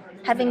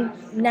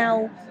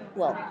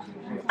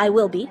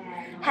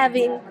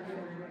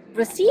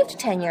received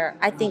tenure,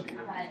 I think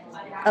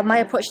my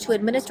approach to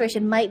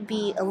administration might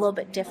be a little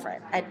bit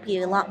different. I'd be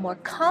a lot more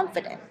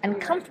confident and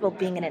comfortable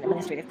being in an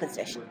administrative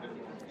position.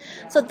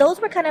 So those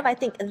were kind of, I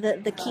think,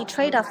 the key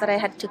trade-offs that I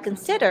had to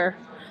consider.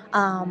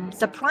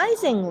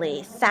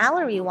 Surprisingly,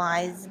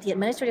 salary-wise, the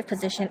administrative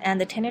position and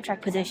the tenure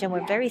track position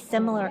were very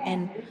similar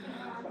in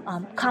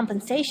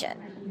compensation.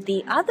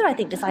 The other, I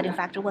think, deciding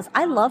factor was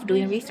I love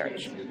doing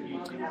research.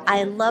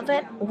 I love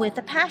it with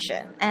a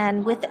passion.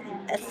 And with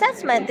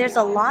assessment, there's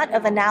a lot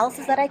of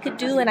analysis that I could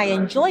do, and I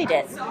enjoyed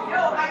it.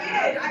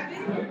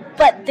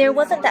 But there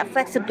wasn't that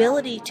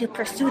flexibility to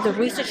pursue the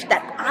research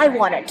that I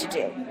wanted to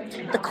do,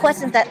 the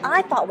questions that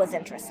I thought was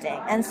interesting.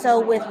 And so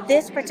with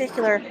this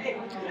particular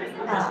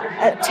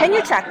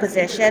tenure track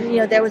position,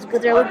 there would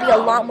be a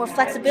lot more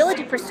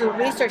flexibility to pursue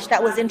research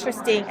that was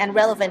interesting and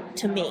relevant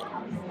to me.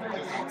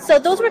 So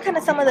those were kind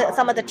of some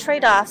of the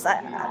trade-offs.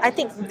 I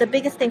think the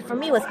biggest thing for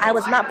me was I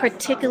was not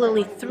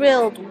particularly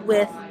thrilled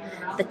with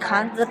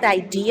the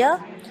idea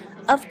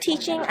of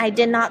teaching. I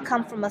did not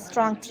come from a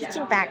strong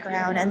teaching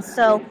background, and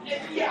so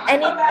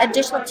any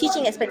additional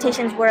teaching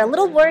expectations were a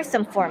little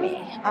worrisome for me.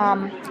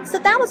 So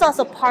that was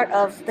also part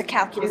of the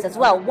calculus as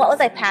well. What was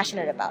I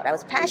passionate about? I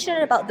was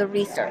passionate about the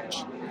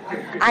research.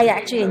 I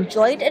actually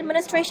enjoyed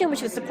administration,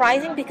 which was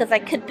surprising because I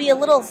could be a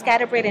little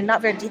scatterbrained and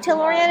not very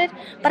detail-oriented,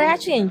 but I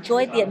actually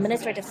enjoyed the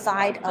administrative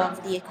side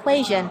of the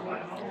equation.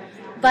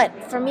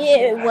 But for me,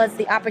 it was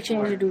the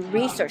opportunity to do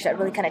research that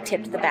really kind of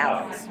tipped the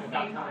balance.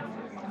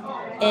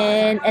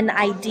 In an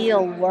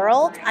ideal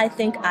world, I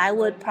think I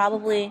would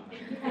probably,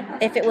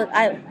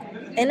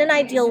 in an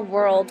ideal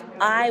world,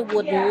 I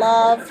would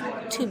love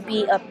to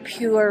be a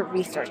pure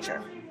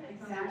researcher.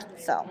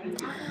 So,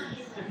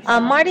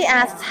 Marty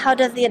asks, how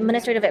does the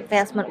administrative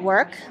advancement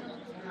work?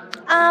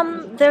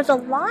 There's a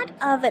lot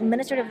of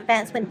administrative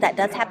advancement that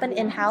does happen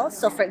in-house.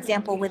 So, for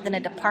example, within a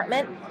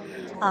department,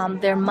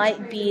 there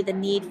might be the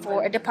need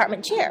for a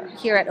department chair.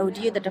 Here at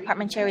ODU, the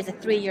department chair is a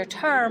 3-year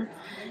term,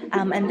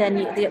 and then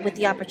with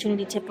the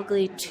opportunity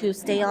typically to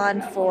stay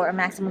on for a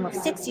maximum of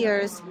 6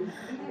 years.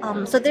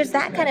 So there's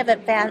that kind of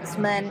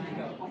advancement.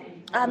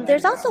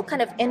 There's also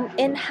kind of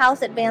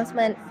in-house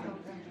advancement,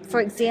 for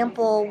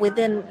example,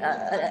 within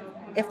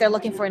if they're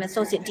looking for an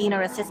associate dean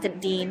or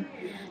assistant dean.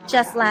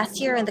 Just last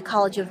year in the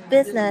College of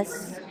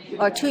Business,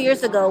 or 2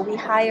 years ago, we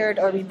hired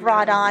or we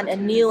brought on a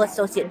new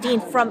associate dean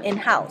from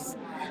in-house.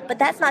 But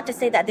that's not to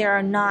say that there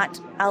are not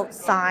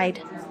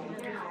outside,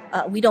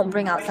 we don't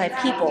bring outside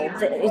people.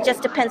 It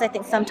just depends, I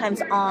think,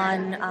 sometimes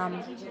on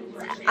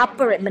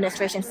upper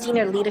administration,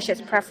 senior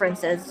leadership's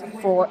preferences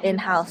for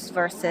in-house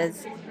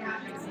versus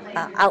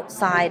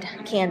outside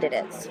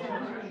candidates.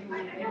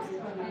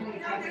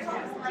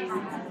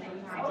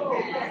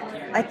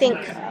 I think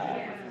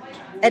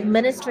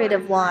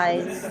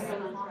administrative-wise,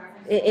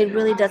 it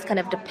really does kind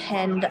of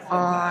depend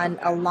on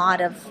a lot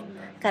of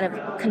kind of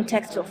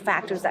contextual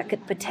factors that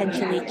could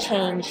potentially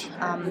change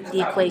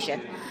the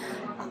equation.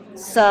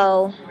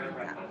 So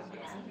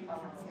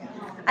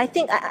I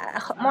think,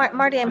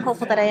 Marty, I'm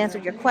hopeful that I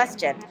answered your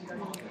question.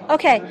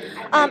 Okay.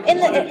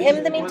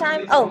 In the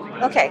meantime,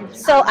 okay.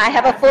 So I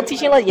have a full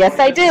teaching load. Yes,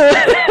 I do.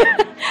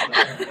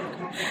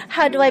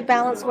 How do I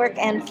balance work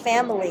and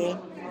family?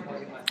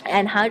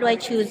 And how do I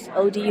choose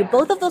ODU?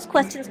 Both of those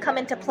questions come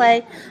into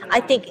play, I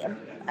think,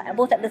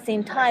 both at the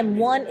same time.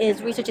 One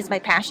is research is my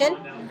passion.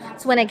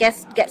 So when I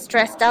get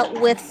stressed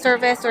out with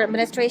service or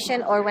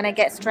administration, or when I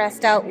get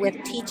stressed out with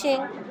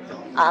teaching,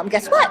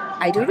 guess what?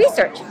 I do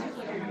research.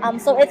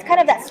 So it's kind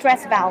of that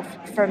stress valve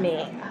for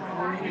me.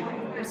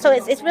 So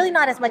it's really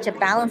not as much a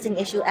balancing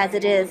issue as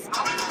it is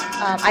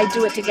I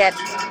do it to get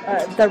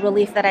the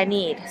relief that I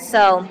need.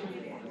 So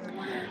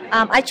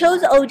I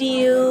chose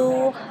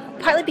ODU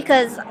partly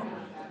because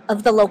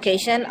of the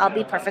location. I'll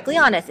be perfectly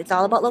honest. It's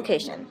all about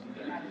location.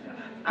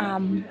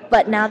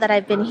 But now that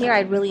I've been here, I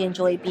really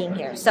enjoy being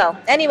here. So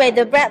anyway,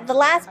 the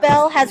last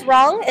bell has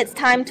rung. It's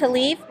time to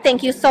leave.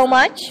 Thank you so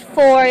much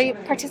for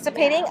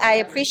participating. I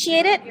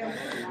appreciate it.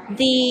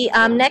 The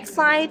next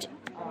slide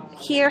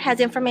here has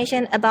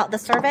information about the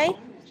survey.